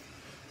ourselves.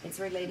 It's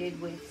related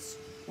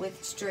with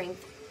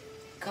strength,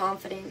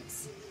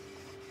 confidence.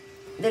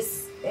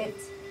 It's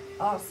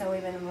also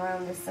even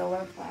around the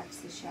solar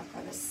plexus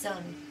chakra, the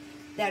sun.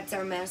 That's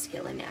our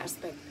masculine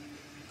aspect.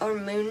 Our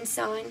moon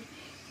sign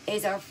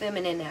is our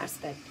feminine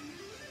aspect.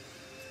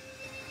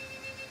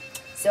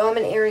 So I'm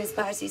an Aries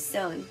Pisces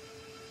sun,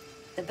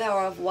 the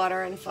power of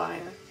water and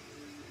fire.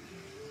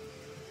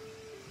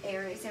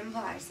 Aries and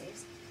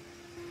Pisces.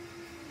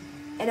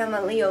 And I'm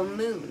a Leo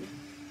moon.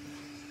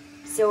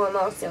 So I'm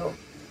also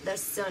the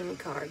sun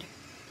card.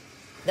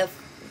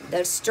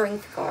 The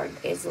strength card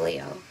is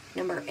Leo,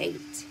 number 8.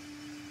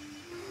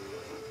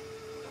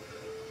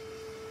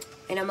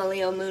 And I'm a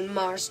Leo moon,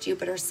 Mars,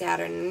 Jupiter,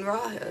 Saturn, and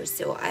Rahu.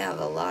 So I have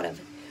a lot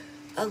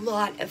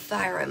of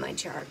fire in my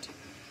chart.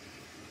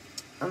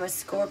 I'm a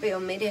Scorpio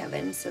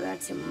midheaven, so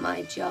that's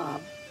my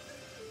job.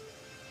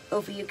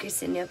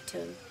 Ophiuchus and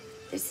Neptune.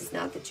 This is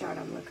not the chart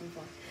I'm looking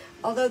for.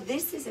 Although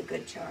this is a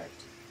good chart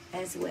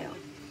as well.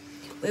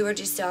 We were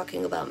just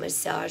talking about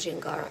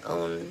massaging our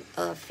own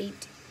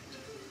feet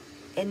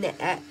and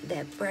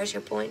the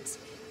pressure points,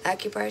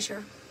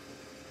 acupressure.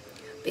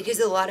 Because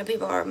a lot of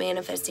people are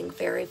manifesting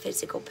very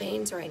physical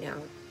pains right now.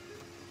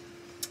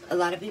 A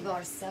lot of people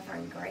are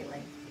suffering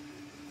greatly.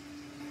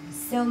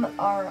 Some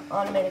are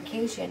on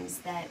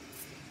medications that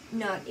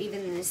not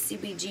even the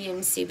CBG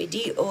and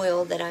CBD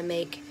oil that I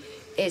make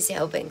is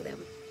helping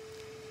them.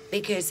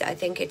 Because I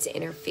think it's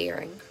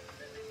interfering.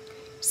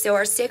 So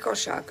our sacral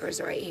chakra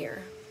is right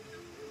here.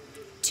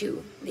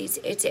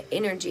 It's an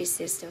energy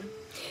system.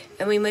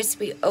 And we must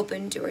be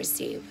open to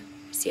receive.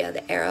 See how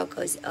the arrow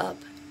goes up?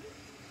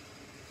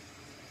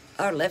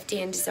 Our left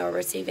hand is our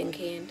receiving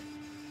hand.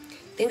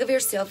 Think of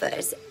yourself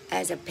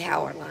as a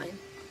power line.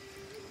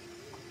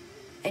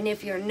 And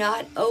if you're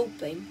not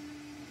open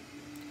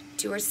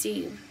to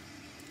receive,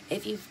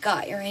 if you've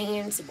got your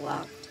hands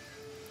blocked,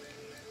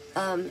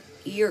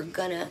 you're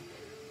gonna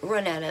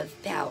run out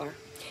of power.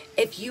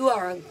 If you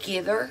are a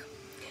giver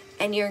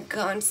and you're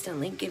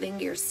constantly giving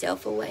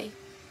yourself away,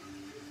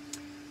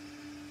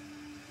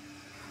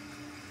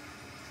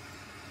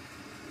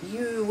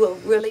 you will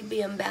really be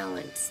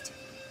imbalanced.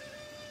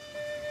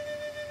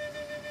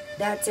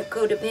 That's a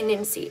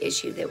codependency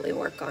issue that we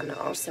work on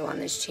also on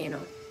this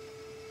channel.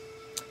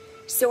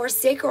 So our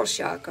sacral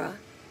chakra,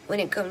 when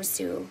it comes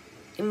to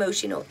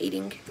emotional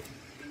eating,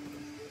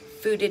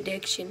 food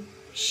addiction,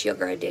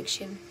 sugar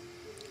addiction,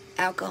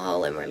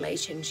 alcohol, and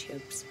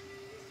relationships,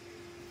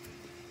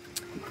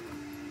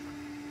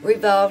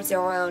 revolves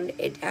around,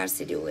 it has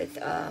to do with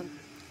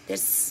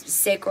this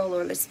sacral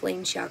or the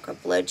spleen chakra,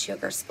 blood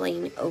sugar,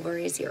 spleen,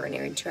 ovaries,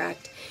 urinary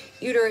tract,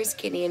 uterus,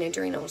 kidney, and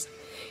adrenals.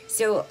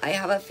 So I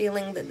have a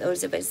feeling that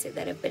those of us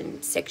that have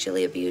been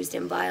sexually abused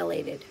and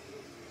violated,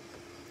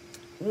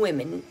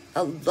 women,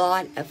 a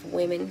lot of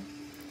women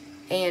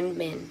and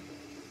men,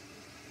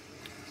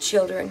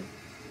 children,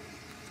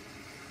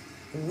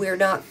 we're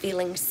not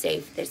feeling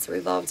safe. This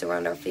revolves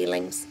around our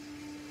feelings.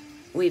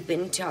 We've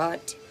been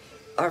taught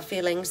our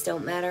feelings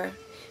don't matter.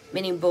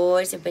 Many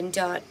boys have been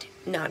taught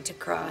not to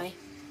cry.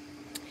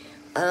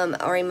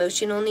 Our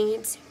emotional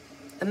needs,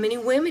 many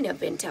women have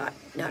been taught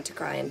not to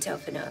cry and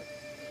toughen up.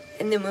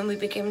 And then when we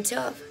became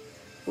tough,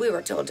 we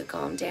were told to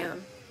calm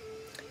down.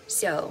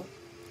 So,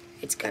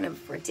 it's kind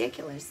of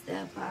ridiculous, the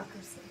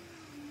hypocrisy.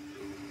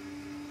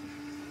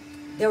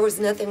 There was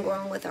nothing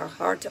wrong with our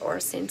heart or our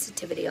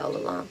sensitivity all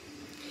along.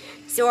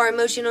 So our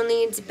emotional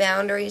needs,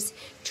 boundaries,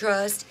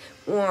 trust,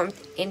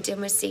 warmth,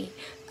 intimacy,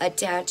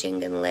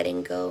 attaching and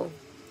letting go.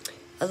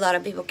 A lot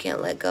of people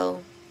can't let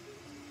go.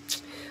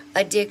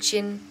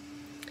 Addiction,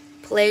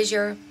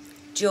 pleasure,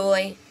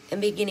 joy,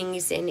 and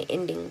beginnings and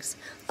endings.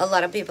 A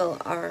lot of people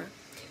are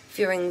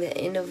fearing the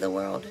end of the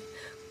world.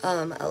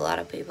 A lot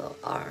of people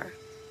are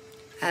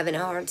having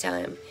a hard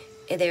time.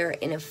 They're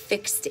in a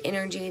fixed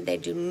energy. They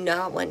do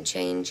not want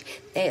change.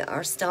 They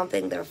are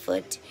stomping their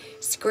foot,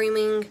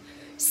 screaming.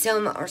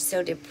 Some are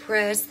so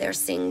depressed. They're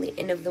seeing the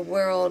end of the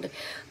world.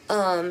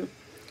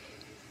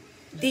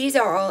 These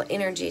are all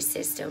energy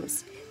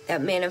systems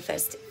that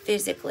manifest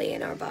physically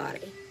in our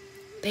body.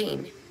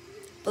 Pain,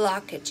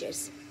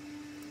 blockages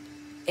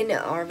in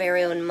our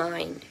very own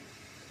mind.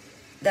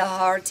 The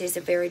heart is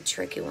a very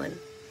tricky one.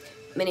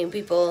 Many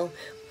people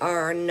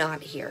are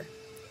not here.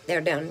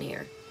 They're down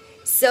here.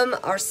 Some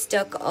are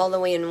stuck all the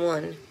way in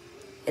one,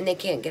 and they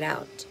can't get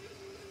out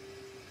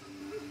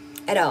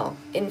at all,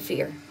 in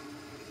fear.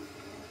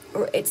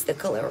 Or it's the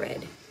color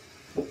red.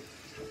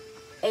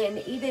 And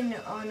even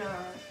on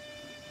our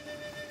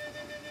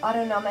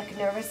autonomic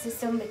nervous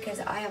system, because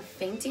I have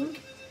fainting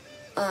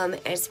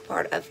as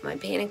part of my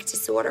panic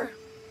disorder,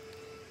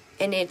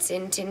 and it's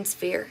intense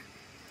fear.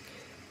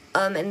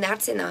 And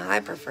that's in the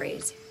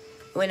hyperphrase,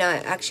 when I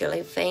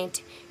actually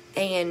faint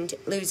and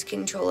lose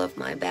control of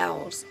my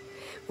bowels.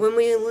 When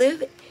we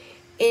live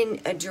in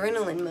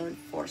adrenaline mode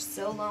for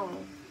so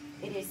long,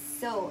 it is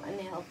so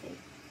unhealthy.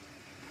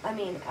 I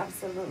mean,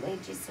 absolutely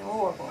just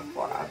horrible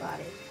for our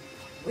body.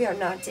 We are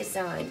not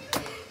designed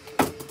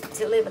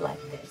to live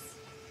like this.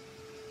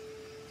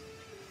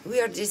 We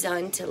are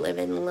designed to live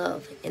in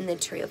love, in the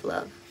tree of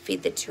love.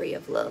 Feed the tree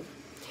of love.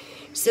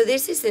 So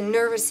this is the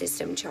nervous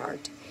system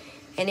chart.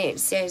 And it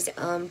says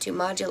to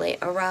modulate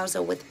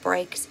arousal with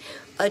breaks,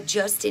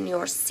 adjust in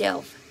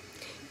yourself.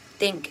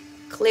 Think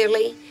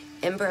clearly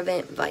and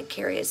prevent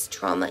vicarious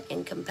trauma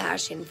and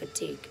compassion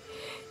fatigue.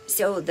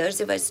 So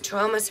those of us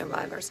trauma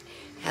survivors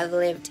have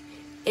lived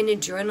in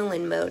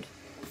adrenaline mode,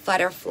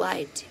 fight or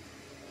flight,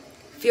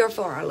 fear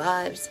for our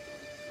lives,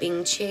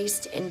 being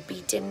chased and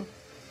beaten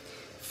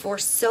for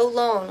so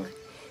long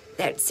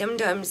that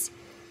sometimes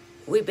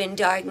we've been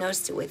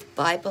diagnosed with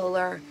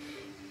bipolar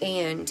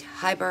and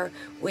hyper.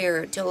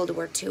 We're told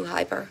we're too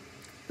hyper,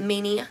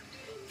 mania.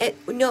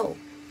 No,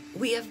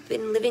 we have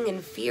been living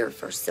in fear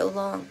for so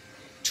long,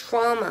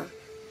 trauma,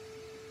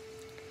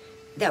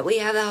 that we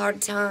have a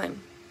hard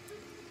time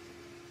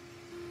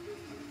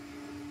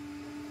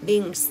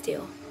being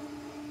still,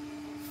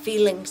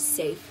 feeling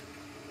safe.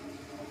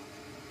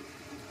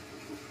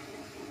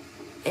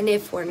 And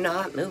if we're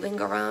not moving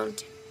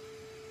around,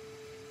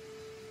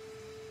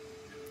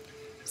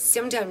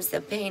 sometimes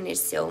the pain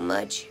is so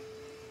much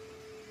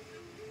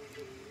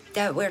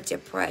that we're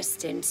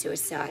depressed and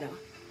suicidal.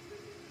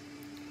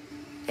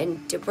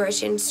 And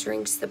depression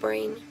shrinks the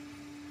brain.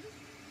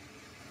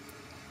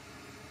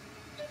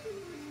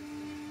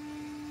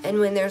 And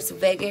when there's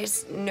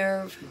vagus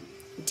nerve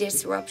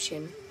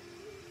disruption,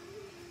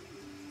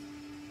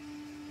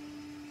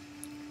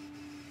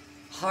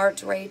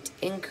 heart rate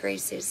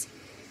increases.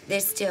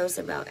 This tells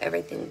about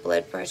everything: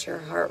 blood pressure,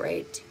 heart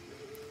rate,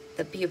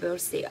 the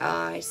pupils, the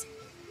eyes.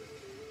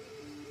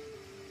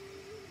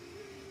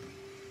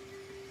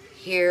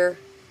 Here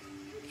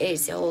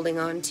is holding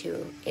on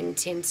to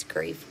intense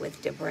grief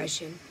with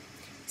depression,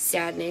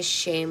 sadness,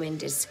 shame, and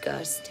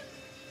disgust.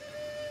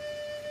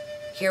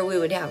 Here we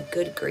would have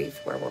good grief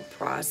where we're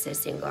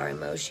processing our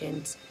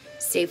emotions,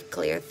 safe,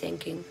 clear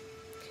thinking.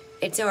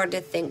 It's hard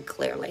to think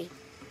clearly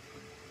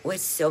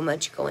with so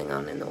much going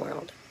on in the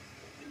world.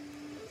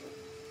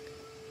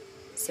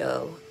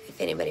 So if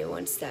anybody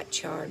wants that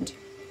chart,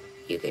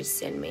 you could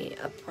send me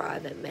a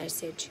private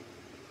message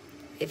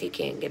if you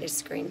can't get a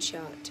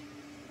screenshot.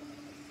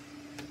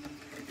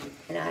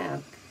 And I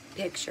have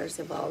pictures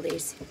of all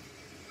these,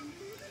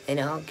 and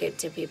I'll get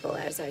to people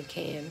as I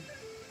can.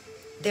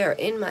 They're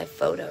in my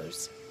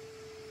photos.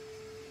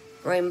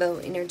 Rainbow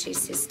energy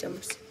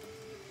systems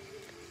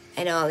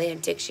and all the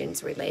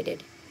addictions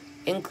related,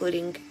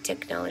 including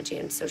technology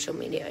and social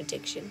media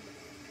addiction.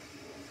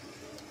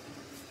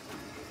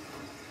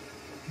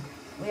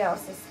 We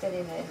also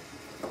study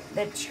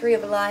the tree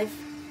of life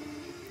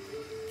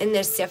and the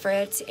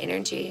Sephiroth's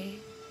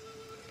energy,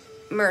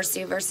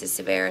 mercy versus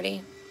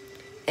severity.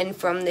 And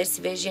from this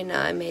vision,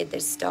 I made the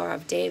Star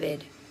of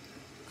David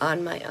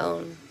on my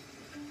own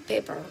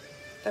paper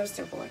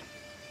poster board,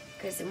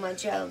 because my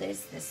child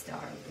is the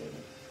Star of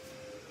David.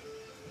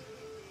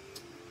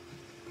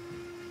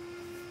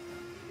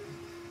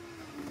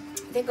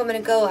 I think I'm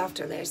going to go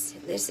after this.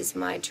 This is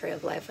my tree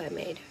of life I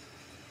made.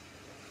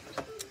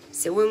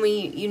 So when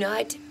we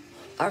unite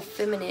our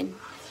feminine,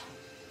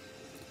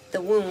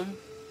 the womb,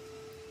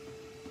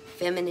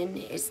 feminine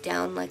is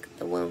down like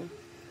the womb,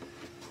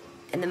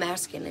 and the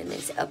masculine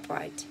is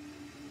upright.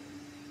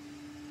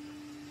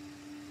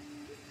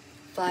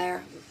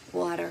 Fire,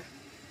 water.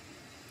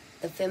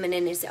 The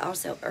feminine is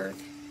also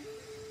earth,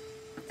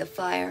 the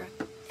fire,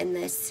 and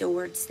the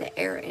swords, the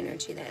air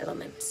energy, the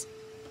elements.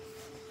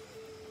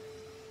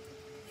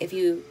 If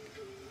you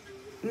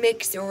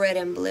mix red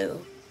and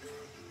blue,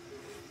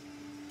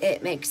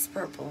 it makes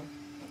purple,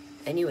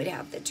 and you would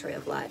have the tree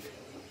of life,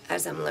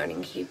 as I'm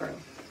learning Hebrew,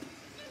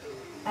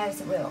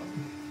 as will.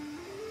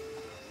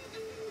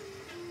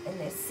 And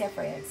the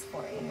Sephiroth's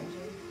for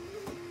energy.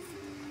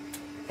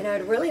 And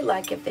I'd really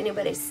like if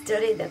anybody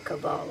studied the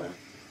Kabbalah,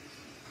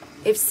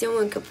 if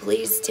someone could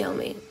please tell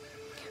me,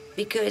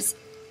 because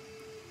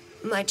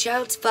my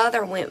child's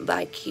father went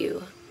by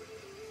Q,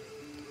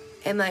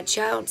 and my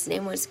child's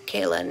name was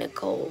Kayla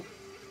Nicole.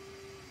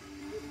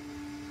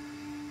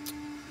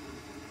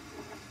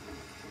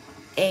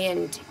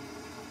 And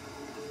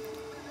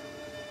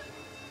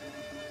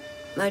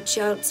my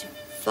child's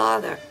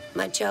father,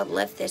 my child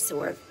left this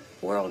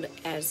world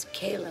as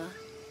Kenny.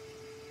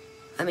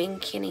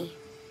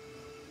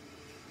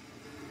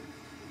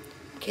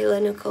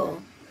 Kayla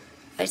Nicole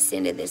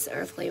ascended this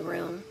earthly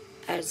realm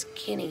as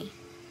Kenny,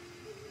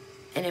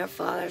 and her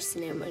father's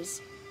name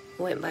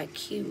went by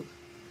Q.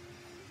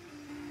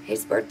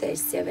 His birthday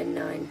is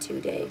 7/9, 2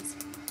 days.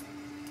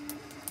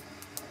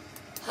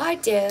 Hi,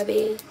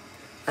 Debbie.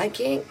 I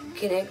can't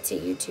connect to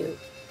YouTube.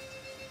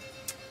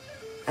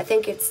 I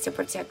think it's to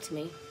protect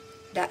me.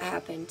 That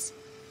happens.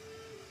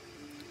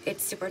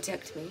 It's to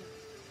protect me.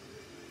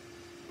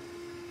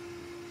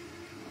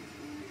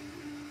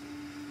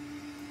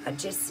 I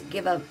just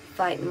give up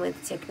fighting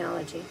with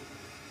technology.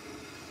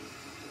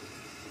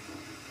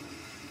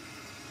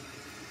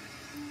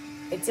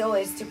 It's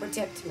always to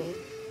protect me.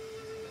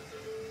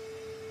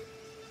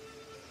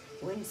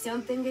 When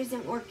something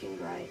isn't working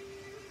right,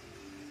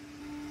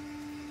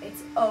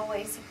 it's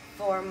always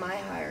for my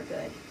higher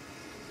good.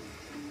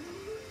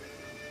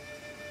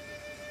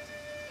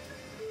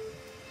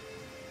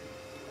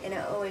 And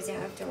I always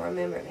have to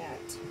remember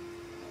that.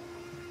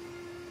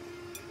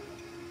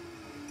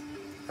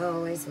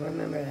 Always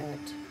remember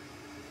that.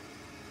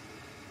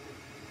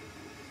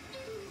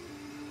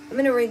 I'm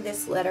going to read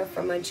this letter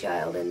from my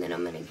child, and then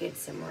I'm going to get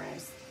some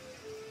rest.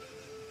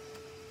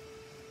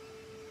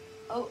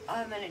 Oh,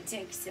 I'm going to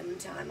take some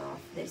time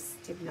off this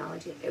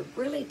technology. It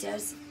really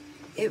does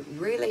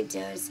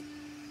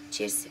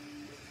just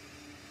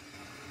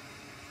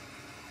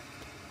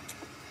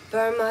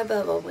burn my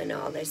bubble when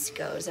all this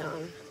goes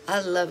on. I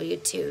love you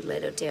too,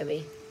 little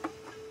Debbie.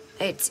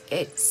 It's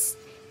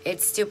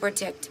to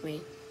protect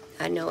me.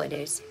 I know it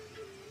is.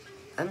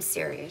 I'm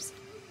serious.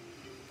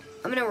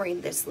 I'm going to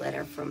read this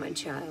letter from my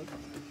child.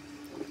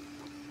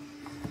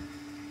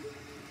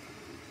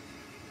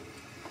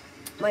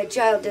 My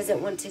child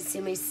doesn't want to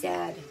see me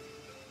sad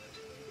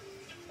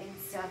and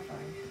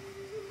suffering.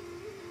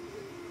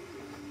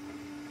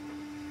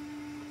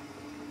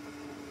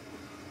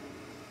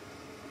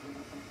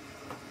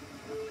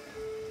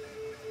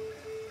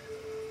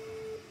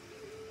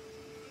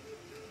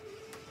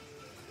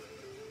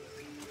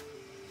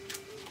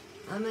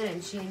 I'm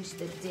going to change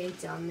the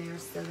date on there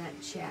so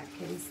that chat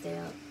can stay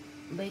up,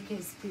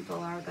 because people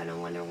are going to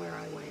wonder where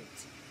I went.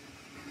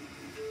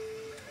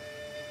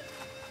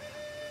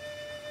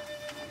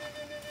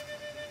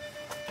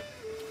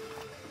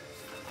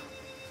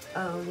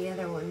 Oh, the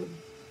other one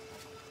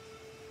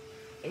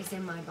is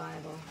in my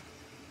Bible.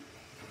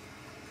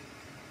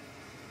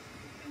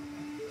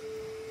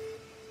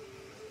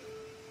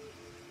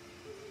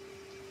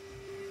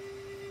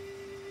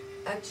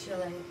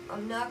 Actually,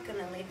 I'm not going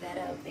to leave that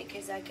up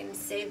because I can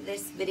save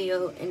this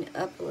video and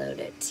upload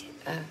it.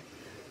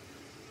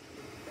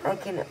 I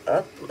can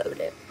upload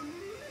it.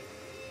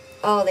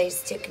 All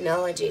these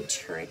technology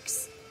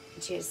tricks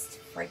just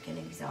freaking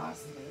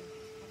exhaust me.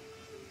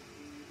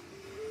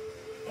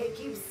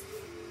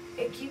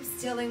 It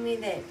keeps telling me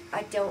that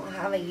I don't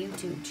have a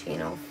YouTube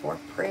channel for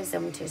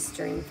Prism to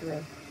stream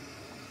through.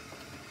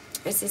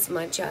 This is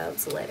my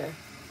child's letter.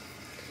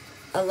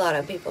 A lot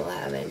of people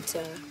haven't.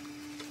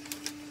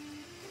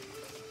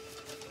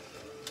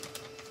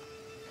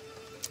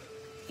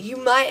 You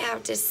might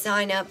have to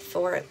sign up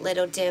for it,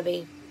 little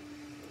Debbie.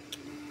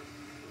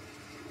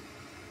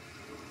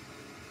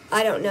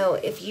 I don't know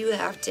if you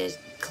have to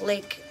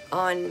click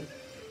on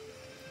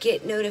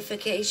get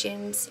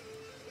notifications.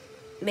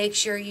 Make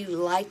sure you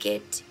like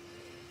it.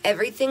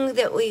 Everything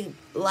that we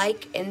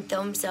like and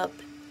thumbs up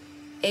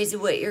is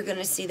what you're going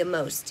to see the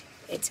most.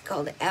 It's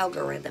called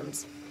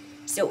algorithms.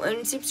 So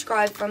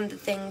unsubscribe from the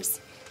things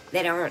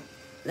that aren't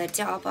the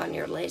top on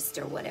your list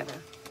or whatever.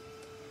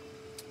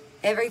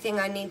 Everything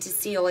I need to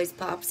see always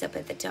pops up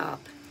at the top.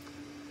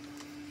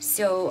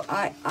 So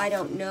I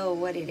don't know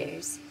what it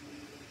is.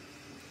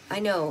 I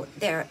know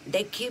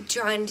they keep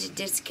trying to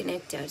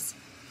disconnect us.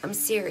 I'm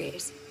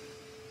serious.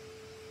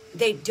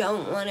 They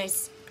don't want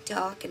us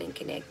talking and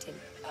connecting.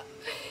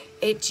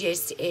 It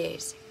just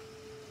is.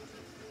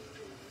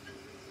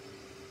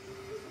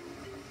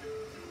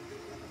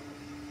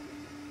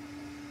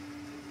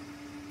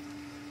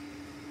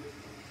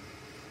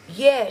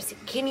 Yes,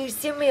 can you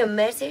send me a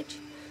message?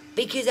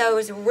 Because I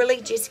was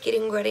really just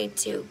getting ready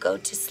to go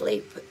to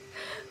sleep.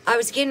 I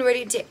was getting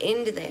ready to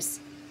end this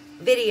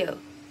video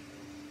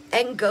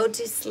and go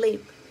to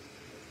sleep.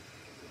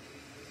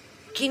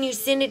 Can you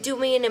send it to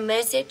me in a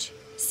message,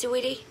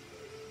 sweetie?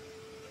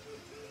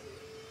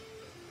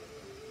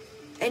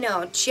 And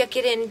I'll check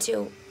it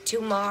into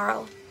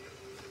tomorrow.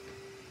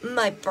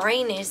 My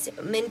brain is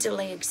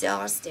mentally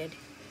exhausted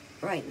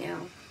right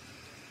now.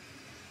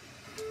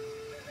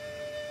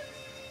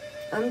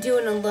 I'm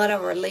doing a lot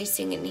of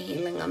releasing and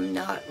healing. I'm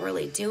not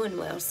really doing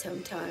well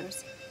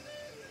sometimes.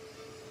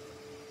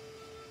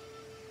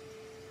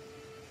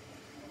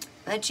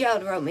 My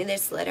child wrote me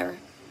this letter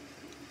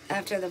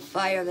after the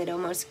fire that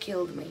almost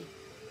killed me.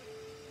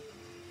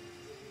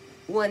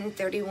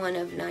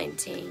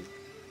 1/31/19.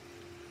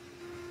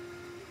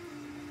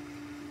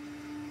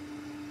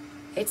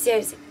 It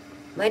says,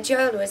 my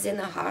child was in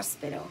the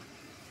hospital.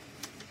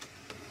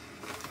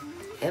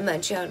 And my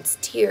child's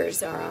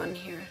tears are on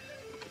here.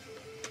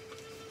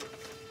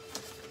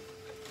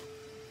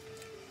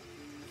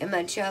 And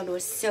my child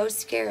was so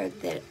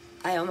scared that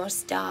I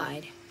almost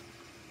died.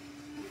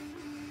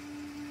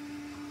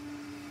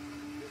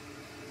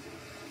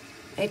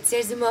 It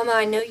says, Mama,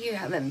 I know you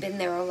haven't been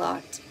there a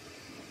lot,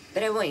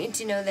 but I want you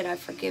to know that I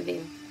forgive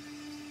you.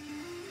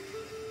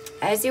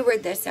 As you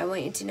read this, I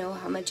want you to know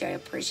how much I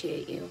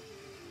appreciate you.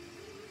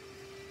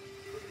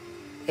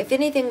 If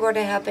anything were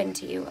to happen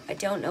to you, I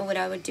don't know what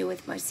I would do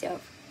with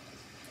myself.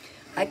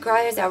 I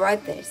cry as I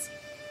write this,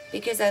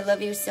 because I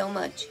love you so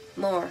much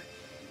more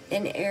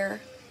than air,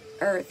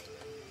 earth,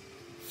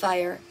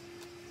 fire,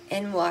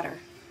 and water.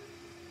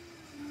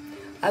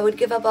 I would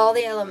give up all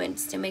the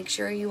elements to make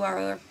sure you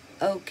are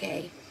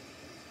okay.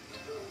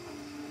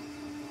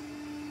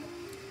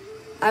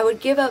 I would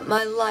give up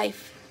my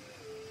life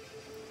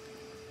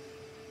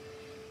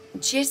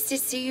just to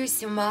see you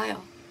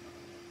smile.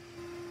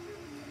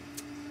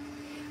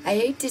 I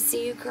hate to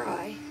see you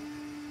cry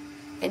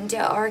and to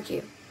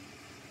argue.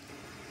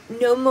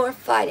 No more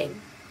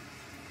fighting.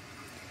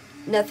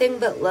 Nothing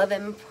but love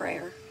and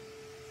prayer.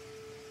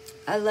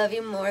 I love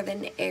you more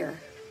than air.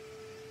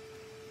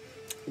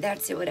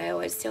 That's what I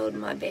always told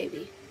my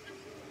baby.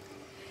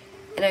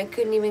 And I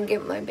couldn't even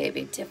get my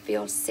baby to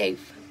feel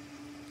safe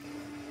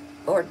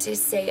or to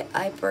say,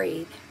 I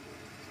breathe.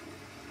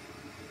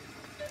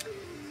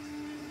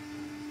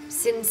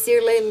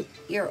 Sincerely,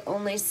 your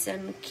only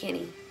son,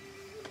 Kenny.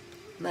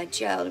 My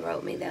child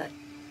wrote me that.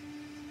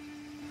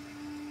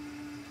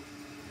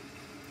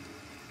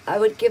 I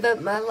would give up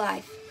my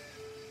life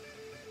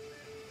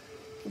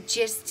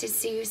just to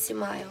see you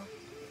smile.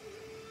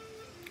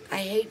 I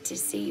hate to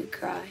see you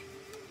cry.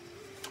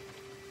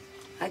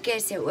 I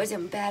guess it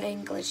wasn't bad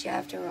English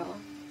after all.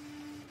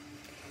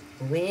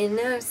 When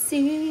I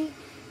see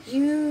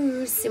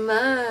you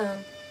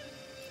smile.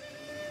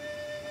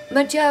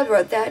 My child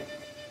wrote that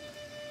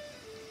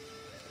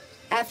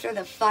after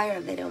the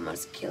fire that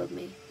almost killed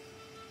me.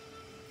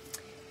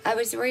 I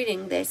was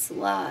reading this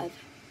live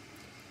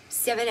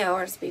 7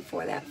 hours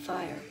before that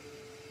fire.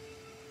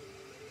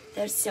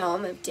 The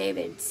Psalm of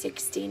David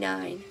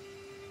 69.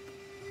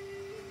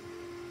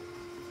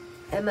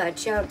 And my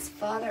child's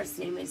father's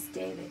name is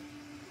David.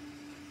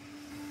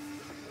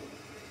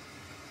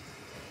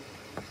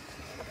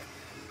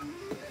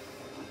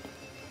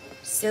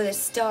 So the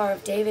Star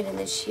of David and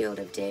the Shield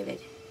of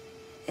David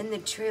and the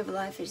Tree of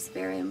Life is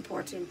very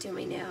important to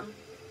me now.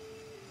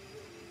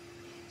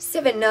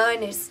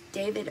 7/9 is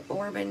David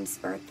Orban's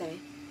birthday,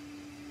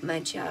 my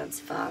child's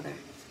father.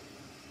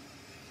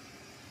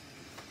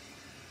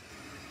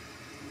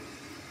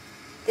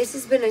 This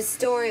has been a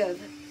story of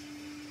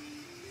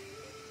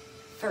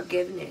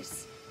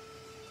forgiveness,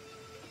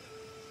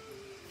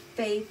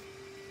 faith,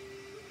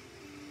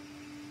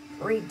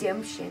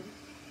 redemption,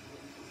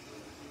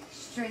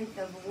 strength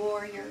of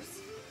warriors,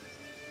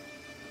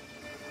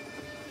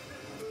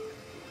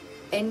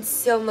 and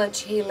so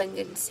much healing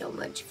and so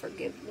much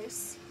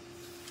forgiveness.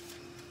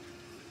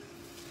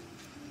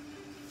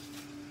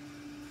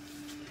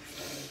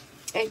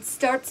 It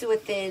starts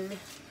within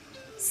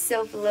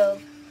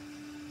self-love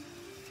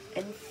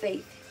and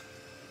faith.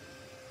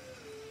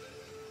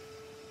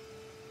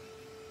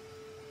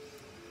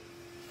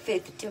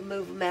 Faith to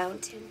move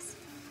mountains.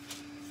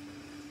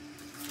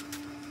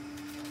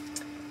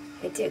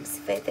 It takes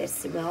faith as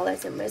small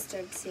as a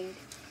mustard seed.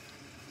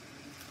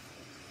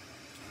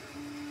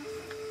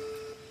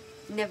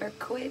 Never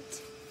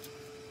quit.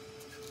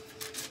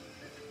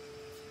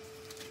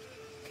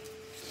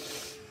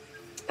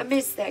 I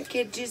miss that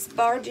kid just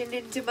barging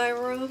into my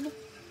room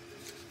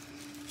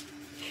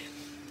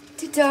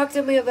to talk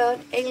to me about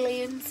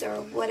aliens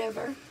or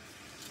whatever.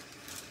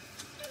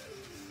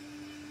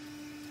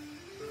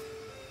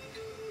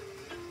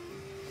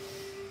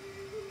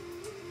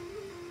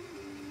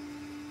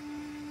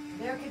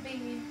 There could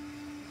be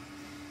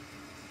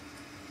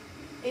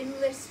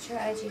endless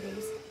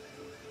tragedies,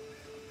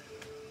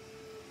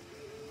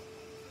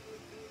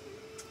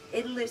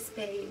 endless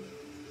pain,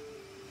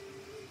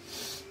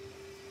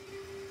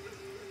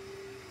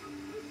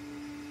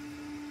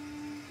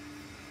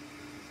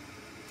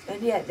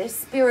 and yet the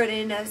Spirit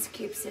in us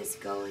keeps us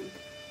going.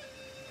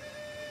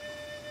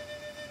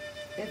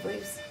 If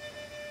we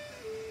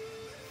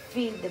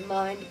feed the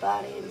mind,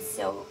 body, and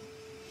soul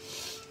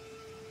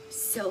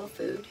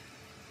food.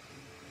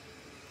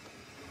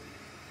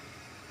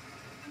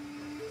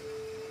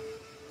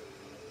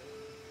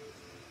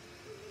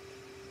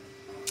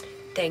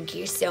 Thank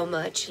you so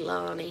much,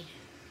 Lonnie.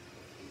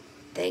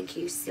 Thank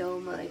you so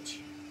much.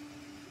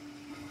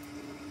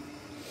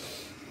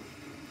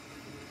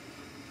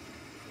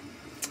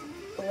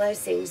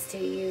 Blessings to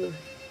you.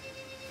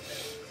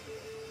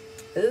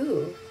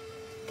 Ooh,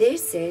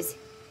 this is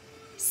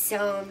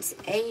Psalms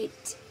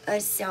 8, a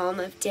Psalm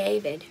of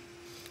David.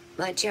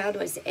 My child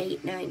was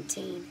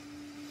 8:19.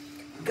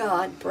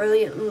 God,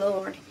 brilliant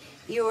Lord,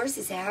 yours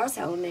is a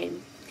household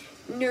name.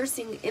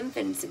 Nursing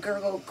infants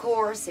gurgle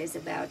choruses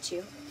about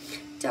you.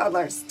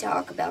 Toddlers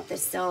talk about the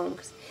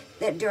songs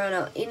that drown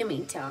out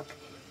enemy talk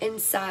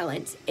and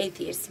silence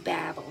atheist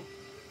babble.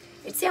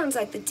 It sounds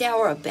like the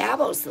Tower of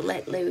Babel's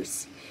let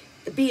loose.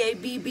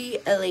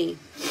 B-A-B-B-L-E.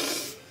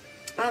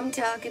 I'm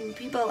talking,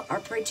 people are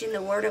preaching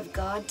the word of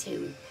God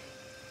to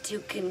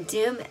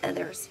condemn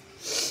others,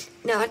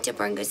 not to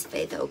bring us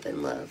faith, hope,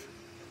 and love.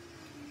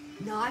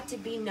 Not to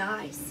be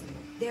nice.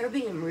 They're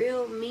being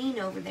real mean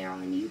over there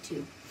on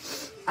YouTube.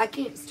 I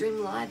can't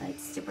stream live,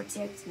 it's to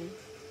protect me.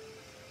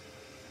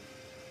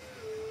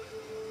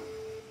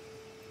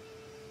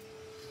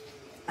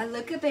 I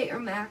look up at your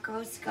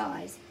macro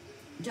skies,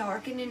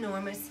 dark and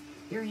enormous,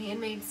 your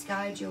handmade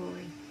sky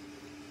jewelry.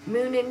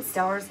 Moon and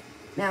stars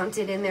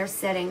mounted in their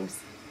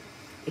settings.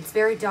 It's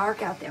very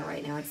dark out there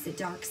right now. It's the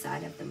dark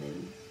side of the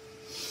moon.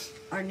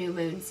 Our new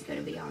moon's going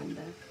to be on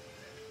the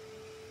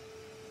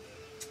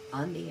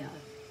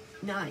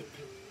 9th.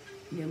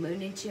 New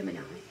moon in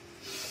Gemini.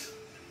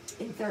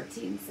 In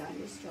 13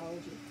 sign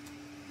astrology.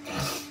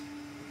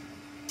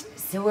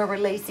 So we're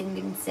releasing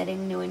and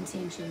setting new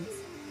intentions.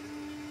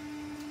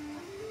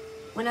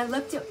 When I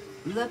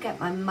look at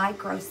my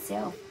micro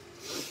self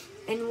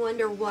and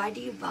wonder, why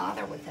do you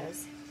bother with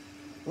us?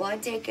 Why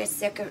take a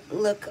second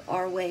look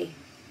our way?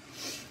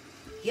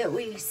 Yet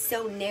we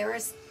so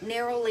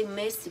narrowly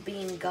miss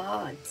being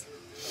gods.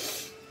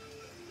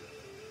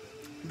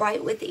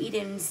 Bright with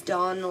Eden's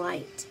dawn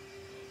light,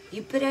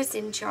 you put us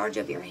in charge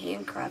of your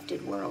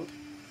handcrafted world.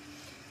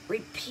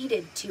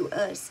 Repeated to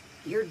us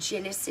your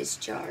Genesis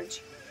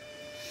charge.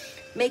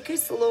 Make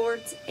us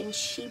lords and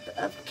sheep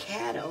of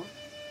cattle,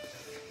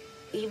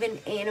 even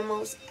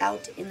animals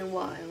out in the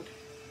wild.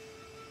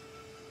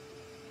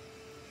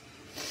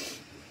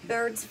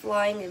 Birds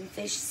flying and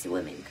fish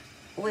swimming,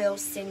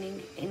 whales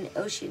singing in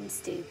ocean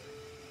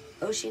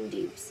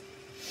deeps.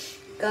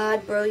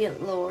 God,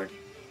 brilliant Lord,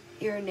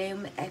 your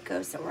name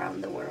echoes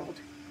around the world.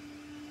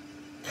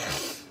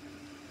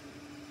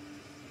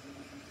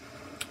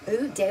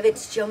 Ooh,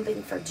 David's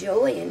jumping for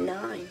joy in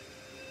 9.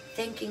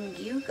 Thanking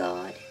you,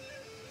 God,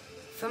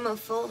 from a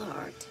full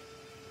heart.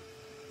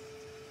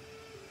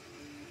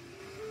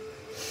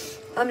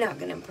 I'm not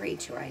going to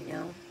preach right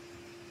now.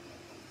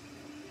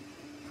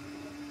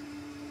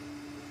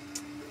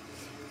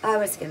 I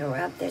was going to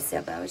wrap this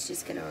up. I was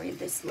just going to read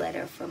this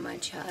letter from my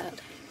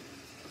child.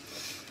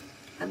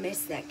 I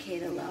miss that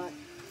kid a lot.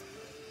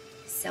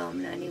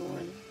 Psalm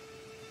 91.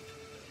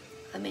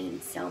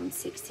 Psalm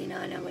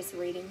 69 I was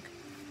reading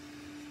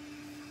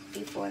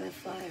before the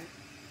fire.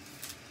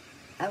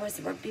 I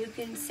was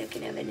rebuking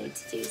second of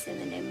entities in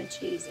the name of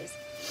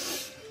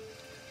Jesus.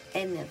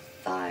 And the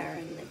fire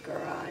in the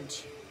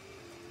garage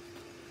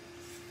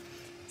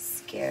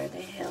scared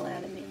the hell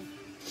out of me.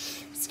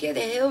 Scared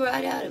the hell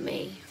right out of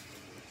me.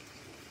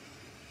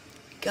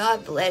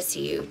 God bless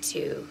you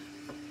too.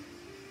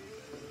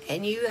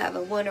 And you have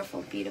a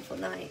wonderful, beautiful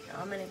night.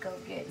 I'm going to go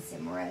get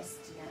some rest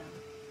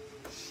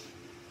now.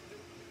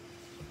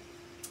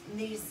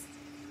 These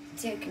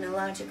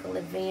technological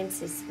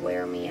advances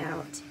wear me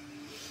out.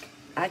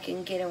 I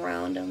can get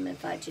around them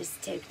if I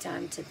just take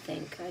time to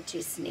think. I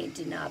just need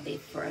to not be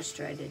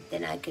frustrated.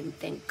 Then I can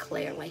think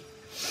clearly.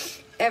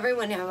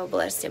 Everyone have a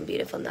blessed and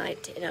beautiful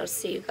night. And I'll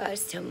see you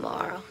guys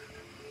tomorrow.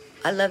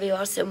 I love you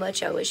all so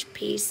much. I wish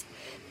peace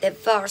that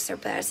far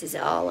surpasses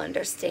all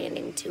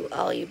understanding to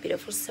all you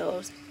beautiful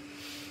souls.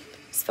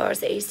 As far as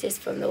the east is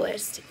from the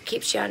west.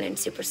 Keep shining,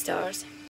 superstars.